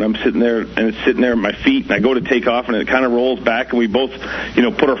boat, and I'm sitting there, and it's sitting there at my feet, and I go to take off, and it kind of rolls back, and we both,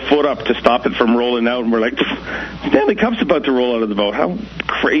 put our foot up to stop it from rolling out, and we're like, Stanley Cup's about to roll out of the boat. How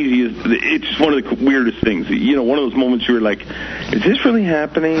crazy is it? It's just one of the weirdest things. One of those moments you were like, is this really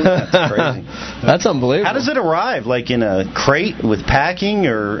happening? That's crazy. That's unbelievable. How does it arrive? Like in a crate with packing,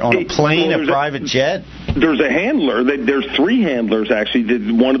 or on a plane, a private jet? There's a handler. There's 3 handlers,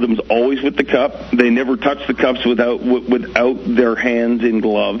 actually. One of them's always with the cup. They never touch the cups without their hands in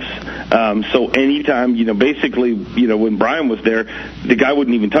gloves. So anytime, basically, when Brian was there, the guy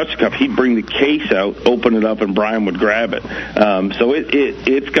wouldn't even touch the cup. He'd bring the case out, open it up, and Brian would grab it. So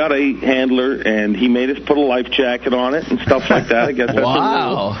it's got a handler, and he made us put a life jacket on it and stuff like that. I guess that's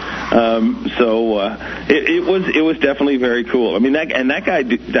wow. It was definitely very cool. I mean, that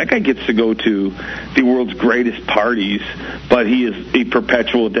guy gets to go to the world's greatest parties, but he is a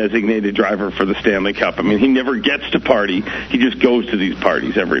perpetual designated driver for the Stanley Cup. I mean, he never gets to party. He just goes to these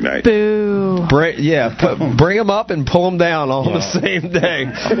parties every night. Boo. Bring him up and pull him down all the same day.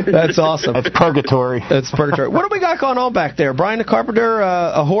 That's awesome. That's purgatory. That's purgatory. What do we got going on back there? Brian the Carpenter,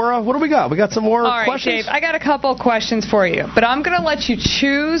 Ahura, what do we got? We got some more questions? Dave, I got a couple questions for you, but I'm going to let you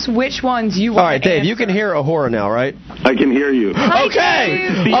choose which ones you want to All right, Dave, answer. you can hear Ahura now, right? I can hear you. Hi, okay.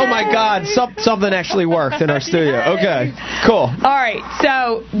 Dave. Oh, my God. Something actually worked in our studio. Okay, cool. All right,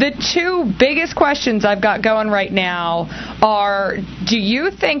 so the 2 biggest questions I've got going right now are, do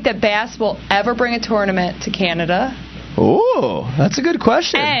you think that bass will ever bring a tournament to Canada? Ooh, that's a good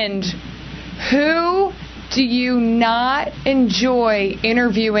question. And who do you not enjoy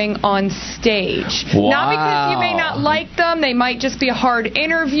interviewing on stage? Wow. Not because you may not like them. They might just be a hard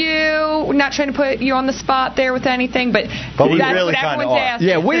interview. We're not trying to put you on the spot there with anything, but we that's really what everyone's are. asking.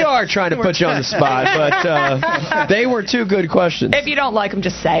 Yeah, we are trying to put you on the spot, but they were 2 good questions. If you don't like them,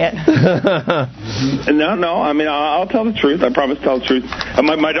 just say it. No. I mean, I'll tell the truth. I promise to tell the truth.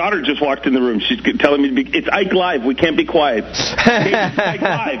 My daughter just walked in the room. She's telling me it's Ike Live. We can't be quiet. It's Ike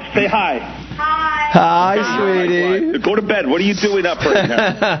Live. Say hi. Hi, sweetie. Go to bed. What are you doing up right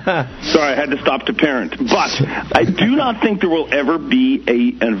now? Sorry, I had to stop to parent. But I do not think there will ever be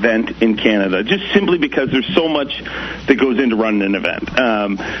an event in Canada, just simply because there's so much that goes into running an event.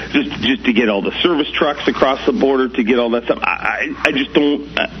 Just to get all the service trucks across the border, to get all that stuff. I just don't.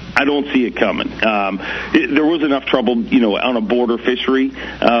 I don't see it coming. There was enough trouble, on a border fishery.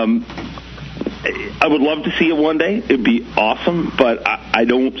 I would love to see it one day. It'd be awesome, but I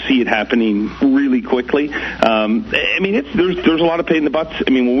don't see it happening really quickly. I mean, there's a lot of pain in the butts. I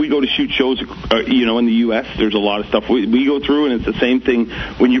mean, when we go to shoot shows, in the U.S., there's a lot of stuff we go through, and it's the same thing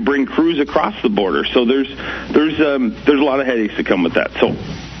when you bring crews across the border. So there's a lot of headaches that come with that. So,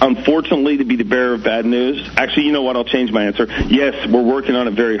 unfortunately, to be the bearer of bad news, actually, you know what? I'll change my answer. Yes, we're working on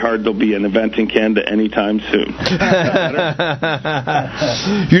it very hard. There'll be an event in Canada anytime soon.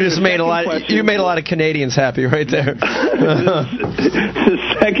 You made a lot of Canadians happy right there. The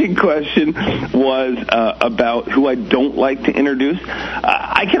second question was about who I don't like to introduce.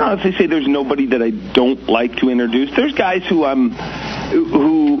 I can honestly say there's nobody that I don't like to introduce. There's guys who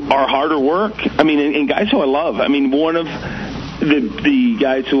are harder work. I mean, and guys who I love. I mean, one of the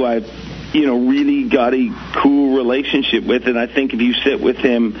guys who I've really got a cool relationship with, and I think if you sit with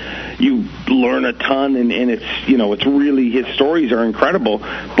him, you learn a ton, and it's it's really, his stories are incredible,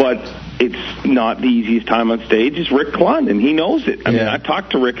 but it's not the easiest time on stage. Is Rick Clunn, and he knows it. I mean, I've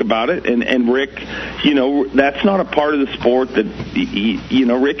talked to Rick about it, and Rick, that's not a part of the sport that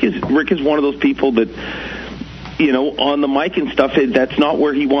Rick is one of those people that, on the mic and stuff, that's not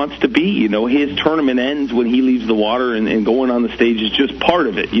where he wants to be. His tournament ends when he leaves the water, and going on the stage is just part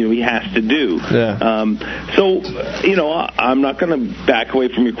of it. He has to do. Yeah. I'm not going to back away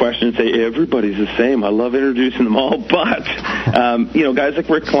from your question and say everybody's the same. I love introducing them all, but guys like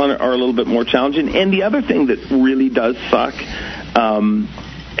Rick Clunn are a little bit more challenging. And the other thing that really does suck,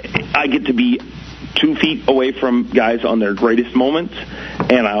 I get to be 2 feet away from guys on their greatest moments,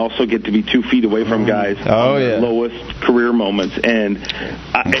 and I also get to be 2 feet away from guys on their lowest career moments, and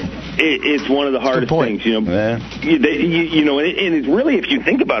it's one of the hardest things, and it's really, if you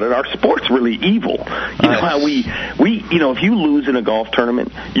think about it, our sport's really evil. How we if you lose in a golf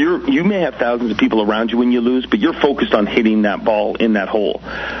tournament, you may have thousands of people around you when you lose, but you're focused on hitting that ball in that hole.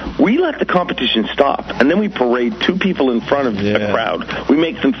 We let the competition stop, and then we parade 2 people in front of a crowd. We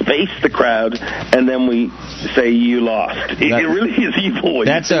make them face the crowd, and and then we say you lost. It really is evil when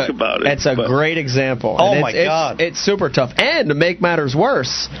you think about it. That's a great example. Oh, and my God. It's super tough. And to make matters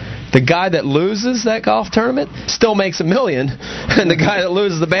worse, the guy that loses that golf tournament still makes $1 million, and the guy that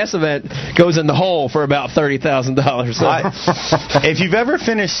loses the bass event goes in the hole for about $30,000. So. If you've ever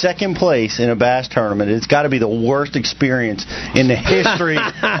finished second place in a bass tournament, it's got to be the worst experience in the history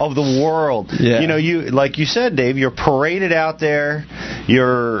of the world. Yeah. You know, like you said, Dave, you're paraded out there,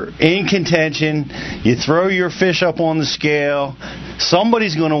 you're in contention, you throw your fish up on the scale,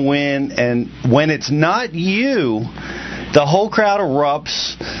 somebody's going to win, and when it's not you, the whole crowd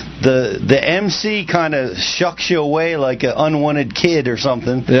erupts. The MC kind of shucks you away like an unwanted kid or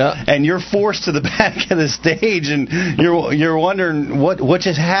something. Yeah. And you're forced to the back of the stage, and you're wondering what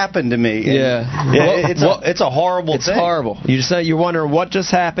just happened to me. Yeah. It's a horrible thing. It's horrible. You wonder what just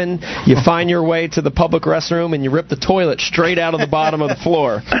happened. You find your way to the public restroom, and you rip the toilet straight out of the bottom of the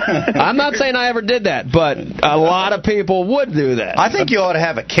floor. I'm not saying I ever did that, but a lot of people would do that. I think you ought to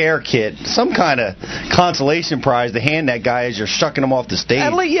have a care kit, some kind of consolation prize to hand that guy as you're shucking him off the stage.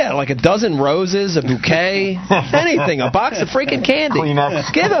 At least, like a dozen roses, a bouquet, anything, a box of freaking candy.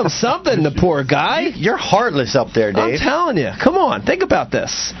 Kleenex. Give him something, the poor guy. You're heartless up there, Dave. I'm telling you. Come on, think about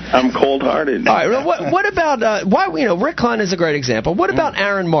this. I'm cold-hearted. All right, what about Rick Klein is a great example. What about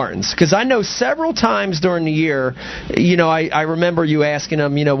Aaron Martens? Because I know several times during the year, I remember you asking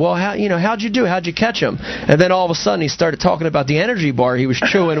him, how'd you do? How'd you catch him? And then all of a sudden he started talking about the energy bar he was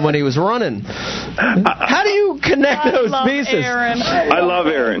chewing when he was running. How do you connect those pieces? I love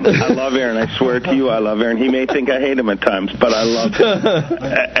Aaron. I swear to you, I love Aaron. He may think I hate him at times, but I love him.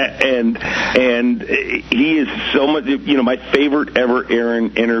 and he is so much. My favorite ever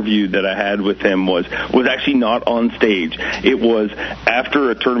Aaron interview that I had with him was actually not on stage. It was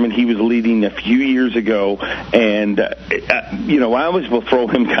after a tournament he was leading a few years ago, and I always will throw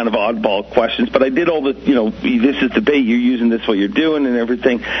him kind of oddball questions, but I did all the this is the bait, you're using this what you're doing and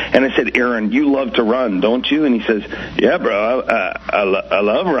everything. And I said, Aaron, you love to run, don't you? And he says, yeah, bro, I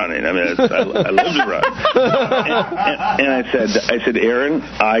love running. I mean, I love to run. And I said, Aaron,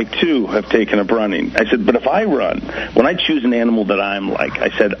 I too have taken up running. I said, but if I run, when I choose an animal that I'm like, I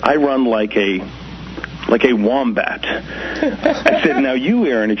said, I run like a wombat. I said, now you,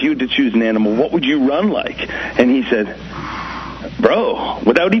 Aaron, if you had to choose an animal, what would you run like? And he said, bro,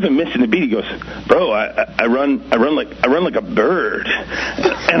 without even missing a beat, he goes, bro, I run like a bird.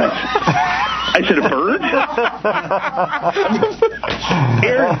 And I said, a bird?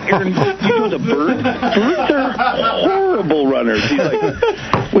 Aaron, you know the bird? Birds are horrible runners. He's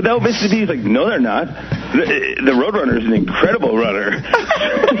like, without missing a beat, he's like, no, they're not. The Roadrunner is an incredible runner.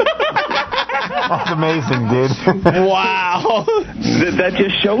 That's amazing, dude. Wow. That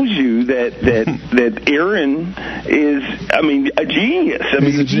just shows you that Aaron is, a genius.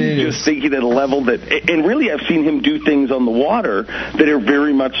 He's just thinking at a level that, and really I've seen him do things on the water that are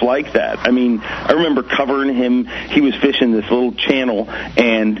very much like that. I remember covering him. He was fishing this little channel,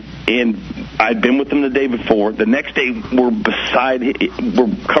 and I'd been with him the day before. The next day, we're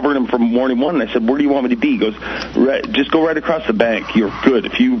covering him from morning one, and I said, where do you want me to be? He goes, just go right across the bank. You're good.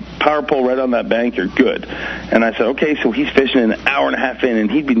 If you power pole right on that bank, you're good. And I said, okay. So he's fishing an hour and a half in, and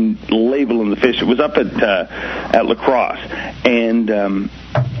he'd been labeling the fish. It was up at La Crosse, and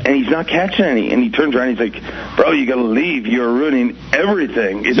he's not catching any. And he turns around and he's like, bro, you got to leave. You're ruining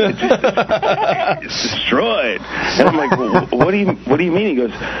everything. It's destroyed. And I'm like, well, what do you mean? He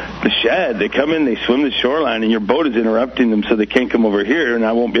goes, the shad. They come in, they swim the shoreline, and your boat is interrupting them so they can't come over here, and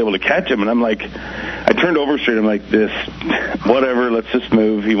I won't be able to catch them. And I'm like, I turned over straight. I'm like, whatever, let's just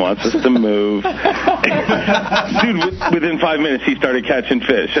move. He wants us to move. Dude, within 5 minutes, he started catching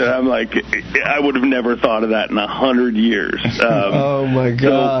fish. And I'm like, I would have never thought of that in 100 years. Oh, my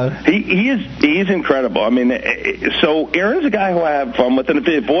God. So he is incredible. So Aaron's a guy who I have fun with, and if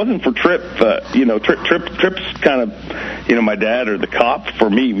it wasn't for Tripp, Tripp's kind of, my dad or the cop for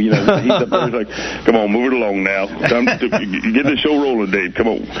me. He's up there, he's like, come on, move it along now. Time to get the show rolling, Dave. Come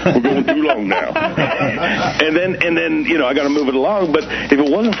on, we're going too long now. And then I got to move it along. But if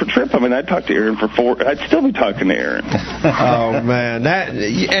it wasn't for Tripp, I'd talk to Aaron I'd still be talking to Aaron. Oh man,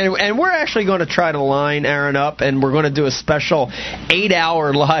 and we're actually going to try to line Aaron up, and we're going to do a special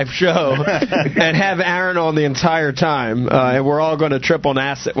 8-hour live show and have Aaron on the entire time, and we're all going to trip on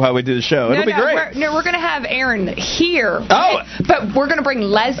acid while we do the show. It'll be great. We're going to have Aaron here. Oh, but we're going to bring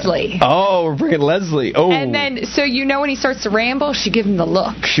Leslie. Oh, we're bringing Leslie. Oh, and then when he starts to ramble, she give him the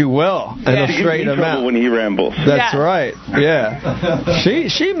look. She will, and it'll straighten him out when he rambles. That's right. Yeah,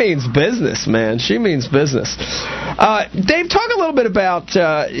 she means business, man. She means business. Dave, talk a little bit about.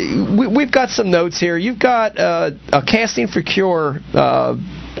 We've got some notes here. You've got a Casting for Cure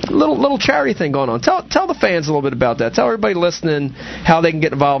little charity thing going on. Tell the fans a little bit about that. Tell everybody listening how they can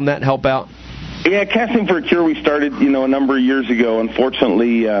get involved in that and help out. Yeah, Casting for a Cure we started, a number of years ago.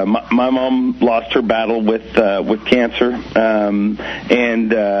 Unfortunately, my mom lost her battle with cancer, and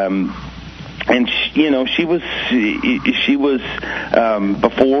she was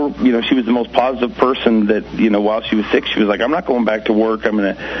before, she was the most positive person that, while she was sick, she was like, I'm not going back to work.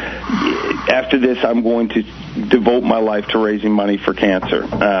 After this, I'm going to devote my life to raising money for cancer,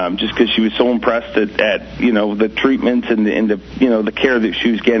 just because she was so impressed at the treatments and the care that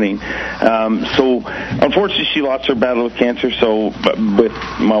she was getting. So unfortunately, she lost her battle with cancer. So with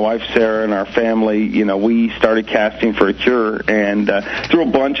my wife Sarah and our family, we started Casting for a Cure, and through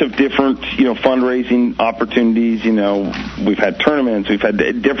a bunch of different fundraising opportunities. We've had tournaments, we've had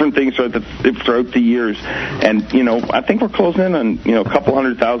different things throughout the years, and I think we're closing in on a couple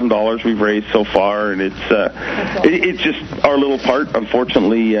 $100,000 we've raised so far, and it's just our little part.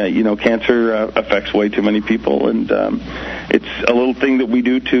 Unfortunately, cancer affects way too many people, and it's a little thing that we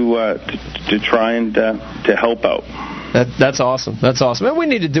do to try and to help out. That's awesome. That's awesome. And we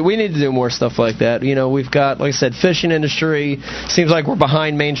need to do more stuff like that. We've got, like I said, fishing industry. Seems like we're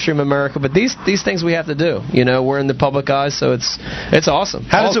behind mainstream America, but these things we have to do. We're in the public eye, so it's awesome.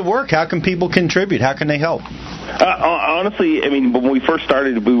 How does it work? How can people contribute? How can they help? Honestly, when we first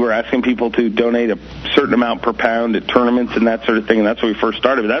started, we were asking people to donate a certain amount per pound at tournaments and that sort of thing, and that's when we first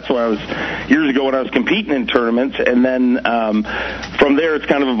started. But that's when I was years ago when I was competing in tournaments, and then from there it's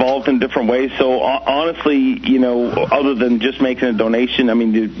kind of evolved in different ways. So honestly, other than just making a donation,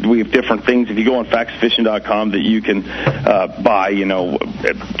 we have different things. If you go on faxfishing.com, that you can buy,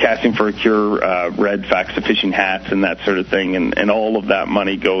 Casting for a Cure red fax fishing hats and that sort of thing, and all of that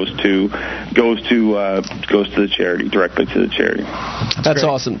money goes to the charity, directly to the charity. That's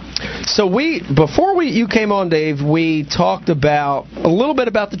awesome. So before you came on, Dave, we talked about a little bit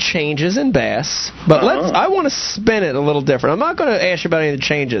about the changes in bass, but I want to spin it a little different. I'm not going to ask you about any of the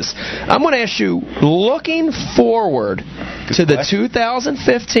changes. I'm going to ask you, looking forward to the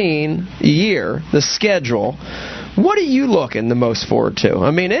 2015 year, the schedule, what are you looking the most forward to?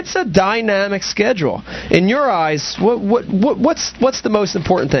 It's a dynamic schedule. In your eyes, what's the most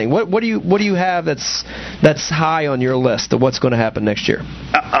important thing? What do you have that's high on your list of what's going to happen next year?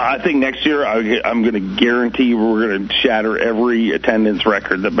 I think next year I'm going to guarantee we're going to shatter every attendance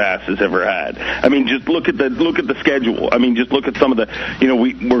record that Bass has ever had. Just look at the schedule. Just look at some of the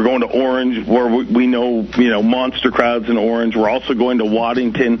we're going to Orange, where we know monster crowds in Orange. We're also going to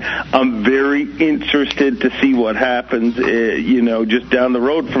Waddington. I'm very interested to see what happens, just down the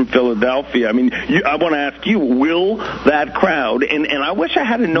road from Philadelphia. I want to ask you, will that crowd, and I wish I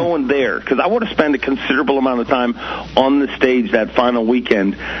had known there, because I would have spent a considerable amount of time on the stage that final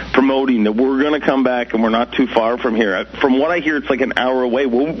weekend promoting that we're going to come back and we're not too far from here. From what I hear, it's like an hour away.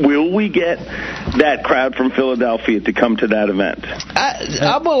 Will we get that crowd from Philadelphia to come to that event?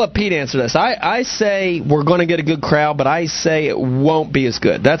 I'm going to let Pete answer this. I say we're going to get a good crowd, but I say it won't be as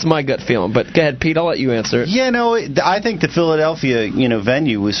good. That's my gut feeling. But go ahead, Pete, I'll let you answer it. Yeah, I think the Philadelphia,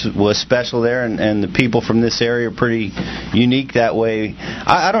 venue was special there, and the people from this area are pretty unique that way.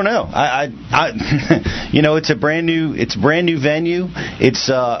 I don't know. It's a brand new venue. It's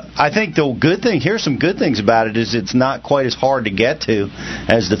I think the good thing, here's some good things about it, is it's not quite as hard to get to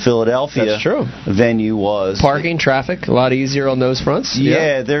as the Philadelphia venue was. Parking, traffic, a lot easier on those fronts.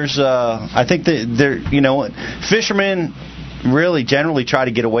 Yeah, there's I think fishermen really generally try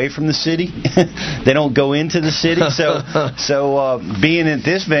to get away from the city. They don't go into the city. So being at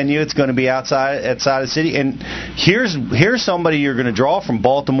this venue, it's going to be outside the city. And here's somebody you're going to draw from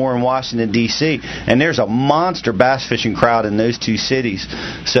Baltimore and Washington, D.C., and there's a monster bass fishing crowd in those two cities.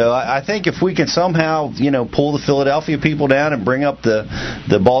 So I think if we can somehow pull the Philadelphia people down and bring up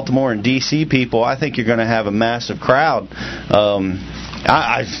the Baltimore and D.C. people, I think you're going to have a massive crowd.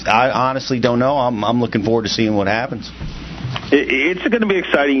 I honestly don't know. I'm looking forward to seeing what happens. It's going to be an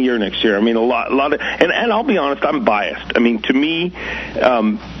exciting year next year. A lot of, and I'll be honest, I'm biased. To me,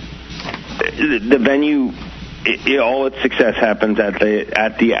 the venue, all its success happens at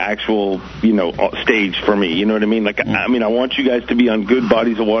the actual stage for me. You know what I mean? I want you guys to be on good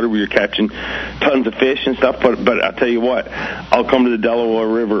bodies of water where you're catching tons of fish and stuff. But I'll tell you what, I'll come to the Delaware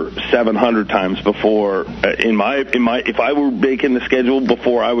River 700 times before. If I were making the schedule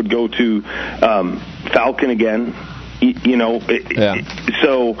before, I would go to Falcon again.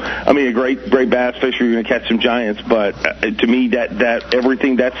 So a great bass fisher, you're going to catch some giants, but to me that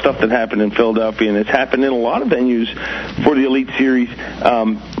everything, that stuff that happened in Philadelphia, and it's happened in a lot of venues for the Elite Series,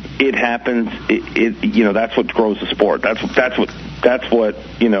 it happens. That's what grows the sport. That's what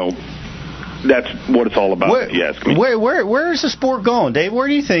that's what it's all about, if you ask me. Where is the sport going, Dave? Where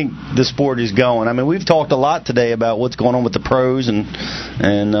do you think the sport is going? I mean, we've talked a lot today about what's going on with the pros and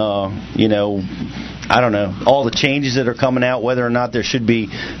you know, I don't know, all the changes that are coming out, whether or not there should be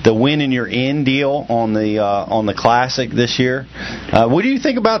the win and you're in deal on the Classic this year. What do you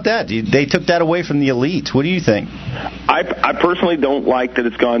think about that? They took that away from the elites. What do you think? I personally don't like that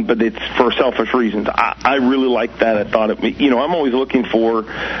it's gone, but it's for selfish reasons. I really like that. I thought I'm always looking for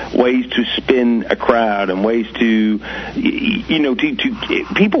ways to spin a crowd and ways to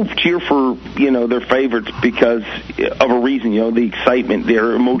people cheer for, their favorites because of a reason, the excitement.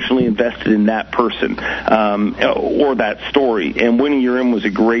 They're emotionally invested in that person. Or that story, and Winning You're In was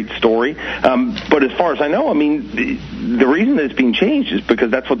a great story. But as far as I know, I mean, the reason that it's being changed is because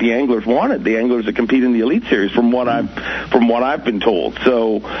that's what the anglers wanted. The anglers that compete in the Elite Series, from what I've been told.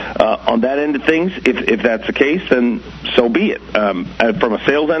 So on that end of things, if that's the case, then so be it. From a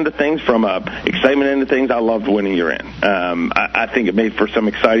sales end of things, from a excitement end of things, I loved Winning You're In. I think it made for some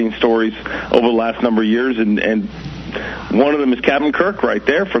exciting stories over the last number of years, and one of them is Captain Kirk right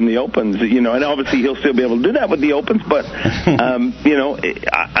there from the Opens, and obviously he'll still be able to do that with the Opens, but,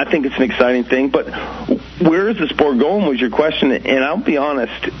 I think it's an exciting thing. But where is the sport going was your question, and I'll be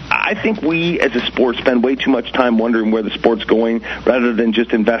honest, I think we as a sport spend way too much time wondering where the sport's going rather than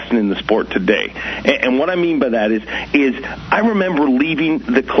just investing in the sport today. And what I mean by that is I remember leaving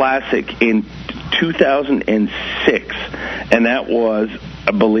the Classic in 2006, and that was,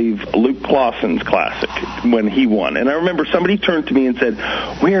 I believe, Luke Clausen's Classic when he won. And I remember somebody turned to me and said,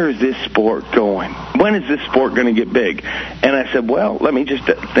 where is this sport going? When is this sport going to get big? And I said, well, let me just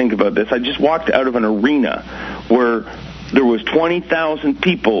think about this. I just walked out of an arena where there was 20,000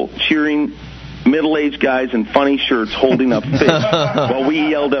 people cheering middle-aged guys in funny shirts holding up fish while we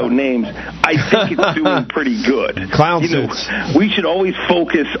yelled out names. I think it's doing pretty good. Clown suits. We should always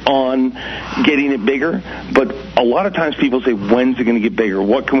focus on getting it bigger, but a lot of times people say, when's it going to get bigger?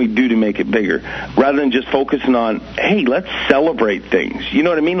 What can we do to make it bigger? Rather than just focusing on, hey, let's celebrate things. You know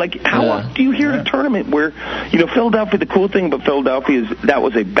what I mean? Like, how often do you hear a tournament where, Philadelphia, the cool thing about Philadelphia is that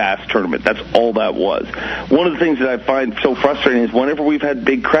was a bass tournament. That's all that was. One of the things that I find so frustrating is whenever we've had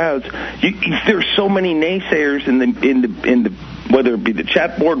big crowds, there's so many naysayers in the whether it be the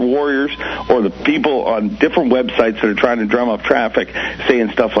chat board warriors or the people on different websites that are trying to drum up traffic, saying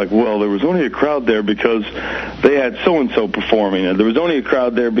stuff like, well, there was only a crowd there because they had so-and-so performing, or there was only a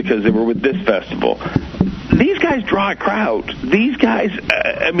crowd there because they were with this festival. These guys draw a crowd. These guys,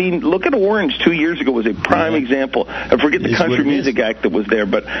 look at Orange 2 years ago was a prime example. I forget the Country Music Act that was there,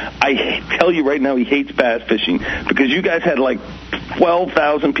 but I tell you right now he hates bass fishing because you guys had like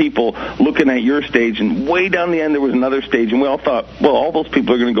 12,000 people looking at your stage, and way down the end there was another stage, and we all thought, well, all those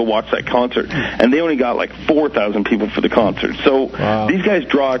people are going to go watch that concert, and they only got like 4,000 people for the concert. So these guys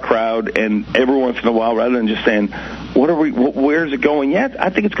draw a crowd, and every once in a while, rather than just saying, where's it going yet? I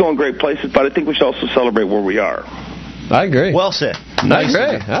think it's going great places, but I think we should also celebrate where we are. I agree. Well said. I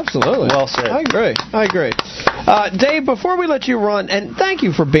agree. Absolutely. Well said. I agree. Dave, before we let you run, and thank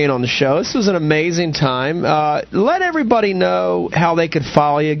you for being on the show. This was an amazing time. Let everybody know how they could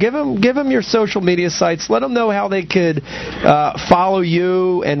follow you. Give them your social media sites. Let them know how they could follow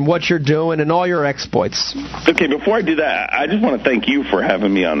you and what you're doing and all your exploits. Okay, before I do that, I just want to thank you for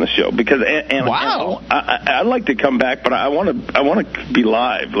having me on the show because wow, I'd like to come back, but I want to be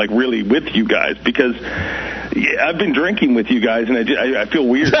live, like really with you guys, because I've been drinking with you guys, and I feel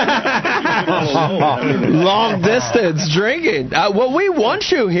weird. Long distance drinking. Well, we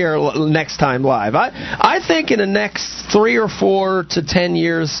want you here next time live. I think in the next 3 or 4 to 10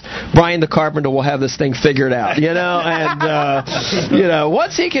 years, Brian the Carpenter will have this thing figured out. And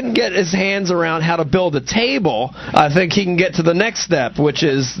once he can get his hands around how to build a table, I think he can get to the next step, which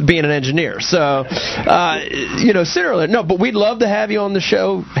is being an engineer. So, sooner or later. No, but we'd love to have you on the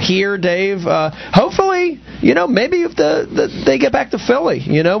show here, Dave. Hopefully, maybe if they get back to Philly,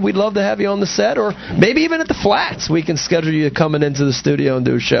 we'd love to have you on the set, or maybe even at the Flats, we can schedule you coming into the studio and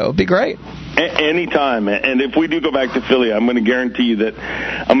do a show. It'd be great. Anytime. And if we do go back to Philly, I'm going to guarantee you that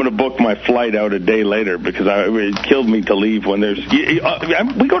I'm going to book my flight out a day later because it killed me to leave when there's...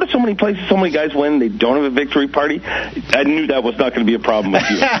 we go to so many places, so many guys win, they don't have a victory party. I knew that was not going to be a problem with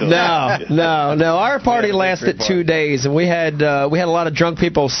you. So. No. Our party lasted 2 days, and we had a lot of drunk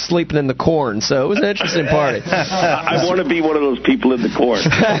people sleeping in the corn, so it was an interesting party. I want to be one of those people in the corn.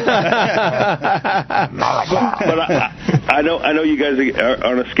 But I know you guys are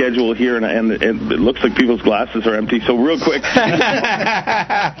on a schedule here, and it looks like people's glasses are empty. So real quick,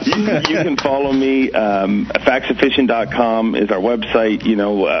 you can follow me. Factsoffishing.com is our website.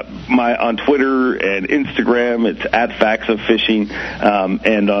 On Twitter and Instagram, it's @factsofishing,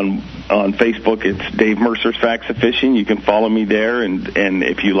 and on on Facebook, it's Dave Mercer's Facts of Fishing. You can follow me there, and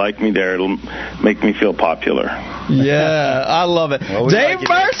if you like me there, it'll make me feel popular. Yeah, I love it. Well, Dave like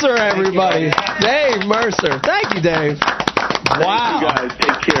Mercer, everybody. Dave Mercer. Thank you, Dave. Wow. Thank you, guys.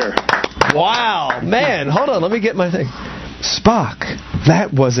 Take care. Wow. Man, hold on. Let me get my thing. Spock,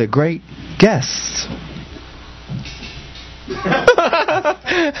 that was a great guest.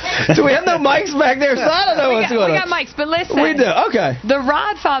 Do we have no mics back there? So I don't know what's going on. We got mics, but listen. We do. Okay. The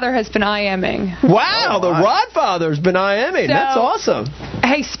Rodfather has been IMing. Wow, the Rodfather's been IMing. So, that's awesome.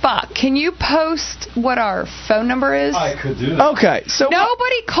 Hey, Spock, can you post what our phone number is? I could do that. Okay, so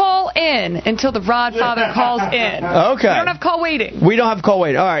nobody call in until the Rodfather calls in. Okay. We don't have call waiting. We don't have call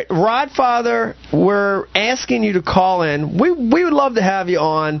waiting. All right, Rodfather, we're asking you to call in. We would love to have you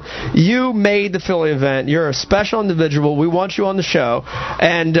on. You made the Philly event. You're a special individual. We want you on the show.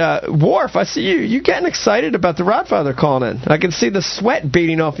 And Worf, I see you getting excited about the Rodfather calling in. I can see the sweat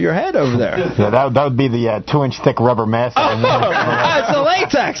beating off your head over there. Yeah, that would be the 2-inch thick rubber mask. It's the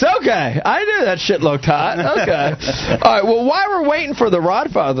latex. Okay. I knew that shit looked hot. Okay. All right, well, while we're waiting for the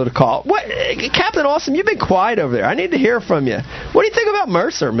Rodfather to call, Captain Awesome, you've been quiet over there. I need to hear from you. What do you think about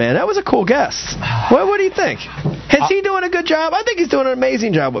Mercer, man? That was a cool guest. What do you think? Is he doing a good job? I think he's doing an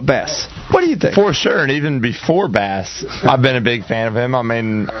amazing job with Bass. What do you think? For sure, and even before Bass, I've been a big fan of him. I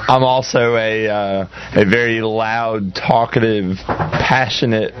mean, I'm also a very loud, talkative,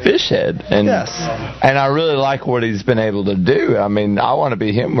 passionate fish head, and I really like what he's been able to do. I mean, I want to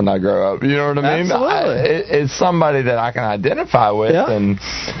be him when I grow up. You know what I mean? Absolutely. It's somebody that I can identify with,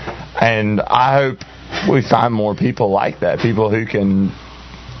 and I hope we find more people like that, people who can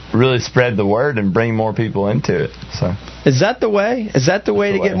really spread the word and bring more people into it. So is that the way? Is that the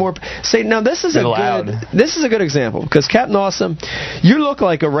way to get more? See, now this is a good example, because Captain Awesome, you look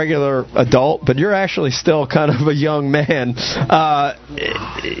like a regular adult, but you're actually still kind of a young man.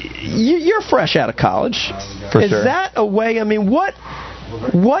 You're fresh out of college. For is sure. that a way? I mean, what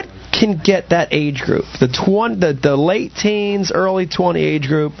can get that age group, the late teens, early 20 age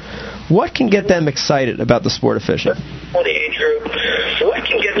group? What can get them excited about the sport of fishing? The age group. What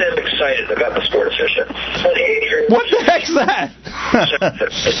can get them excited about the sport of fishing? The age group. What the heck's that?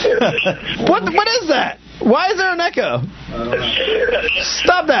 What is that? Why is there an echo?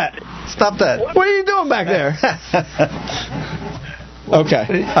 Stop that. Stop that. What are you doing back there?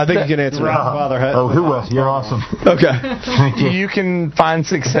 Okay, I think you can answer that. Oh, who else? You're awesome. Okay. You can find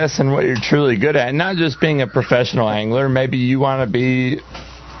success in what you're truly good at, not just being a professional angler. Maybe you want to be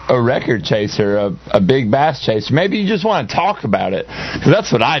a record chaser, a big bass chaser. Maybe you just want to talk about it. 'Cause that's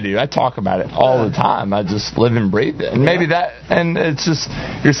what I do. I talk about it all the time. I just live and breathe it. And maybe and it's just,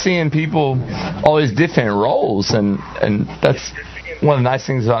 you're seeing people, all these different roles, and that's one of the nice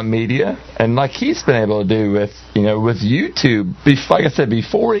things about media, and like he's been able to do with YouTube. Like I said,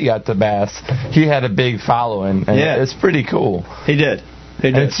 before he got to Bass, he had a big following, and it's pretty cool. He did.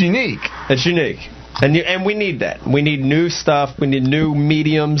 And it's unique. It's unique. And we need that. We need new stuff. We need new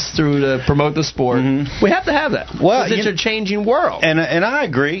mediums to promote the sport. Mm-hmm. We have to have that. Well, it's a changing world. And I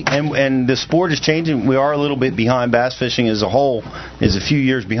agree. And the sport is changing. We are a little bit behind. Bass fishing as a whole is a few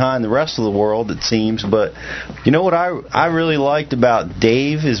years behind the rest of the world, it seems. But you know what I really liked about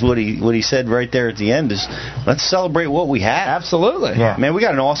Dave is what he said right there at the end is, let's celebrate what we have. Absolutely. Yeah. Man, we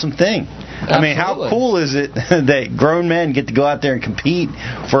got an awesome thing. Absolutely. I mean, how cool is it that grown men get to go out there and compete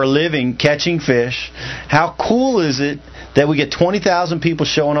for a living catching fish? How cool is it that we get 20,000 people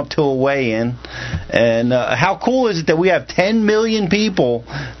showing up to a weigh-in? And how cool is it that we have 10 million people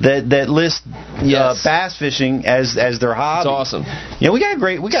that list bass fishing as their hobby? It's awesome. Yeah, we got a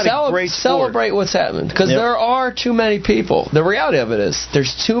great sport. Celebrate what's happening, because there are too many people. The reality of it is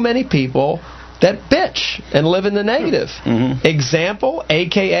there's too many people that bitch and live in the negative. Mm-hmm. Example,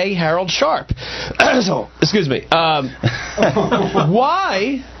 a.k.a. Harold Sharp. Excuse me.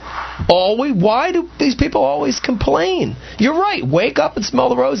 Why do these people always complain? You're right. Wake up and smell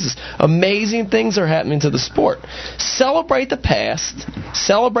the roses. Amazing things are happening to the sport. Celebrate the past.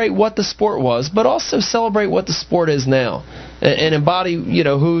 Celebrate what the sport was, but also celebrate what the sport is now. And embody,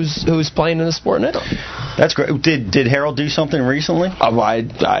 who's playing in the sport now. That's great. Did Harold do something recently?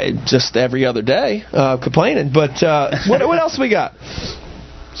 I just every other day complaining. But what else we got?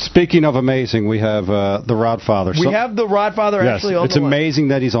 Speaking of amazing, we have the Rodfather. We have the Rodfather actually on the line. It's amazing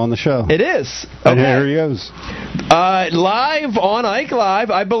that he's on the show. It is. And here he is. Live on Ike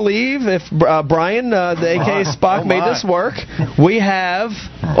Live, I believe, if Brian, the a.k.a. Spock, made this work, we have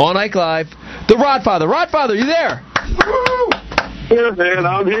on Ike Live the Rodfather. Rodfather, you there? Yeah, man,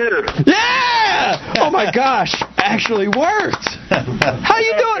 I'm here. Yeah! Oh my gosh, actually worked. How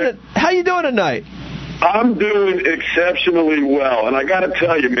you doing tonight? I'm doing exceptionally well, and I got to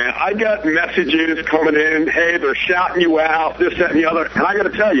tell you, man, I got messages coming in, hey, they're shouting you out, this, that, and the other, and I got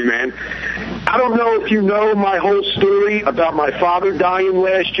to tell you, man, I don't know if you know my whole story about my father dying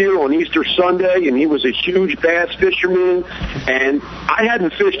last year on Easter Sunday, and he was a huge bass fisherman, and I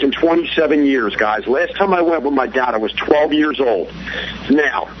hadn't fished in 27 years, guys. Last time I went with my dad, I was 12 years old.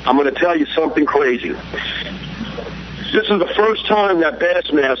 Now, I'm going to tell you something crazy. This is the first time that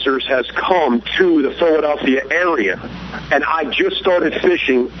Bassmasters has come to the Philadelphia area, and I just started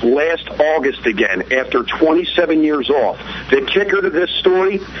fishing last August again after 27 years off. The kicker to this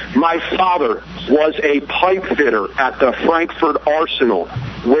story, my father was a pipe fitter at the Frankfurt Arsenal,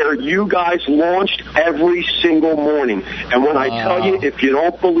 where you guys launched every single morning. And when I tell you, if you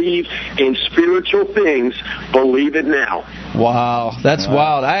don't believe in spiritual things, believe it now. Wow, that's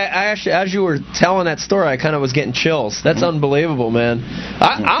wild. I actually, as you were telling that story, I kind of was getting chills. That's unbelievable, man.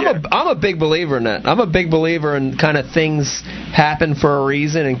 I'm a big believer in that. I'm a big believer in kind of things happen for a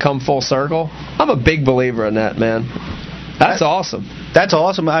reason and come full circle. I'm a big believer in that, man. That's awesome. That's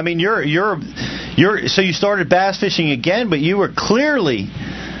awesome. I mean, so you started bass fishing again, but you were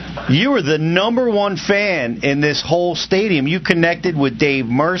the number one fan in this whole stadium. You connected with Dave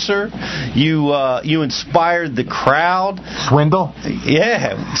Mercer. You inspired the crowd. Swindle?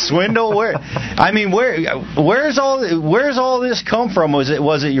 Yeah, Swindle. Where's all this come from?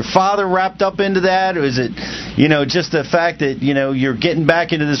 Was it your father wrapped up into that, or is it just the fact that you're getting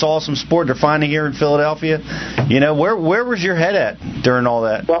back into this awesome sport they're finding here in Philadelphia? Where was your head at during all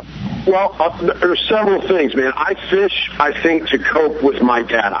that? Well, there's several things, man. I fish, I think, to cope with my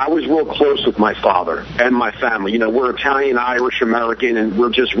dad. I was real close with my father and my family. We're Italian, Irish, American, and we're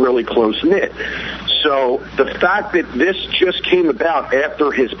just really close-knit. So the fact that this just came about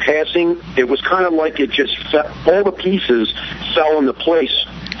after his passing, it was kind of like it just all the pieces fell into place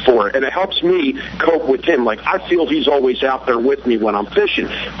for it, and it helps me cope with him. Like, I feel he's always out there with me when I'm fishing.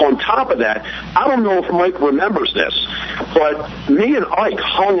 On top of that, I don't know if Mike remembers this, but me and Ike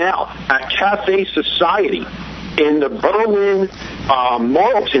hung out at Cafe Society in the Berlin,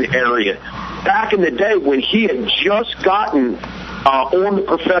 Marlton area back in the day when he had just gotten on the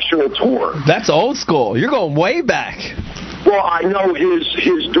professional tour. That's old school. You're going way back. Well, I know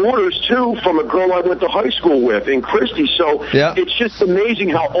his daughters, too, from a girl I went to high school with in Christie. So It's just amazing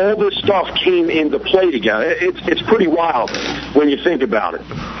how all this stuff came into play together. It's pretty wild when you think about it.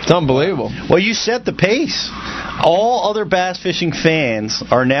 It's unbelievable. Well, you set the pace. All other bass fishing fans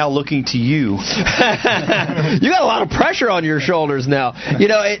are now looking to you. You got a lot of pressure on your shoulders now.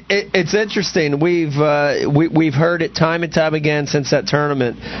 It's interesting. We've heard it time and time again since that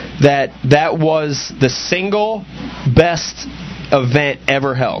tournament that was the single best event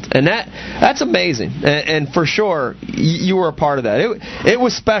ever held, and that's amazing. And for sure, you were a part of that. It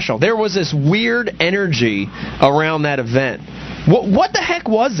was special. There was this weird energy around that event. What the heck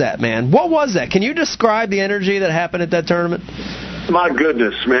was that, man? What was that? Can you describe the energy that happened at that tournament? My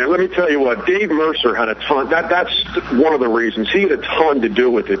goodness, man. Let me tell you what. Dave Mercer had a ton. That's one of the reasons. He had a ton to do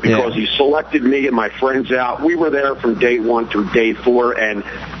with it because he selected me and my friends out. We were there from day 1 through day 4, and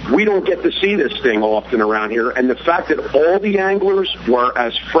we don't get to see this thing often around here. And the fact that all the anglers were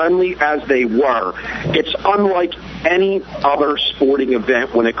as friendly as they were, it's unlike any other sporting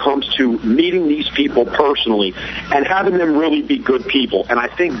event when it comes to meeting these people personally and having them really be good people. And I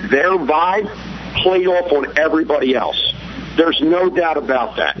think their vibe played off on everybody else. There's no doubt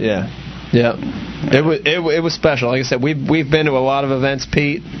about that. Yeah. It was special. Like I said, we've been to a lot of events,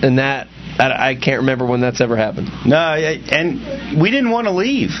 Pete, and that I can't remember when that's ever happened. No, and we didn't want to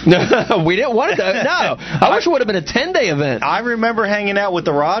leave. No, we didn't want to. No, I wish it would have been a 10-day event. I remember hanging out with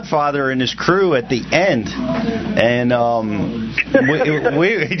the Rodfather and his crew at the end, and do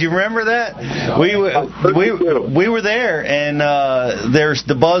you remember that? We were there, and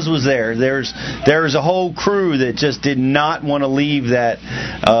the buzz was there. There's a whole crew that just did not want to leave that.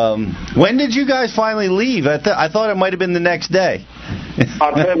 When did you guys finally leave? I thought it might have been the next day.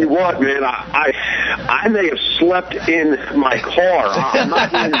 I'll tell you what, man. I may have slept in my car. I'm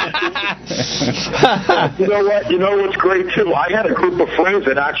not even... You know what's great too? I had a group of friends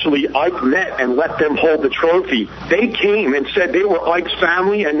that actually Ike met and let them hold the trophy. They came and said they were Ike's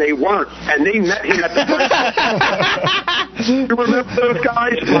family, and they weren't. And they met him at the. You remember those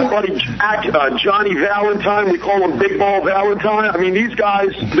guys? My buddy Jack, Johnny Valentine. We call him Big Ball Valentine. I mean, these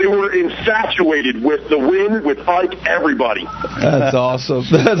guys, they were infatuated with the win, with Ike, everybody. That's awesome.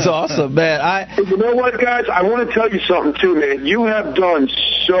 That's awesome, man. You know what, guys? I want to tell you something, too, man. You have done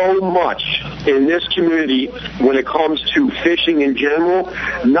so much in this community when it comes to fishing in general,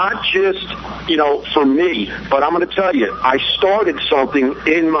 not just, for me, but I'm going to tell you, I started something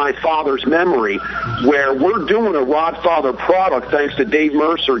in my father's memory where we're doing a Rodfather product thanks to Dave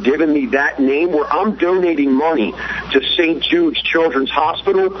Mercer giving me that name, where I'm donating money to St. Jude's Children's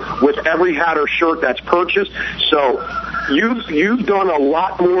Hospital with every hat or shirt that's purchased. So you've done a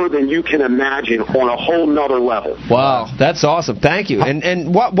lot more than you can imagine on a whole nother level. Wow, that's awesome. Thank you.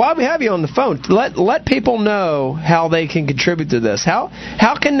 And while we have you on the phone, let people know how they can contribute to this. How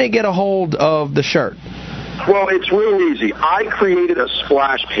can they get a hold of the shirt? Well, it's real easy. I created a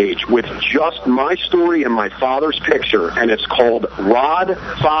splash page with just my story and my father's picture, and it's called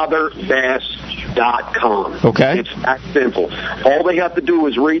RodfatherBass.com. Okay. It's that simple. All they have to do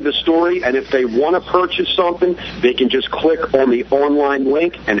is read the story, and if they want to purchase something, they can just click on the online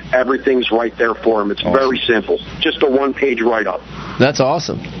link, and everything's right there for them. It's very simple. Just a one-page write-up. That's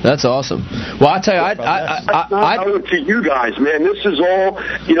awesome. That's awesome. Well, I tell you, I owe it to you guys, man. This is all,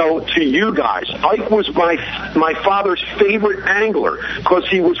 to you guys. Ike was my father's favorite angler because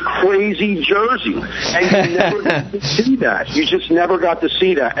he was crazy Jersey, and you never got to see that. You just never got to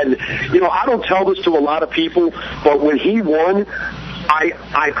see that. And I don't tell this to a lot of people, but when he won,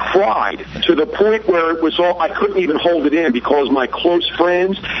 I cried to the point where it was I couldn't even hold it in because my close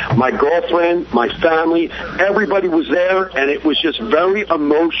friends, my girlfriend, my family, everybody was there, and it was just very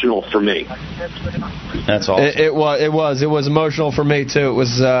emotional for me. That's awesome. It was emotional for me too. It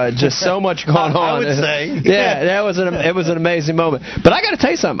was just so much going on. I would say. Yeah, it was an amazing moment. But I got to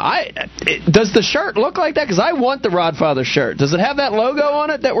tell you something. Does the shirt look like that? Because I want the Rodfather shirt. Does it have that logo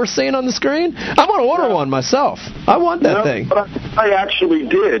on it that we're seeing on the screen? I'm going to order one myself. I want that thing. But I actually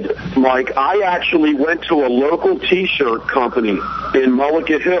did, Mike. I actually went to a local T-shirt company in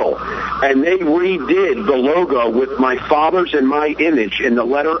Mulligan Hill, and they redid the logo with my father's and my image in the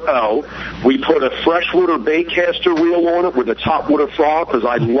letter O. We put a freshwater baitcaster reel on it with a topwater frog, because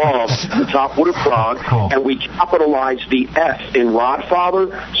I love the topwater frog, and we capitalized the F in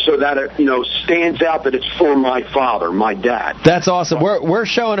Rodfather so that it stands out that it's for my father, my dad. That's awesome. We're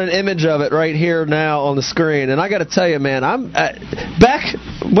showing an image of it right here now on the screen, and I got to tell you, man, I'm back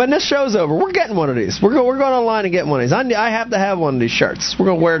when this show's over. We're getting one of these. We're going online and getting one of these. I have to have one of these shirts. We're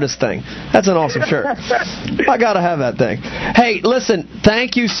going to wear this thing. That's an awesome shirt. I got to have that thing. Hey, listen,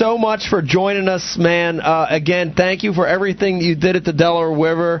 thank you so much for joining us, man. Again, thank you for everything you did at the Delaware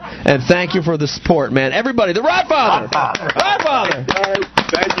River, and thank you for the support, man. Everybody, the Rodfather! Rodfather!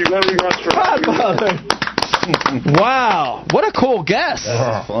 Thank you very much for Rodfather! Wow, what a cool guest.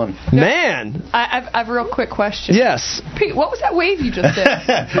 That was fun. Man. I have a real quick question. Yes. Pete, what was that wave you just did?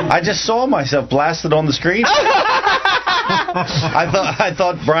 I just saw myself blasted on the screen. I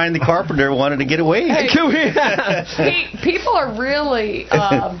thought Brian the Carpenter wanted to get away. Hey, people are really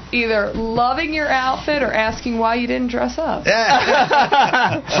either loving your outfit or asking why you didn't dress up.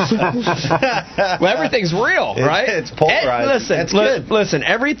 Well, everything's real, right? It's polarized. Listen,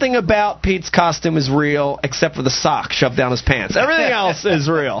 everything about Pete's costume is real except for the sock shoved down his pants. Everything else is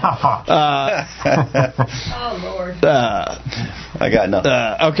real. Oh, Lord. I got nothing.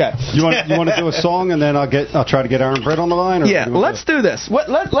 Okay. You want to do a song, and then I'll try to get Aaron Britt on the line? Or yeah, let's do this.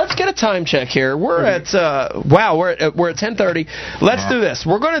 Let's get a time check here. We're at we're at 10:30. Let's do this.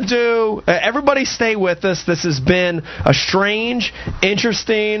 We're going to do. Everybody, stay with us. This has been a strange,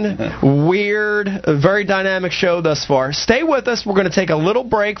 interesting, weird, very dynamic show thus far. Stay with us. We're going to take a little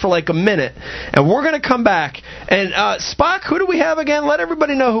break for like a minute, and we're going to come back. And Spock, who do we have again? Let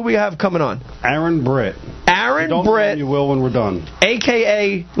everybody know who we have coming on. Aaron Britt. Aaron Britt. You will when we're done.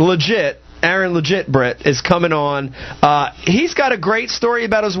 AKA Legit. Aaron Legit Britt is coming on. He's got a great story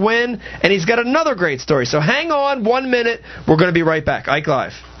about his win, and he's got another great story. So hang on 1 minute. We're going to be right back. Ike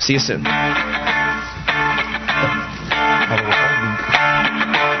Live. See you soon. Counting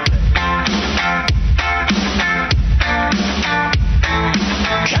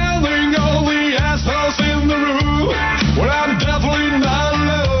all the assholes in the room. Well, I'm definitely not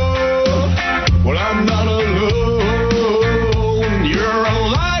alone. Well, I'm not alone. You're a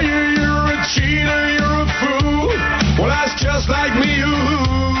liar, you're a cheater, you're a fool. Well, that's just like me, you.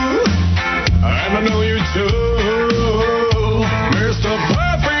 And I know you too. Mr.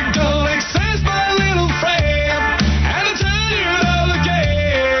 Perfect don't exist, my little friend. And I tell you all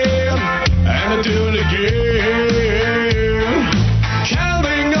again. And I do it again.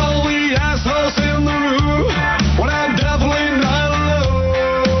 Counting all the assholes in the room. Well, I'm definitely not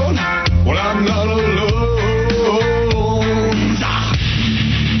alone. Well, I'm not alone.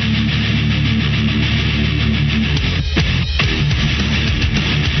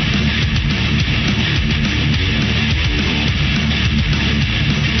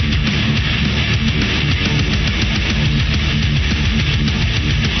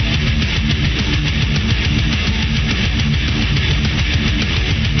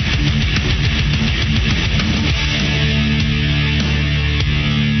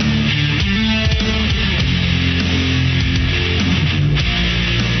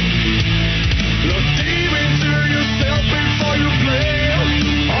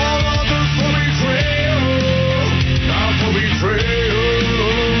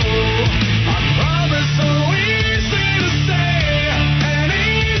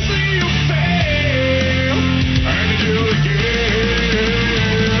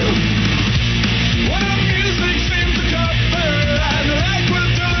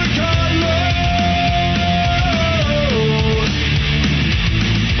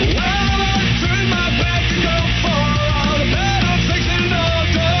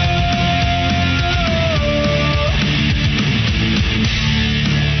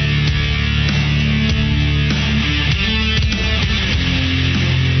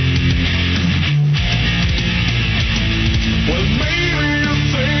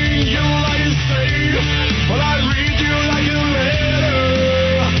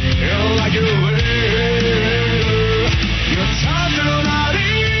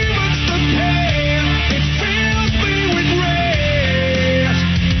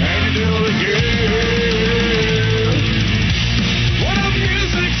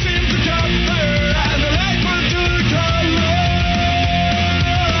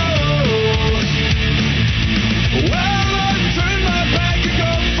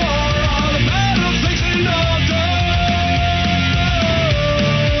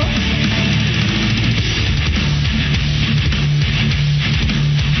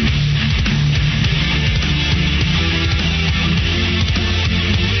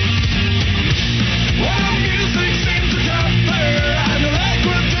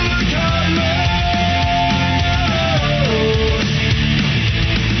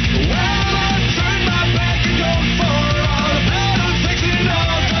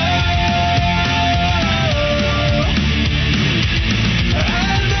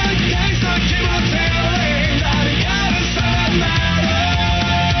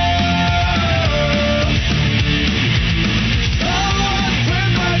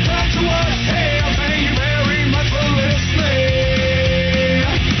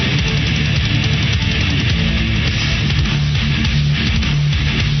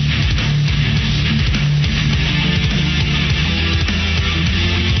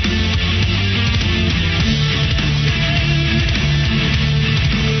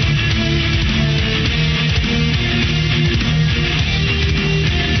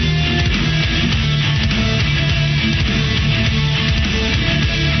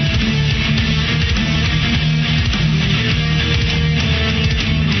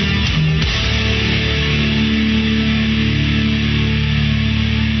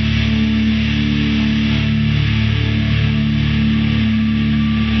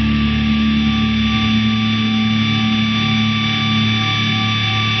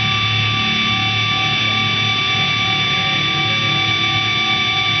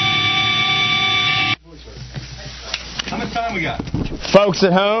 Folks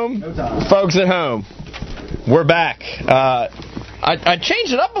at home, we're back. I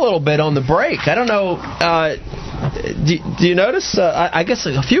changed it up a little bit on the break. I don't know. Do you notice? I guess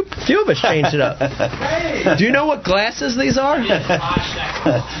a few of us changed it up. Do you know what glasses these are?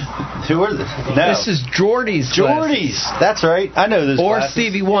 Who are this? No. This is Jordy's. Jordy's. That's right. I know those. Or glasses.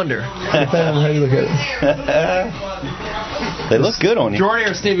 Stevie Wonder. Depending on how you look at it. They look good on you. Jordy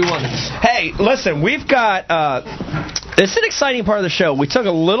or Stevie Wonder. Hey, listen, we've got. It's an exciting part of the show. We took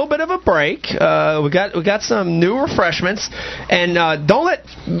a little bit of a break. We got some new refreshments, and don't let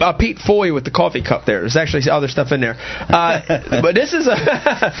Pete fool you with the coffee cup there. There's actually other stuff in there. But this is a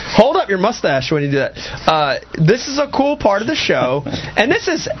hold up your mustache when you do that. This is a cool part of the show, and this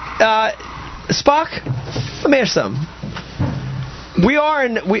is Spock. Let me ask you something. We are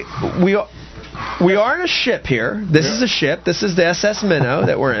in a ship here. This is a ship. This is the SS Minnow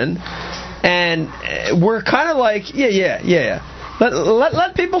that we're in. And we're kind of like, yeah.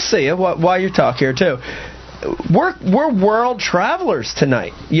 Let people see it while you talk here too. We're world travelers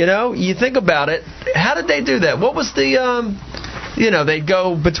tonight. You know, you think about it. How did they do that? What was the they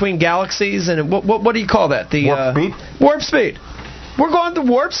go between galaxies and what do you call that? The warp speed. Warp speed. We're going to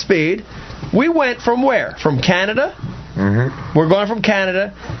warp speed. We went from where? From Canada. Mm-hmm. We're going from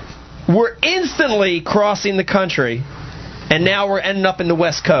Canada. We're instantly crossing the country. And now we're ending up in the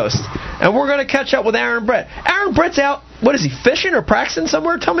West Coast. And we're going to catch up with Aaron Brett. Aaron Brett's out, what is he, fishing or practicing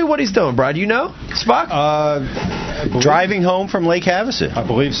somewhere? Tell me what he's doing, Brad. You know, Spock? Driving home from Lake Havasu. I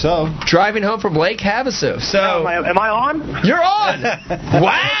believe so. Driving home from Lake Havasu. So, am I on? You're on!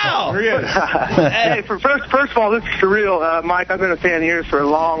 Wow! Hey, first of all, this is surreal. Mike, I've been a fan of yours for a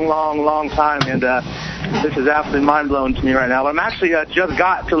long time, and this is absolutely mind-blowing to me right now. But I'm actually just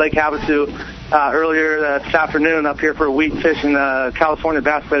got to Lake Havasu earlier this afternoon up here for a week fishing California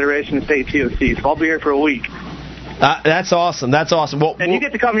Bass Federation and State TOC. So I'll be here for a week. That's awesome. Well, and you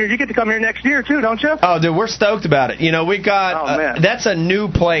get to come here. You get to come here next year too, don't you? Oh, dude, we're stoked about it. You know, we got that's a new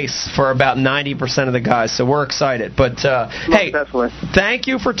place for about 90% of the guys, so we're excited. But hey, definitely. Thank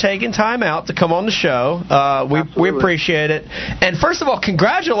you for taking time out to come on the show. We appreciate it. And first of all,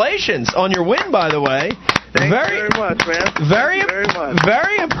 congratulations on your win, by the way. Thank you very much, man. Very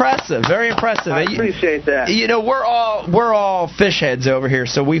impressive. Very impressive. I appreciate that. You know, we're all fish heads over here,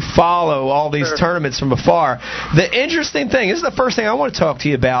 so we follow all these tournaments from afar. The interesting thing, this is the first thing I want to talk to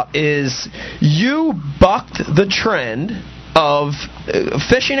you about, is you bucked the trend of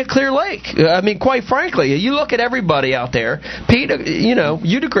fishing at Clear Lake. I mean, quite frankly, you look at everybody out there. Pete, you know,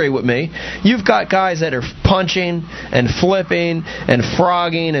 you'd agree with me. You've got guys that are punching and flipping and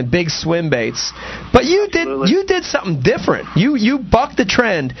frogging and big swim baits. But you did something different. You bucked the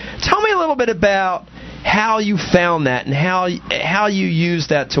trend. Tell me a little bit about how you found that and how you used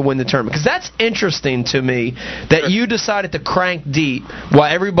that to win the tournament, because that's interesting to me that you decided to crank deep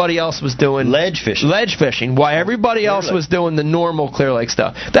while everybody else was doing ledge fishing while everybody else was doing the normal Clear Lake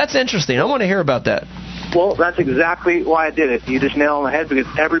stuff. That's interesting. I want to hear about that. Well, that's exactly why I did it. You just nailed it on the head, because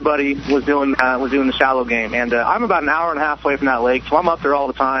everybody was doing the shallow game, and I'm about an hour and a half away from that lake, so I'm up there all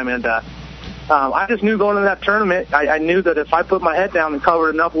the time, and I just knew going into that tournament, I knew that if I put my head down and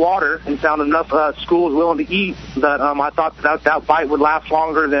covered enough water and found enough schools willing to eat, that I thought that bite would last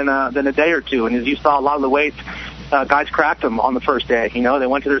longer than a day or two. And as you saw, a lot of the weights, guys cracked them on the first day. You know, they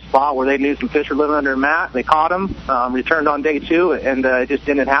went to their spot where they knew some fish were living under a mat. They caught them, returned on day two, and it just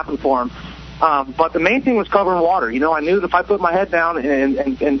didn't happen for them. But the main thing was covering water. You know, I knew that if I put my head down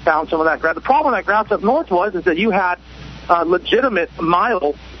and found some of that grab. The problem with that grouse up north is that you had legitimate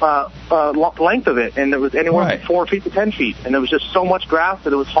mile length of it, and there was anywhere from 4 feet to 10 feet, and there was just so much grass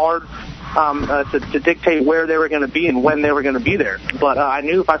that it was hard to dictate where they were going to be and when they were going to be there. But I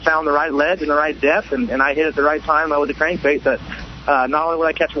knew if I found the right ledge and the right depth, and I hit at the right time with the crankbait, that not only would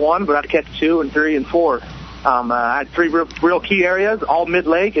I catch one, but I'd catch 2 and 3 and 4. I had 3 real key areas, all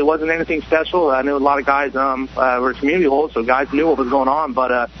mid-lake. It wasn't anything special. I knew a lot of guys were community holes, so guys knew what was going on,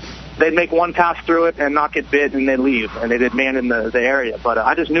 but they'd make one pass through it and not get bit, and they'd leave, and they did man in the area. But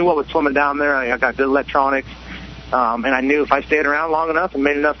I just knew what was swimming down there. I got good electronics, and I knew if I stayed around long enough and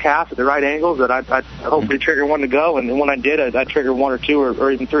made enough casts at the right angles that I'd hopefully trigger one to go, and when I did, I'd trigger 1 or 2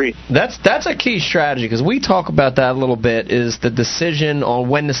 or even 3. That's a key strategy, because we talk about that a little bit, is the decision on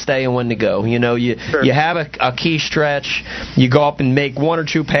when to stay and when to go. You know, you have a key stretch, you go up and make 1 or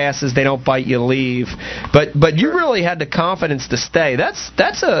 2 passes, they don't bite, you leave. But you really had the confidence to stay.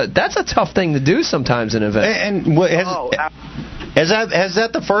 That's a tough thing to do sometimes in an event. And has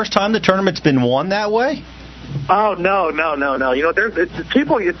that the first time the tournament's been won that way? Oh, no. You know,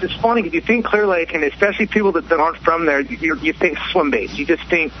 it's funny. You think Clear Lake, and especially people that aren't from there, you think swim baits.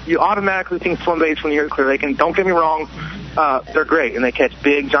 You automatically think swim baits when you hear Clear Lake. And don't get me wrong, they're great, and they catch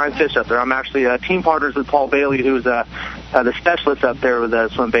big, giant fish up there. I'm actually team partners with Paul Bailey, who's the specialist up there with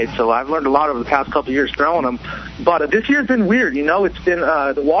swim baits. So I've learned a lot over the past couple of years throwing them. But this year's been weird. It's been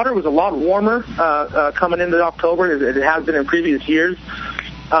the water was a lot warmer coming into October as it has been in previous years.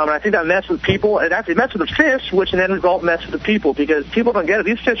 And I think that messed with people. It actually messed with the fish, which in end result messed with the people, because people don't get it.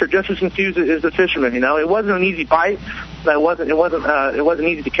 These fish are just as confused as the fishermen. It wasn't an easy bite. It wasn't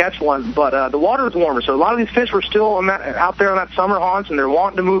easy to catch one. But the water was warmer, so a lot of these fish were still out there on that summer haunch, and they're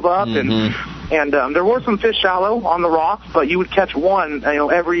wanting to move up. And there were some fish shallow on the rocks, but you would catch one,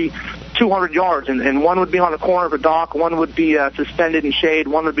 every 200 yards, and one would be on the corner of a dock, one would be suspended in shade,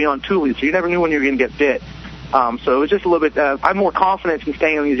 one would be on tules. So you never knew when you were going to get bit. So it was just a little bit. I'm more confident in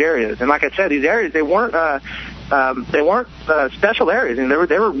staying in these areas, and like I said, these areas they weren't special areas, and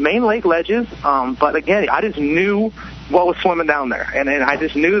they were main lake ledges. But again, I just knew what was swimming down there, and I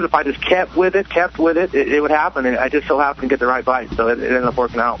just knew that if I just kept with it, it would happen. And I just so happened to get the right bite, so it ended up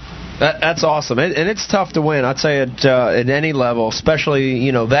working out. That's awesome, and it's tough to win. I'd say at any level,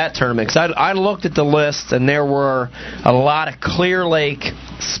 especially that tournament. 'Cause I looked at the list, and there were a lot of Clear Lake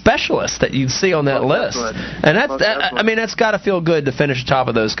specialists that you'd see on that list, and that's got to feel good to finish top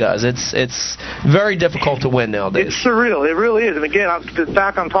of those guys. It's very difficult to win nowadays. It's surreal. It really is. And again, the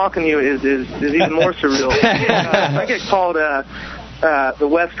fact I'm talking to you is even more surreal. I get called the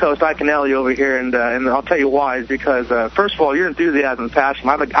West Coast Iconelli over here, and I'll tell you why. Is because first of all, your enthusiasm and passion.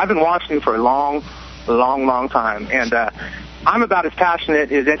 I've been watching you for a long time, and I'm about as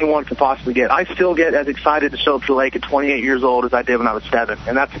passionate as anyone can possibly get. I still get as excited to show up to the lake at 28 years old as I did when I was 7,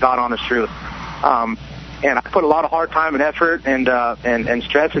 and that's the God honest truth. And I put a lot of hard time and effort and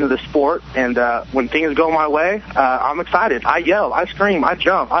stress into the sport. And when things go my way, I'm excited. I yell, I scream, I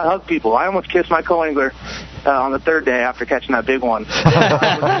jump, I hug people. I almost kissed my co-angler on the third day after catching that big one.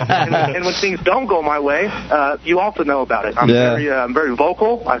 And when things don't go my way, you also know about it. I'm very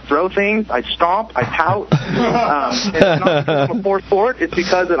vocal. I throw things. I stomp. I pout. And it's not because I'm a poor sport. It's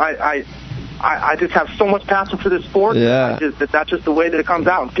because I just have so much passion for this sport. Yeah. That's just the way that it comes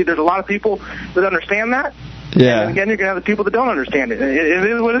out. And see, there's a lot of people that understand that. Yeah. And again, you're going to have the people that don't understand it. It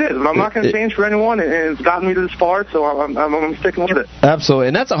is what it is. But I'm not going to change for anyone, and it's gotten me to this far, so I'm sticking with it. Absolutely,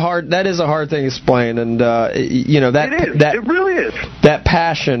 and that is a hard thing to explain, and it really is. That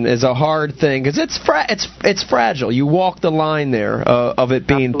passion is a hard thing because it's fragile. You walk the line there of it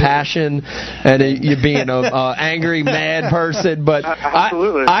being passion and you being an angry, mad person, but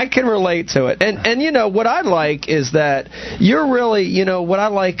I can relate to it. And what I like is that you're really, what I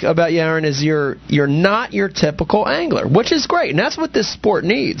like about you, Aaron, is you're not your typical angler, which is great, and that's what this sport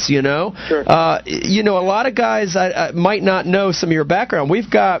needs. Sure. A lot of guys might not know some of your background. We've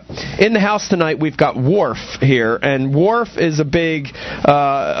got in the house tonight. We've got Worf here, and Worf is a big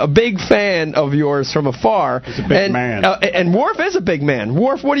fan of yours from afar. He's a big man, and Worf is a big man.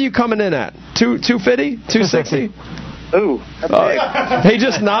 Worf, what are you coming in at? 250, 260? Ooh, that's he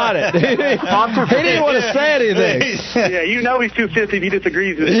just nodded. He didn't want to say anything. Yeah, he's 250 if he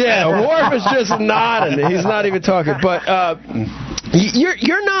disagrees with you. Yeah, Worf is just nodding. He's not even talking. But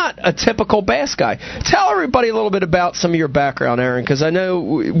you're not a typical bass guy. Tell everybody a little bit about some of your background, Aaron, because I know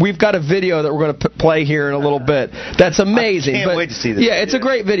we've got a video that we're going to play here in a little bit. That's amazing. I can't wait to see this. Yeah, it's a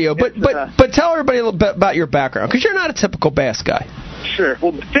great video. But tell everybody a little bit about your background, because you're not a typical bass guy. Sure.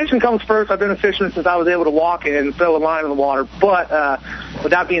 Well, fishing comes first. I've been a fisherman since I was able to walk and throw a line in the water. But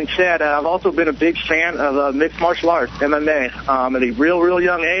with that being said, I've also been a big fan of mixed martial arts, MMA. At a real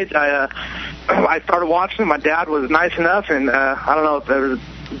young age, I started watching. My dad was nice enough, and I don't know if there was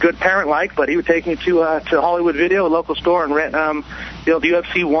a good parent but he would take me to Hollywood Video, a local store, and rent the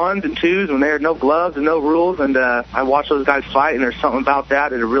UFC 1s and 2s when there had no gloves and no rules. And I watched those guys fight, and there's something about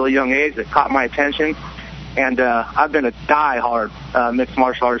that at a really young age that caught my attention. And I've been a die-hard mixed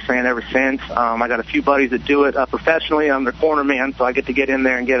martial arts fan ever since. I got a few buddies that do it professionally. I'm their corner man, so I get to get in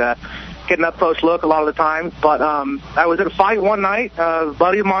there and get an up-close look a lot of the time. But I was at a fight one night, a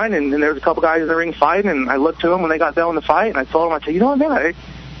buddy of mine, and there was a couple guys in the ring fighting, and I looked to them when they got done with the fight, and I told them, I said, man, I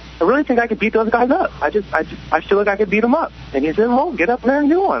really think I could beat those guys up. I feel like I could beat them up. And he said, well, get up there and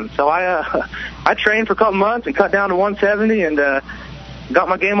do one. So I trained for a couple months and cut down to 170 and got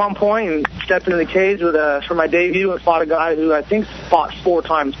my game on point and stepped into the cage for my debut and fought a guy who I think fought 4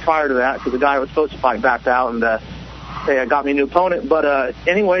 times prior to that because the guy I was supposed to fight backed out and they got me a new opponent. But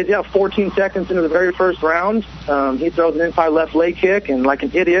anyways, 14 seconds into the very first round, he throws an inside left leg kick, and like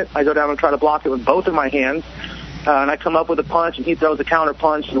an idiot, I go down and try to block it with both of my hands. and I come up with a punch, and he throws a counter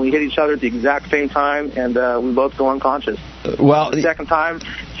punch, and we hit each other at the exact same time, and we both go unconscious. Well, the second time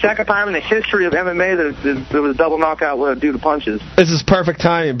in the history of MMA that there was a double knockout due to punches. This is perfect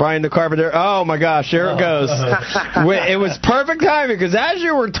timing. Brian the Carpenter. Oh, my gosh, here it goes. It was perfect timing because as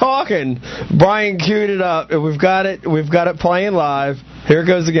you were talking, Brian queued it up, and we've got it playing live. Here it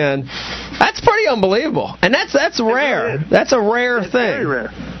goes again. That's pretty unbelievable. And that's rare. That's a rare thing. Very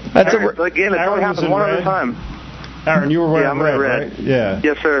rare. Again, it's only happened one other time. Aaron, you were wearing red, red, right? Yeah.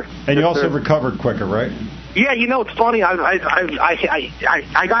 Yes, sir. And you yes, also sir. recovered quicker, right? Yeah, it's funny.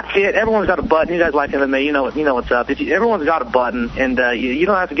 I got hit. Everyone's got a button. You guys like MMA. You know what's up. Everyone's got a button, and you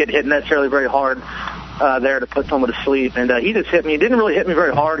don't have to get hit necessarily very hard there to put someone to sleep. And he just hit me. He didn't really hit me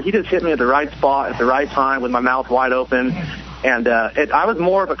very hard. He just hit me at the right spot at the right time with my mouth wide open. And I was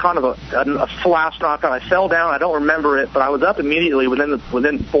more of a kind of a flash knockout. I fell down. I don't remember it, but I was up immediately within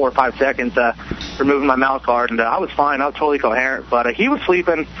 4 or 5 seconds, removing my mouth guard, and I was fine. I was totally coherent. But he was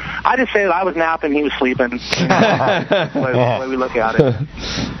sleeping. I just say that I was napping. He was sleeping. The way we look at it.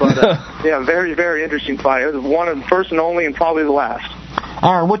 But yeah, very, very interesting fight. It was one of the first and only, and probably the last.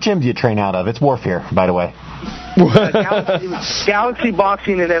 Aaron, what gym do you train out of? It's Warfare, by the way. Galaxy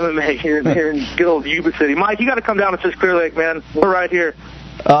Boxing and MMA here in good old Yuba City. Mike, you got to come down to Fish Clear Lake, man. We're right here.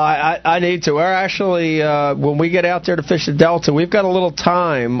 I need to. We're actually, when we get out there to fish the Delta, we've got a little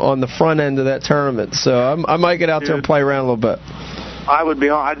time on the front end of that tournament. So I might get out there and play around a little bit. I'd be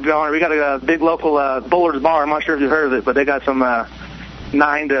honored. We got a big local Buller's Bar. I'm not sure if you've heard of it, but they got some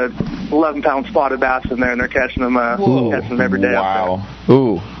 9 to 11 pound spotted bass in there, and they're catching them every day. Wow.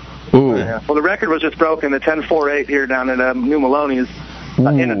 Ooh. Yeah. Well, the record was just broken, the 10.48 here down at New Maloney's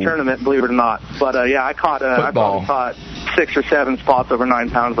in a tournament, believe it or not. But I probably caught 6 or 7 spots over 9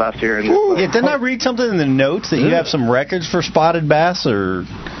 pounds last year. Didn't I read something in the notes that you have some records for spotted bass, or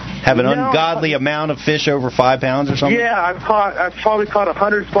have an ungodly amount of fish over 5 pounds or something? Yeah, I've probably caught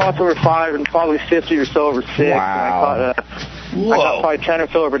 100 spots over 5 and probably 50 or so over 6. Wow. I caught probably 10 or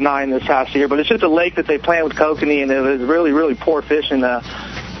so over 9 this past year. But it's just a lake that they plant with kokanee, and it was really, really poor fishing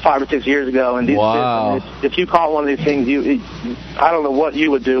 5 or 6 years ago, and if you caught one of these things, I don't know what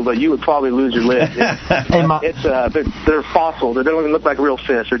you would do, but you would probably lose your lid. They're fossil. They don't even look like real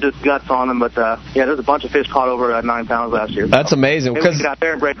fish. They're just guts on them. But there's a bunch of fish caught over 9 pounds last year. That's amazing. Maybe we can get out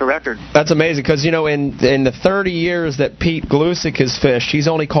there and break a record. That's amazing because in the 30 years that Pete Glusick has fished, he's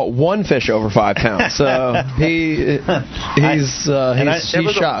only caught 1 fish over 5 pounds. So he's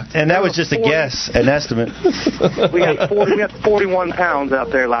shocked. And that was just a guess, an estimate. We had 41 pounds out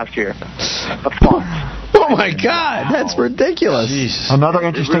there last year of spots. Oh my God, that's ridiculous! Jesus. Another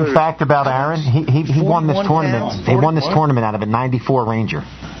interesting fact about Aaron: he won this tournament. He won this tournament out of a '94 Ranger.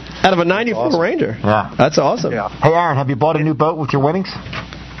 Out of a '94 Ranger. Yeah, that's awesome. Yeah. Hey, Aaron, have you bought a new boat with your winnings?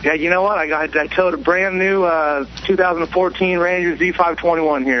 Yeah, you know what? I towed a brand new 2014 Ranger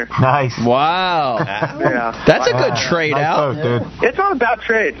Z521 here. Nice. Wow. Yeah. That's a good trade out. Boat, dude. It's not a bad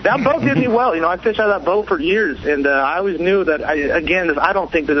trade. That boat did me well. I fished out of that boat for years, and I always knew that, I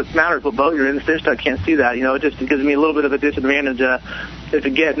don't think that it matters what boat you're in. The fish I can't see that. It just gives me a little bit of a disadvantage if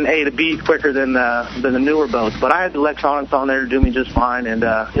it get an A to B quicker than the newer boats. But I had the electronics on there to do me just fine, and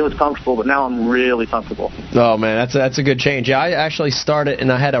it was comfortable, but now I'm really comfortable. Oh, man, that's a good change. Yeah, I actually started,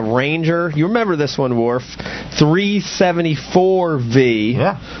 and I had a Ranger. You remember this one, Worf? 374V.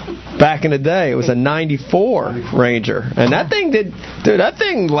 Yeah. Back in the day, it was a 94 Ranger, and that thing that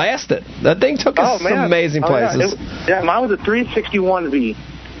thing lasted. That thing took us some amazing places. Mine was a 361V.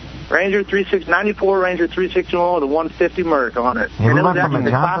 Ranger 94 Ranger 361 with a 150 Merc on it. And it was actually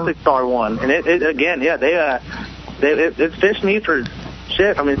the Classic Star one. And it fished me for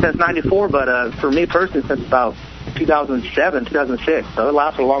since 94, but for me personally since about 2007, 2006. So it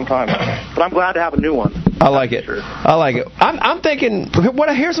lasted a long time. But I'm glad to have a new one. I like it. I like it. I'm thinking.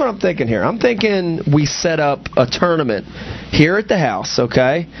 Here's what I'm thinking here. I'm thinking we set up a tournament here at the house,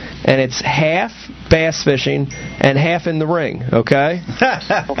 okay? And it's half bass fishing and half in the ring, okay?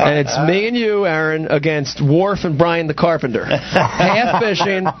 And it's me and you, Aaron, against Worf and Brian the Carpenter. Half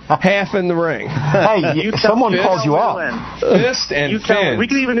fishing, half in the ring. Hey, someone calls you out. Fist and fin. We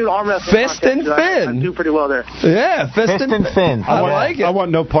could even do arm wrestling. Fist and fin. I do pretty well there. Yeah, fist and fin. I like it. I want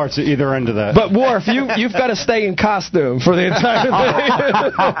no parts of either end of that. But Worf, you've got to stay in costume for the entire thing.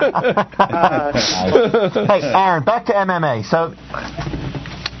 Hey, Aaron, back to MMA. So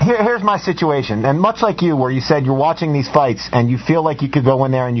here's my situation, and much like you, where you said you're watching these fights and you feel like you could go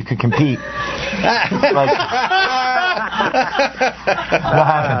in there and you could compete. What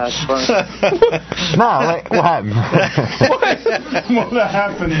happened? What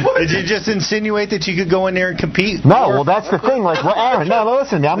happened? Did you just insinuate that you could go in there and compete? No, well, that's the thing. Like, well, Aaron, no,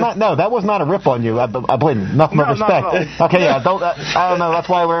 listen, I'm not. No, that was not a rip on you. I believe nothing but respect. No. Okay, yeah, don't. I don't know. That's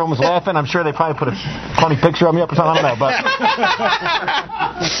why everyone was laughing. I'm sure they probably put a funny picture of me up or something. I don't know, but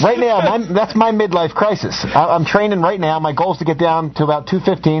right now, that's my midlife crisis. I'm training right now. My goal is to get down to about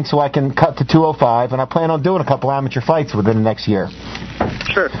 215 so I can cut to 205, and I plan on doing a couple amateur fights within the next year.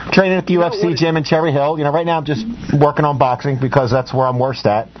 Sure. Training at the UFC gym in Cherry Hill. You know, right now I'm just working on boxing because that's where I'm worst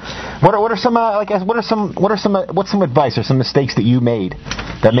at. What are some what's some advice or some mistakes that you made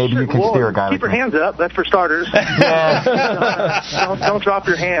that maybe you can steer a guy? Keep your hands up. That's for starters. Don't drop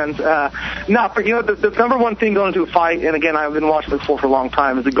your hands. The number one thing going into a fight, and again, I've been watching this for a long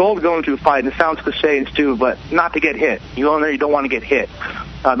time, is the goal to go into a fight, and it sounds cliche and stupid, but not to get hit. You go in there, you don't want to get hit.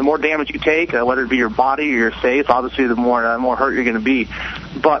 The more damage you take, whether it be your body or your face, obviously the more hurt you're going to be.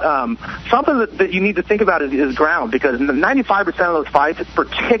 But something that you need to think about is ground, because 95% of those fights,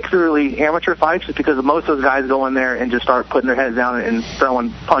 particularly amateur fights, is because most of those guys go in there and just start putting their heads down and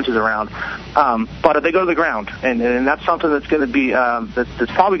throwing punches around. But they go to the ground, and that's something that's going to be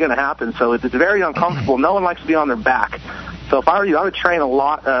that's probably going to happen. So it's very uncomfortable. No one likes to be on their back. So if I were you, I would train a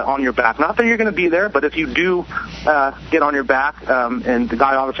lot on your back. Not that you're going to be there, but if you do get on your back, and the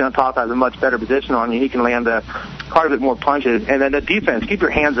guy obviously on top has a much better position on you, he can land quite a bit more punches. And then the defense, keep your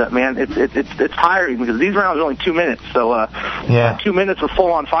hands up, man. It's tiring because these rounds are only 2 minutes. So 2 minutes of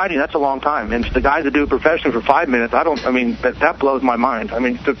full-on fighting, that's a long time. And the guys that do it professionally for 5 minutes, that blows my mind. I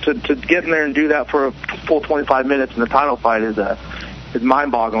mean, to get in there and do that for a full 25 minutes in the title fight is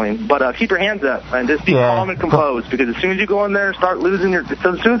mind-boggling. But keep your hands up and just be calm and composed, because as soon as you go in there and start losing as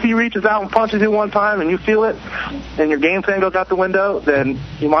soon as he reaches out and punches you one time and you feel it and your game plan goes out the window, then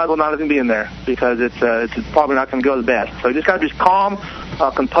you might as well not even be in there, because it's probably not going to go the best. So you just got to be calm,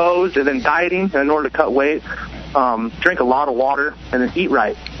 composed, and then dieting in order to cut weight. Drink a lot of water and then eat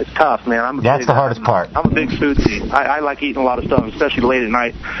right. It's tough, man. That's the hardest part. I'm a big foodie. I like eating a lot of stuff, especially late at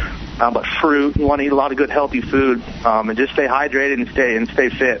night. But fruit, you want to eat a lot of good healthy food, and just stay hydrated and stay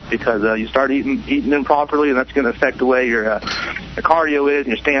fit, because you start eating improperly, and that's going to affect the way your cardio is and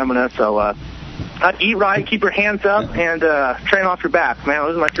your stamina. So eat right, keep your hands up, and train off your back, man.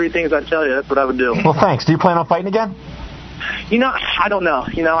 Those are my 3 things I tell you. That's what I would do. Well, thanks. Do you plan on fighting again? I don't know.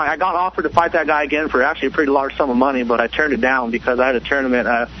 I got offered to fight that guy again for actually a pretty large sum of money, but I turned it down because I had a tournament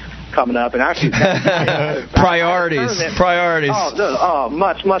coming up, and actually priorities. Oh,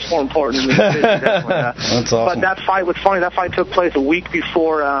 much more important than this. That's awesome. But that fight was funny. That fight took place a week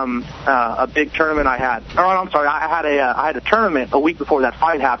before a big tournament I had. Oh, I'm sorry. I had a tournament a week before that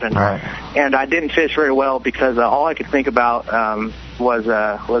fight happened, and I didn't fish very well because all I could think about was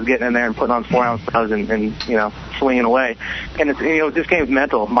getting in there and putting on 4-ounce gloves and swinging away. And it's this game's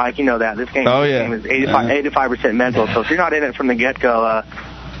mental, Mike. You know that this game. Oh yeah. This game is 85% mental. So if you're not in it from the get-go,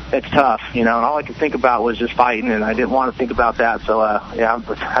 it's tough, and all I could think about was just fighting, and I didn't want to think about that. So,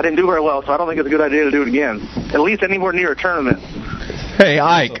 I didn't do very well, so I don't think it's a good idea to do it again, at least anywhere near a tournament. Hey,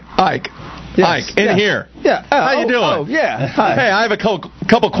 Ike, in here. Yeah. How you doing? Oh, yeah. Hi. Hey, I have a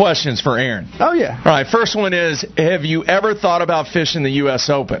couple questions for Aaron. Oh, yeah. All right, first one is, have you ever thought about fishing the U.S.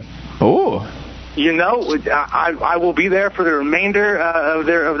 Open? Oh. I will be there for the remainder of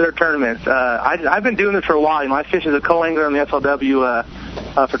their tournaments. I've been doing this for a while. I fished as a co-angler in the FLW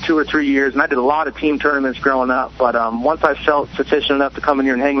for 2 or 3 years, and I did a lot of team tournaments growing up. But once I felt sufficient enough to come in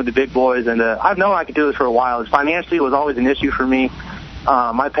here and hang with the big boys, and I've known I could do this for a while. Financially, it was always an issue for me.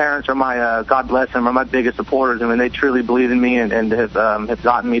 My parents are my, God bless them, are my biggest supporters. I mean, they truly believe in me and have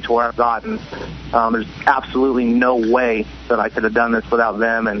gotten me to where I've gotten. There's absolutely no way that I could have done this without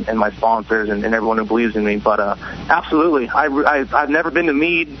them and my sponsors and everyone who believes in me. But absolutely, I've never been to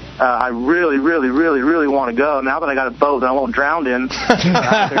Meade. I really, really, really, really want to go. Now that I got a boat that I won't drown in, 6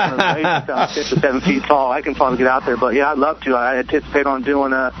 or 7 feet tall, I can probably get out there. But yeah, I'd love to. I anticipate on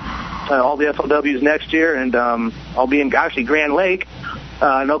doing all the FLWs next year, and I'll be in actually Grand Lake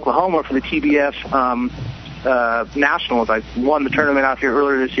in Oklahoma for the TBF Nationals. I won the tournament out here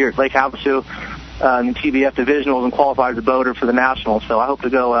earlier this year at Lake Havasu in the TBF Divisionals and qualified as a boater for the Nationals. So I hope to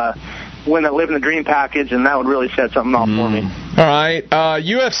go win that Living the Dream package, and that would really set something off for me. All right.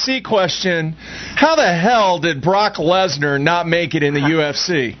 UFC question. How the hell did Brock Lesnar not make it in the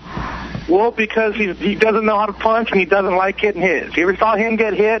UFC? Well, because he doesn't know how to punch and he doesn't like getting hit. If you ever saw him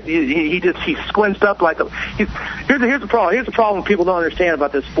get hit, he squinched up like a. Here's the problem. Here's the problem people don't understand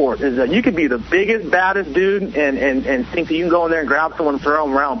about this sport is that you could be the biggest, baddest dude and think that you can go in there and grab someone and throw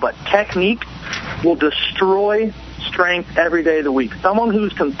them around, but technique will destroy strength every day of the week. Someone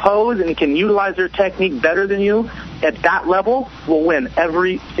who's composed and can utilize their technique better than you at that level will win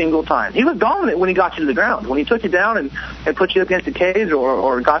every single time. He was dominant when he got you to the ground. When he took you down and put you up against the cage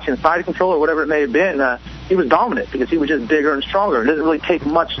or got you in side control or whatever it may have been, he was dominant because he was just bigger and stronger. It doesn't really take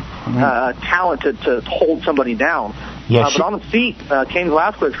much talent to hold somebody down. But on the feet, Cain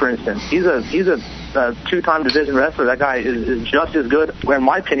Velasquez, for instance, he's a two-time division wrestler. That guy is just as good, or in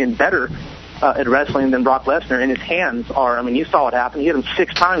my opinion, better at wrestling than Brock Lesnar. And his hands are, I mean, you saw what happened. He hit him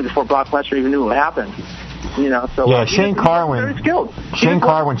 6 times before Brock Lesnar even knew what happened. You know, so Shane Carwin. Very skilled. Shane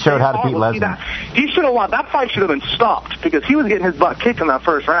Carwin showed how to beat Lesnar. He should have won. That fight should have been stopped because he was getting his butt kicked in that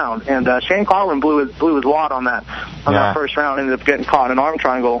first round, and Shane Carwin blew his wad on that first round. Ended up getting caught in an arm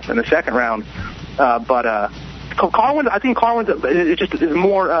triangle in the second round. Carwin, I think Carwin is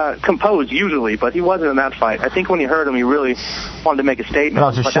more composed usually, but he wasn't in that fight. I think when he heard him, he really wanted to make a statement.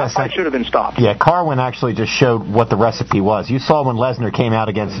 But that fight should have been stopped. Yeah, Carwin actually just showed what the recipe was. You saw when Lesnar came out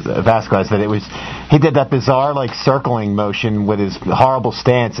against Vasquez that he did that bizarre like circling motion with his horrible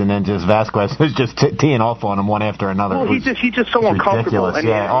stance, and then just Vasquez was just teeing off on him one after another. Well, he's just so uncomfortable. Ridiculous.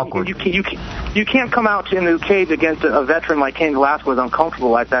 And awkward. You can't come out in the cage against a veteran like Cain Velasquez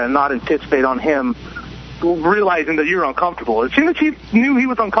uncomfortable like that and not anticipate on him realizing that you're uncomfortable. As soon as he knew he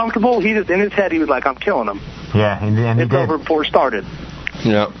was uncomfortable, he just in his head he was like, "I'm killing him." Yeah, and he did. Over before it started.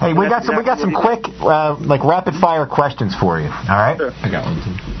 Yeah. Hey, we got some quick like rapid fire questions for you. All right. Sure. I got one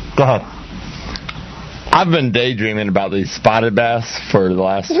too. Go ahead. I've been daydreaming about these spotted bass for the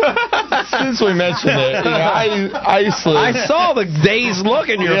last since we mentioned it. You know, I saw the dazed look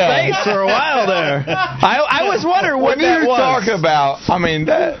in your face for a while there. I was wondering what that was. Talk about. I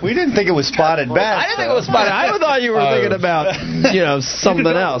mean, we didn't think it was spotted bass. I didn't think it was spotted. I thought you were thinking about something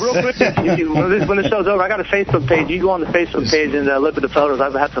else. Real quick, when the show's over, I got a Facebook page. You go on the Facebook page and look at the photos.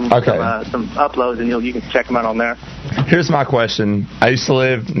 I've had some uploads, and you can check them out on there. Here's my question. I used to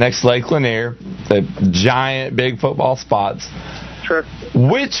live next to Lake Lanier, the giant, big football spots. Sure.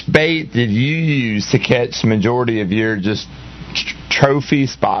 Which bait did you use to catch the majority of your just trophy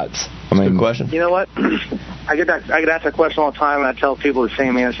spots? I mean, good question. You know what? I get asked that question all the time, and I tell people the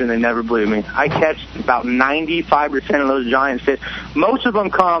same answer, and they never believe me. I catch about 95% of those giant fish. Most of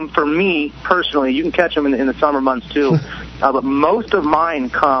them come, for me personally, you can catch them in the summer months too, but most of mine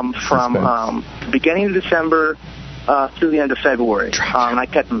come from beginning of December through the end of February. And I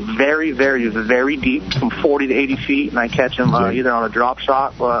catch them very, very, very deep, from 40 to 80 feet, and I catch them either on a drop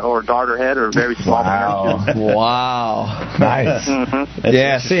shot or a darter head or a very small head. Wow. Nice. Mm-hmm.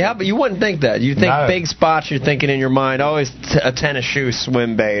 Yeah, see, you wouldn't think that. You think big spots, you're thinking in your mind, always a tennis shoe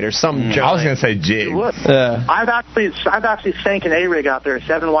swim bait or something giant. I was going to say jig. I've actually sank an A-rig out there, a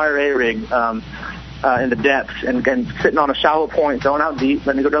 7-wire A-rig, in the depths and sitting on a shallow point, going out deep,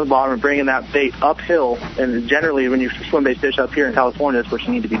 letting it go down the bottom and bringing that bait uphill. And generally, when you swim bait fish up here in California, that's what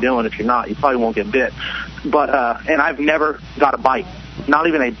you need to be doing. If you're not, you probably won't get bit. But and I've never got a bite, not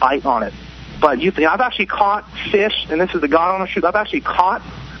even a bite on it. But I've actually caught fish, and this is the God on the shoot. I've actually caught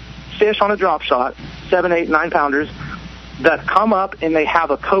fish on a drop shot, 7, 8, 9 pounders, that come up and they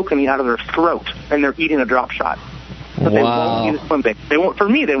have a kokanee out of their throat, and they're eating a drop shot. But they won't use swim bait. For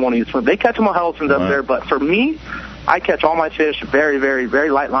me, they won't use swim bait. They catch them on Hellisons up there, but for me, I catch all my fish very, very,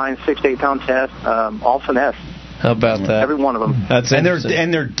 very light line, 6 to 8 pound test, all finesse. How about that? Every one of them. That's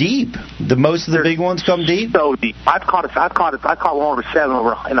they're deep. Most of the big ones come deep. So deep. I've caught one over 7 in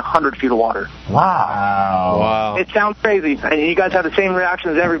 100 feet of water. Wow. It sounds crazy, and you guys have the same reaction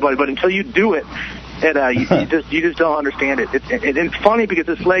as everybody, but until you do it, you just don't understand it. It's funny because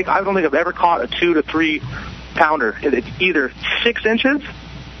this lake, I don't think I've ever caught a 2 to 3 pounder. It's either 6 inches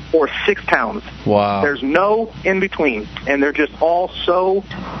or 6 pounds. Wow. There's no in between, and they're just all so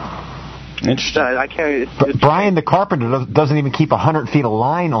interesting. I can't. Brian the Carpenter doesn't even keep 100 feet of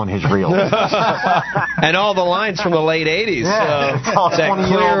line on his reel. And all the lines from the late 80s. Yeah, it's all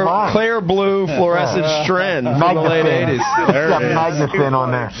that clear blue fluorescent strand from the late 80s. Got Magnafin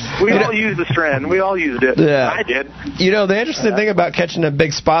on there. We all used the strand. We all used it. Yeah. I did. You know, the interesting thing about catching the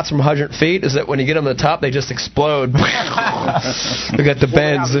big spots from 100 feet is that when you get them to the top, they just explode. They got the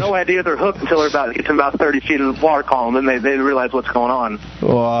bends. They have no idea they're hooked until they get to about 30 feet of the water column. Then they realize what's going on.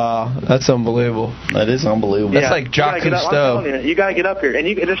 Wow, that's unbelievable. That is unbelievable. That's like Jacques Cousteau. You got to get up here, and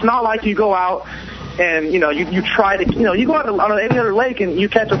it's not like you go out and you try to you go out on any other lake and you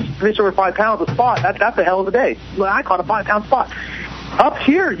catch a fish over 5 pounds a spot. That's a hell of a day. Well, I caught a 5-pound spot. Up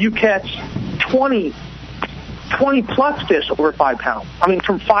here, you catch 20 plus fish over 5 pounds. I mean,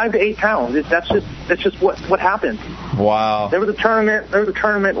 from 5 to 8 pounds. That's just what happens. Wow. There was a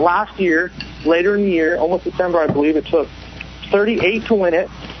tournament last year, later in the year, almost December, I believe. It took 38 to win it.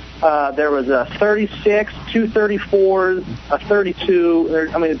 There was a 36, 2 34s, a 32.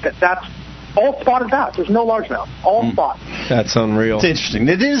 I mean, that's all spotted bass. There's no largemouth. All spot. That's unreal. It's interesting.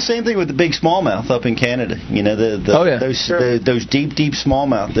 They do the same thing with the big smallmouth up in Canada. You know, those deep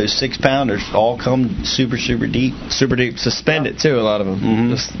smallmouth, those 6-pounders, all come super deep. Super deep. Suspended, too, a lot of them.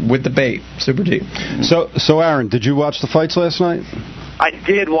 Just with the bait. Super deep. So, Aaron, did you watch the fights last night? I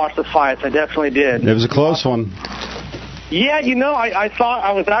did watch the fights. I definitely did. It was a close one. Yeah, you know, I thought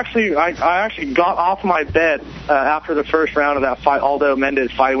I actually got off my bed after the first round of that fight, Aldo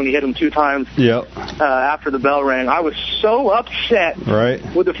Mendez fight, when he hit him 2 times after the bell rang. I was so upset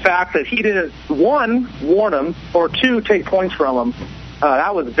with the fact that he didn't, 1, warn him, or 2, take points from him.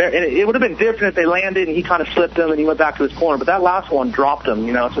 That was it would have been different if they landed and he kind of slipped him and he went back to his corner, but that last one dropped him,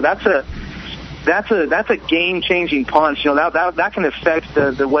 you know, so that's a game-changing punch. You know, that can affect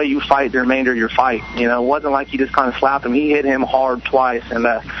the way you fight the remainder of your fight. You know, it wasn't like he just kind of slapped him. He hit him hard twice, and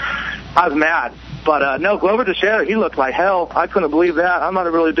I was mad. But no, Glover Teixeira, he looked like hell. I couldn't believe that. I'm not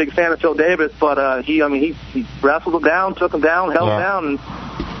a really big fan of Phil Davis, but he wrestled him down, took him down, held him down, and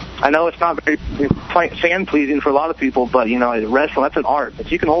I know it's not very fan-pleasing for a lot of people, but, you know, wrestling, that's an art.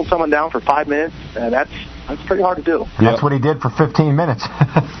 If you can hold someone down for 5 minutes, that's pretty hard to do. That's what he did for 15 minutes.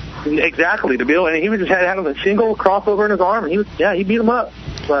 Exactly, to be able, and he was just had a single crossover in his arm, and he beat him up.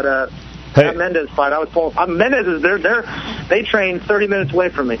 But that Mendez fight, I was pulling. Mendez is they train 30 minutes away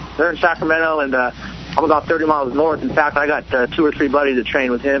from me. They're in Sacramento, and I'm about 30 miles north. In fact, I got 2 or 3 buddies that train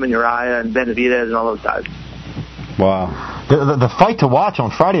with him and Uriah and Benavidez and all those guys. Wow. The fight to watch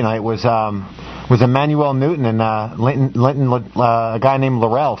on Friday night was Emmanuel Newton and Linton, a guy named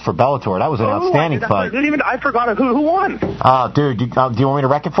Laurel for Bellator. That was an outstanding fight. I forgot who won. Dude, do you want me to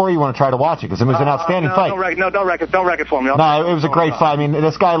wreck it for you? You want to try to watch it? Because it was an outstanding fight. Don't wreck it for me. No, it was a great fight. I mean,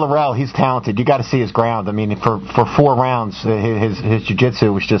 this guy Laurel, he's talented. You got to see his ground. I mean, for 4 rounds, his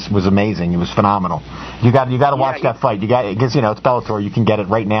jiu-jitsu was amazing. It was phenomenal. You got to watch that fight. Because you know it's Bellator. You can get it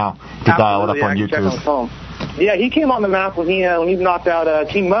right now. You can dial it up on YouTube. Yeah, he came on the map when he knocked out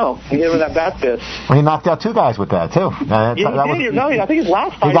King Mo. He hit him with that back fist. Well, he knocked out 2 guys with that, too. I think his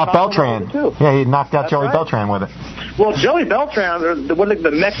last fight. He got Beltran. Yeah, he knocked out Joey Beltran with it. Well, Joey Beltran, the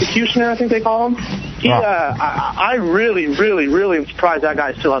Mexicutioner, I think they call him. I really am surprised that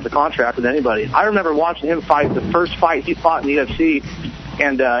guy still has a contract with anybody. I remember watching him fight the first fight he fought in the UFC.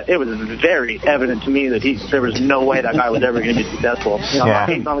 And it was very evident to me that there was no way that guy was ever going to be successful. You know, I'm not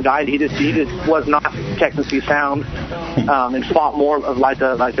hating on the guy. He just was not technically sound, and fought more of like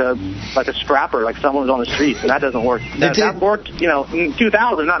a scrapper, like someone was on the streets, and that doesn't work. That worked, you know, in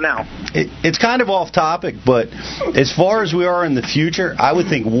 2000, not now. It's kind of off topic, but as far as we are in the future, I would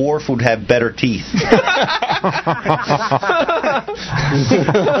think Worf would have better teeth.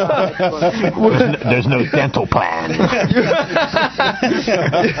 There's no dental plan.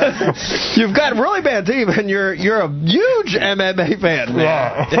 You've got really bad teeth, and you're a huge MMA fan.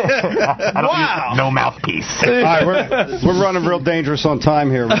 Yeah. Wow. No mouthpiece. All right, we're running real dangerous on time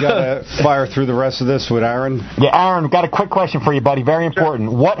here. We got to fire through the rest of this with Aaron. Yeah, Aaron, got a quick question for you, buddy. Very important.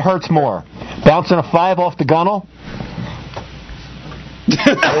 Sure. What hurts more, bouncing a 5 off the gunnel?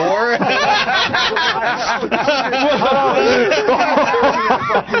 Or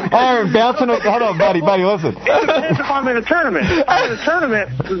Aaron, bouncing a... Hold on, buddy, listen. It depends if I'm in a tournament. If I'm in a tournament,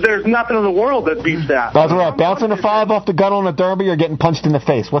 there's nothing in the world that beats that. That's right. Bouncing a 5 off the gunnel in a derby or getting punched in the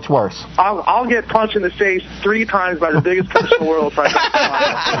face? What's worse? I'll get punched in the face 3 times by the biggest person in the world. Good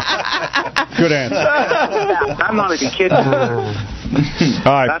answer. I'm not even kidding. All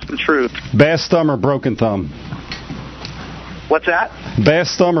right. That's the truth. Bass thumb or broken thumb? What's that?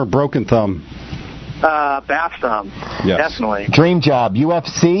 Bass thumb or broken thumb? Bass thumb. Yes. Definitely. Dream job,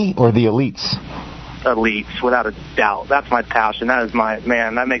 UFC or the Elites? Elites, without a doubt. That's my passion. That is my,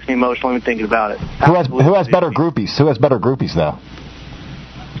 man, that makes me emotional even thinking about it. Who has better groupies? Who has better groupies, though?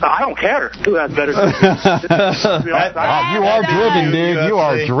 I don't care who has better. You are driven, dude. You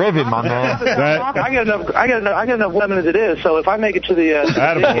are driven, my man. I get enough women as it is. So if I make it to the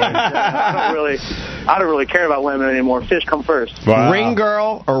I don't really care about women anymore. Fish come first. Wow. Ring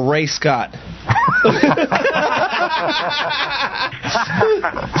girl or Ray Scott?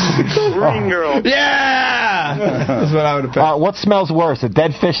 Ring girl. Yeah. That's what I would have picked. What smells worse, a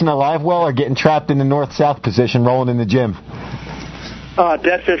dead fish in a live well or getting trapped in the north-south position rolling in the gym?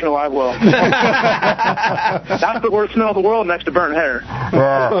 Dead fish in a live well. That's the worst smell in the world next to burnt hair.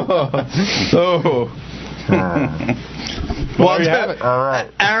 Well, you have it. All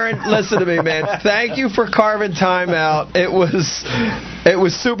right. Aaron, listen to me, man. Thank you for carving time out. It was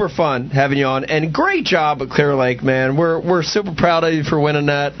super fun having you on, and great job at Clear Lake, man. We're super proud of you for winning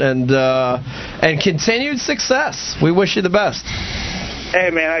that, and continued success. We wish you the best. Hey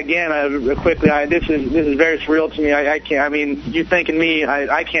man, again, quickly, this is very surreal to me. I can't. I mean, you thanking me,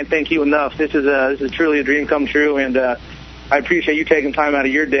 I can't thank you enough. This is truly a dream come true, and I appreciate you taking time out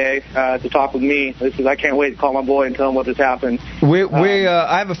of your day to talk with me. I can't wait to call my boy and tell him what just happened.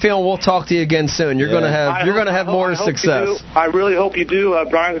 I have a feeling we'll talk to you again soon. You're gonna have more success. I really hope you do.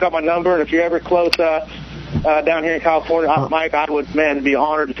 Brian's got my number, and if you're ever close down here in California, Mike, I would, it'd be an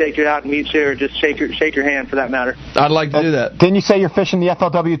honor to take you out and meet you, or just shake your hand for that matter. I'd like to do that. Didn't you say you're fishing the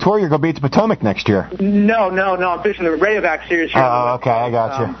FLW Tour? You're going to be at the Potomac next year. No. I'm fishing the Rayovac series here. Oh, okay, I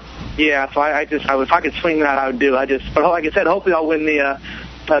got you. Yeah, so if I could swing that, I would do. But like I said, hopefully I'll win the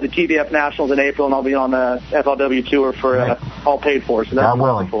TBF Nationals in April, and I'll be on the FLW Tour for all paid for. So that's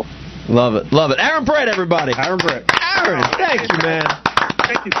wonderful. Love it. Aaron Brett, everybody. Aaron Brett. Aaron, thank you, man.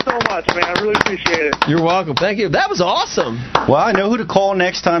 Thank you so much, man. I really appreciate it. You're welcome. Thank you. That was awesome. Well, I know who to call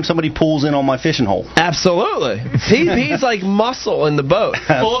next time somebody pulls in on my fishing hole. Absolutely. He's like muscle in the boat.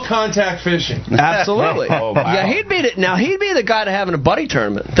 Full contact fishing. Absolutely. Oh, wow. Yeah, he'd be the guy to have in a buddy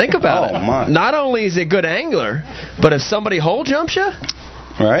tournament. Think about it. My. Not only is he a good angler, but if somebody hole jumps you,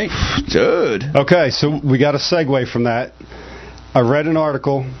 right, dude. Okay, so we got a segue from that. I read an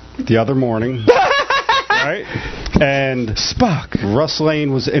article the other morning. Right? And Spock. Russ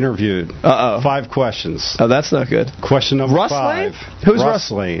Lane was interviewed. 5 questions. Oh, that's not good. Question number Russ 5. Lane? Who's Russ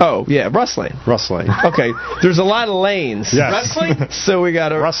Lane? Oh, yeah, Russ Lane. Russ Lane. Okay, there's a lot of lanes. Yes. Wrestling? So we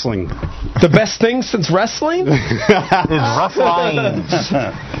got wrestling. The best thing since wrestling? Is Russ Lane.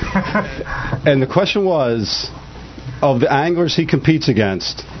 And the question was, of the anglers he competes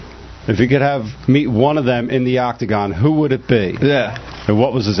against, if you could meet one of them in the octagon, who would it be? Yeah. And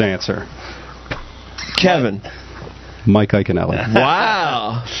what was his answer? Kevin. Mike Iaconelli.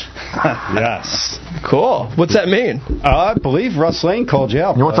 Wow. Yes. Cool. What's that mean? I believe Russ Lane called you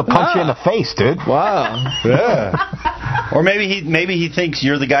out. He wants to punch you in the face, dude. Wow. Yeah. Or maybe he thinks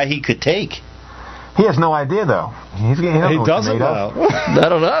you're the guy he could take. He has no idea, though. He doesn't know. I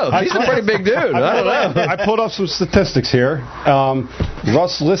don't know. He's a pretty big dude. I don't know. I pulled up some statistics here.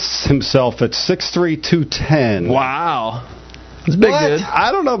 Russ lists himself at 6'3", 210. Wow. He's a big dude.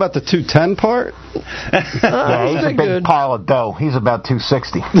 I don't know about the 210 part. Yeah, he's a big pile of dough. He's about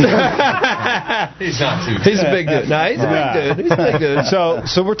 260. He's not 260. He's a big dude. No, he's a big dude. He's a big dude.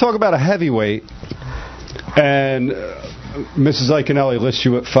 So we're talking about a heavyweight, and Mrs. Iaconelli lists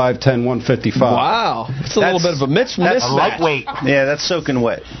you at 5'10", 155. Wow. It's a little bit of a mismatch. A lightweight. Yeah, that's soaking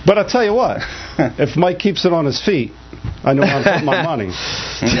wet. But I'll tell you what, if Mike keeps it on his feet, I know where I'm putting my money.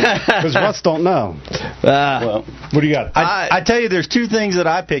 Because Russ don't know. Well, what do you got? I tell you, there's 2 things that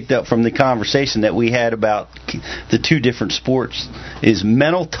I picked up from the conversation that we had about the 2 different sports is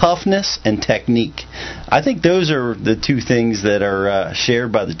mental toughness and technique. I think those are the 2 things that are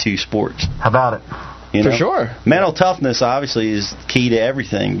shared by the 2 sports. How about it? For sure. Mental toughness obviously is key to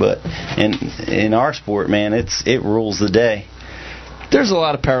everything, but in our sport, man, it rules the day. There's a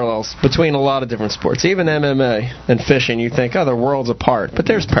lot of parallels between a lot of different sports. Even MMA and fishing, you think, they're worlds apart. But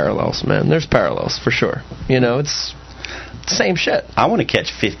there's parallels, man. There's parallels, for sure. It's the same shit. I want to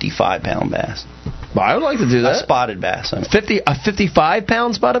catch 55-pound bass. Well, I would like to do that. A spotted bass. A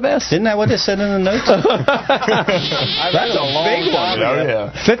 55-pound spotted bass? Isn't that what it said in the notes? That's a big one. Oh,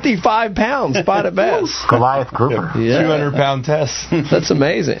 yeah. 55 pounds spotted bass. Goliath grouper. Yeah. 200-pound test. That's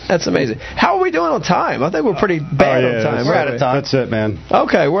amazing. That's amazing. How are we doing on time? I think we're pretty bad on time. We're out of time. That's it, man.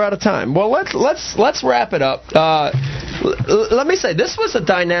 Okay, we're out of time. Well, let's wrap it up. Let me say, this was a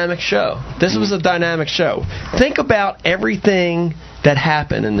dynamic show. Think about everything that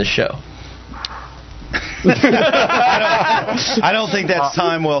happened in the show. I don't think that's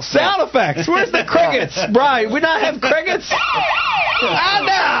time well spent. Sound effects. Where's the crickets? Brian, we not have crickets?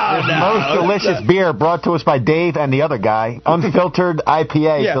 Most delicious beer brought to us by Dave and the other guy. Unfiltered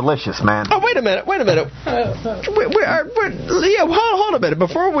IPA. Delicious, man. Oh, wait a minute. Hold a minute.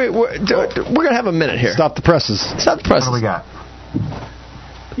 Before we're going to have a minute here. Stop the presses. What do we got?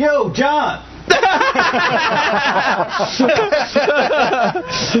 Yo, John. Come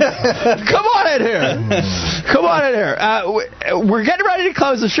on in here. We're getting ready to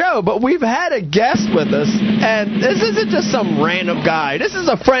close the show, but we've had a guest with us, and this isn't just some random guy. This is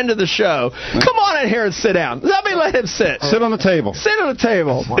a friend of the show. Come on in here and sit down. Let me let him sit. Sit on the table. Sit on the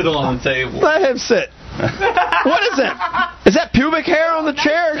table. Sit on the table. Let him sit. What is that? Is that pubic hair on the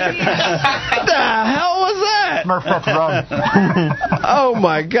chair? What the hell was that? Smurfette's rug. Oh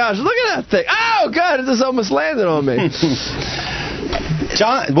my gosh, look at that thing. Oh God, it just almost landed on me.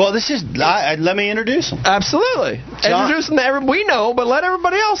 John. Well, this is. Let me introduce him. Absolutely. Introduce him to we know, but let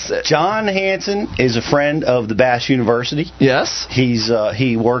everybody else sit. John Hansen is a friend of the Bass University. Yes.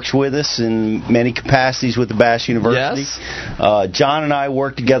 He works with us in many capacities with the Bass University. Yes. John and I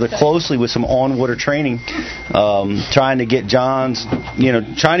work together closely with some on-water training, trying to get trying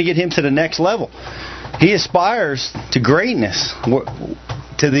to get him to the next level. He aspires to greatness,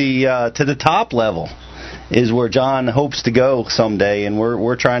 to the top level, is where John hopes to go someday, and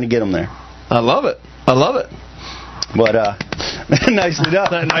we're trying to get him there. I love it. But nicely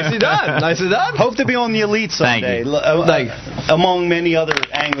done. Nicely done. Hope to be on the elite someday, among many other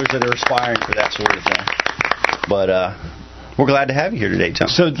anglers that are aspiring for that sort of thing. But we're glad to have you here today, Tom.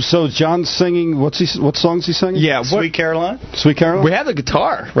 So John's singing. What song's he singing? Yeah, Sweet Caroline. Sweet Caroline. We have the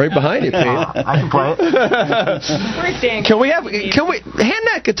guitar right behind you, Pete. I can play it. Can we hand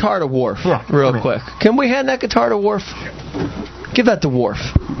that guitar to Worf real quick? Can we hand that guitar to Worf? Give that to Worf.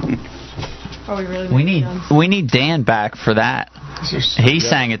 We need Dan back for that. He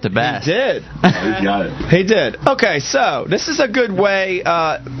sang it the best. He did. He did. Okay, so this is a good way.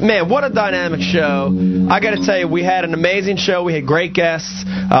 Man, what a dynamic show. I got to tell you, we had an amazing show. We had great guests.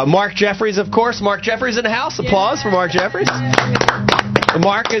 Mark Jeffries, of course. Mark Jeffries in the house. Applause for Mark Jeffries.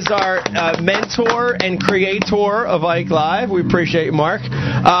 Mark is our mentor and creator of Ike Live. We appreciate you, Mark.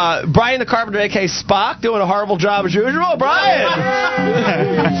 Brian the Carpenter, a.k.a. Spock, doing a horrible job as usual. Brian!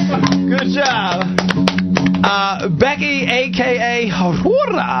 Good job. Becky, a.k.a.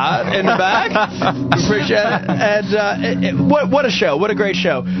 Hurra, in the back. Appreciate it. And what a show. What a great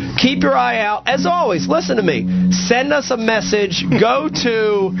show. Keep your eye out. As always, listen to me. Send us a message. Go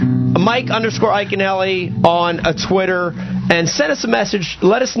to Mike_Iaconelli on Twitter and send us a message.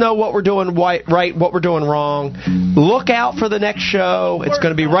 Let us know what we're doing right, what we're doing wrong. Look out for the next show. It's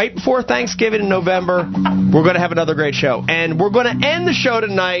going to be right before Thanksgiving in November. We're going to have another great show. And we're going to end the show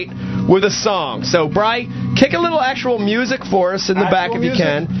tonight with a song. So, Bri, kick a little actual music for us in the back if you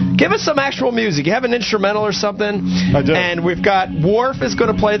can. Give us some actual music. You have an instrumental or something? I do. And we've got Worf is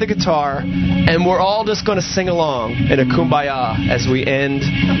going to play the guitar, and we're all just going to sing along in a kumbaya as we end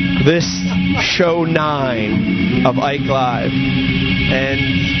this show 9 of Ike Live. And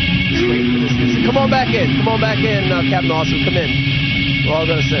come on back in. Captain Awesome. Come in. We're all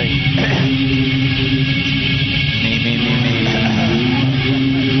going to sing.